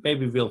him,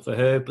 maybe real for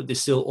her, but they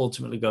still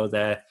ultimately go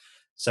their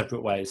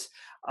separate ways.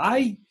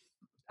 I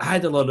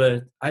had a lot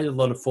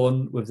of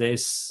fun with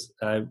this.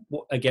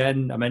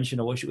 Again, I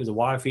mentioned I watched it with a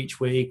wife each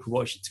week. We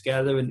watched it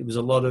together, and it was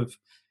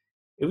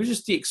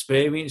just the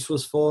experience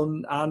was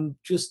fun, and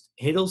just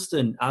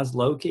Hiddleston as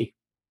Loki.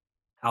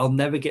 I'll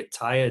never get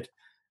tired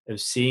of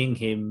seeing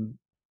him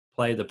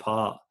play the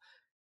part.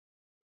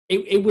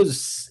 It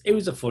was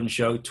a fun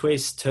show.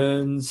 Twists,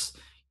 turns,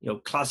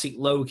 classic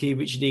Loki,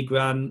 Richard E.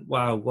 Grant.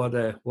 Wow, what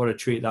a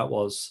treat that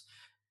was.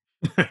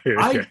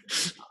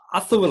 I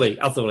thoroughly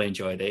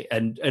enjoyed it,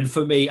 and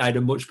for me, I had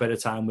a much better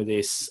time with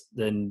this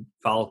than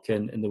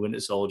Falcon and the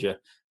Winter Soldier.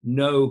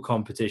 No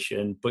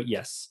competition, but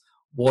yes,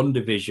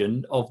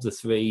 WandaVision of the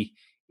three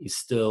is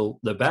still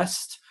the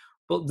best.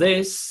 But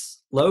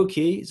this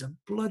Loki is a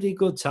bloody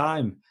good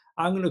time.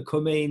 I'm going to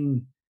come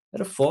in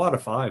at a 4 out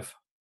of 5.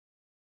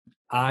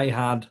 I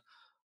had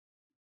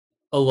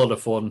a lot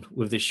of fun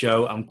with this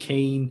show. I'm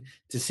keen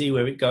to see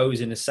where it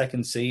goes in the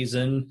second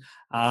season,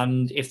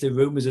 and if the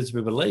rumours are to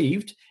be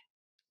believed,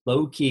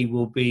 Loki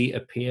will be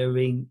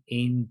appearing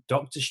in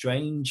Doctor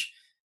Strange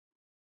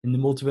in the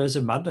Multiverse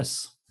of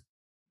Madness.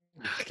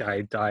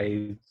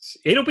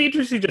 It'll be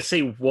interesting to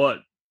see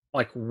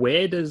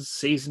where does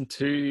season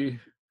 2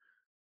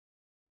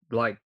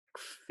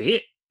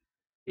 fit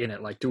in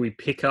it? Do we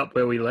pick up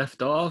where we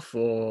left off,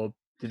 or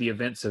do the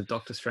events of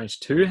Doctor Strange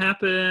 2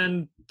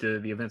 happen? Do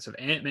the events of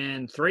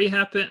Ant-Man 3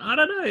 happen? I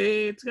don't know.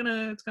 It's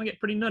gonna get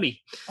pretty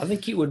nutty. I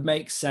think it would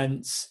make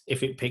sense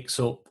if it picks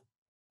up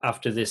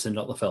after this and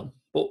not the film,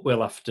 but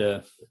we'll have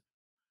to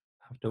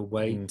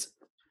wait.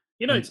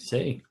 To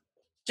see.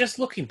 Just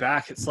looking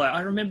back, it's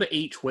I remember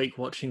each week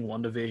watching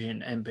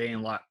WandaVision and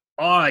being like,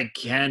 I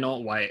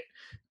cannot wait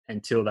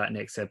until that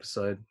next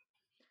episode.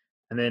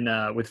 And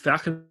then with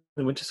Falcon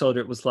and Winter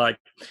Soldier, it was like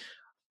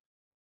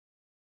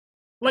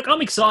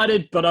I'm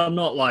excited, but I'm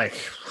not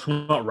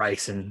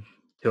racing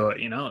to it.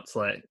 It's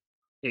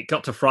it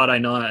got to Friday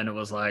night and it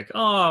was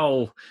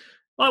we'll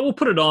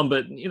put it on,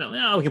 but we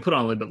can put it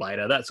on a little bit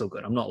later. That's all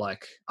good. I'm not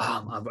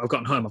I've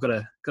gotten home, I've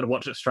got to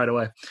watch it straight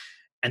away.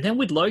 And then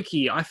with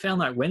Loki, I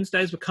found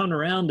Wednesdays were coming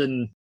around,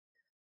 and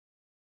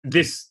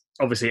this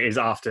obviously is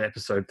after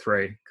episode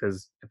 3,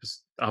 because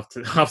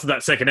after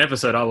that second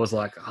episode, I was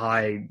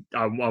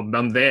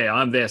I'm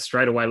there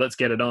straight away. Let's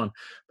get it on.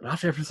 But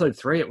after episode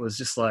 3, it was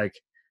just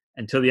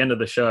until the end of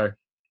the show.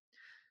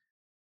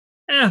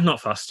 I'm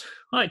not fussed.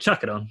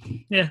 Chuck it on.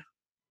 Yeah.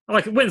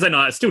 Wednesday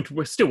night,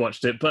 we still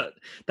watched it, but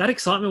that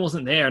excitement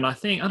wasn't there. And I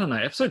don't know,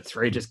 episode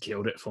 3 just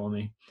killed it for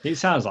me. It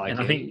sounds like and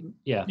it. I think,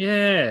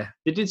 yeah.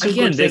 They did some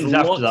good things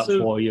after that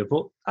for you,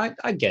 but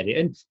I get it.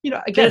 And,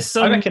 again,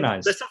 I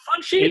recognise. There's some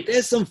fun shit.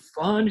 There's some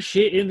fun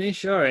shit in this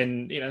show.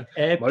 And,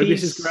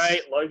 Mobius is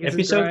great. Logan's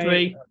episode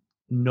 3,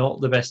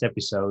 not the best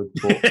episode,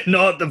 but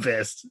not the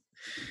best.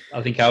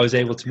 I think I was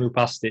able to move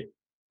past it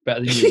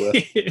better than you were.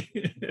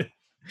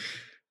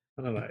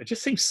 I don't know. It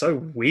just seems so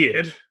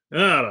weird.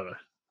 I don't know.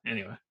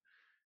 Anyway.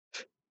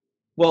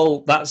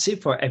 Well, that's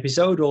it for our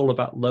episode all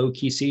about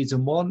Loki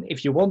Season 1.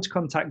 If you want to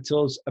contact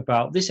us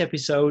about this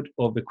episode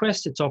or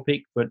request a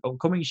topic for an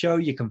upcoming show,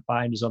 you can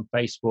find us on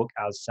Facebook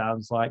as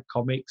Sounds Like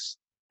Comics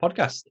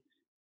Podcast.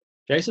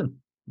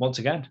 Jason, once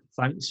again,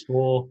 thanks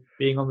for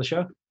being on the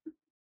show.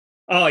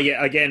 Oh,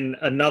 yeah. Again,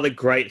 another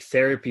great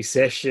therapy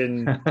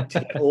session to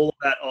get all of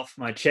that off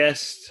my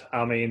chest.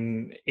 I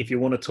mean, if you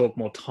want to talk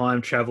more time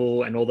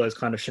travel and all those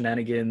kind of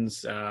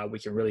shenanigans, we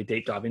can really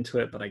deep dive into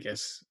it. But I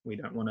guess we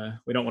don't want to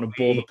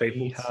bore the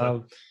people. We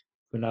have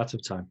run out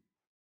of time.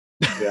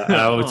 Yeah,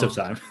 out of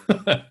time.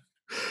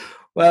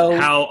 Well,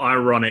 how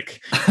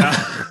ironic.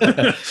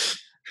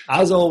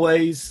 As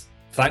always,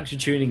 thanks for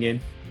tuning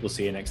in. We'll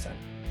see you next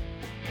time.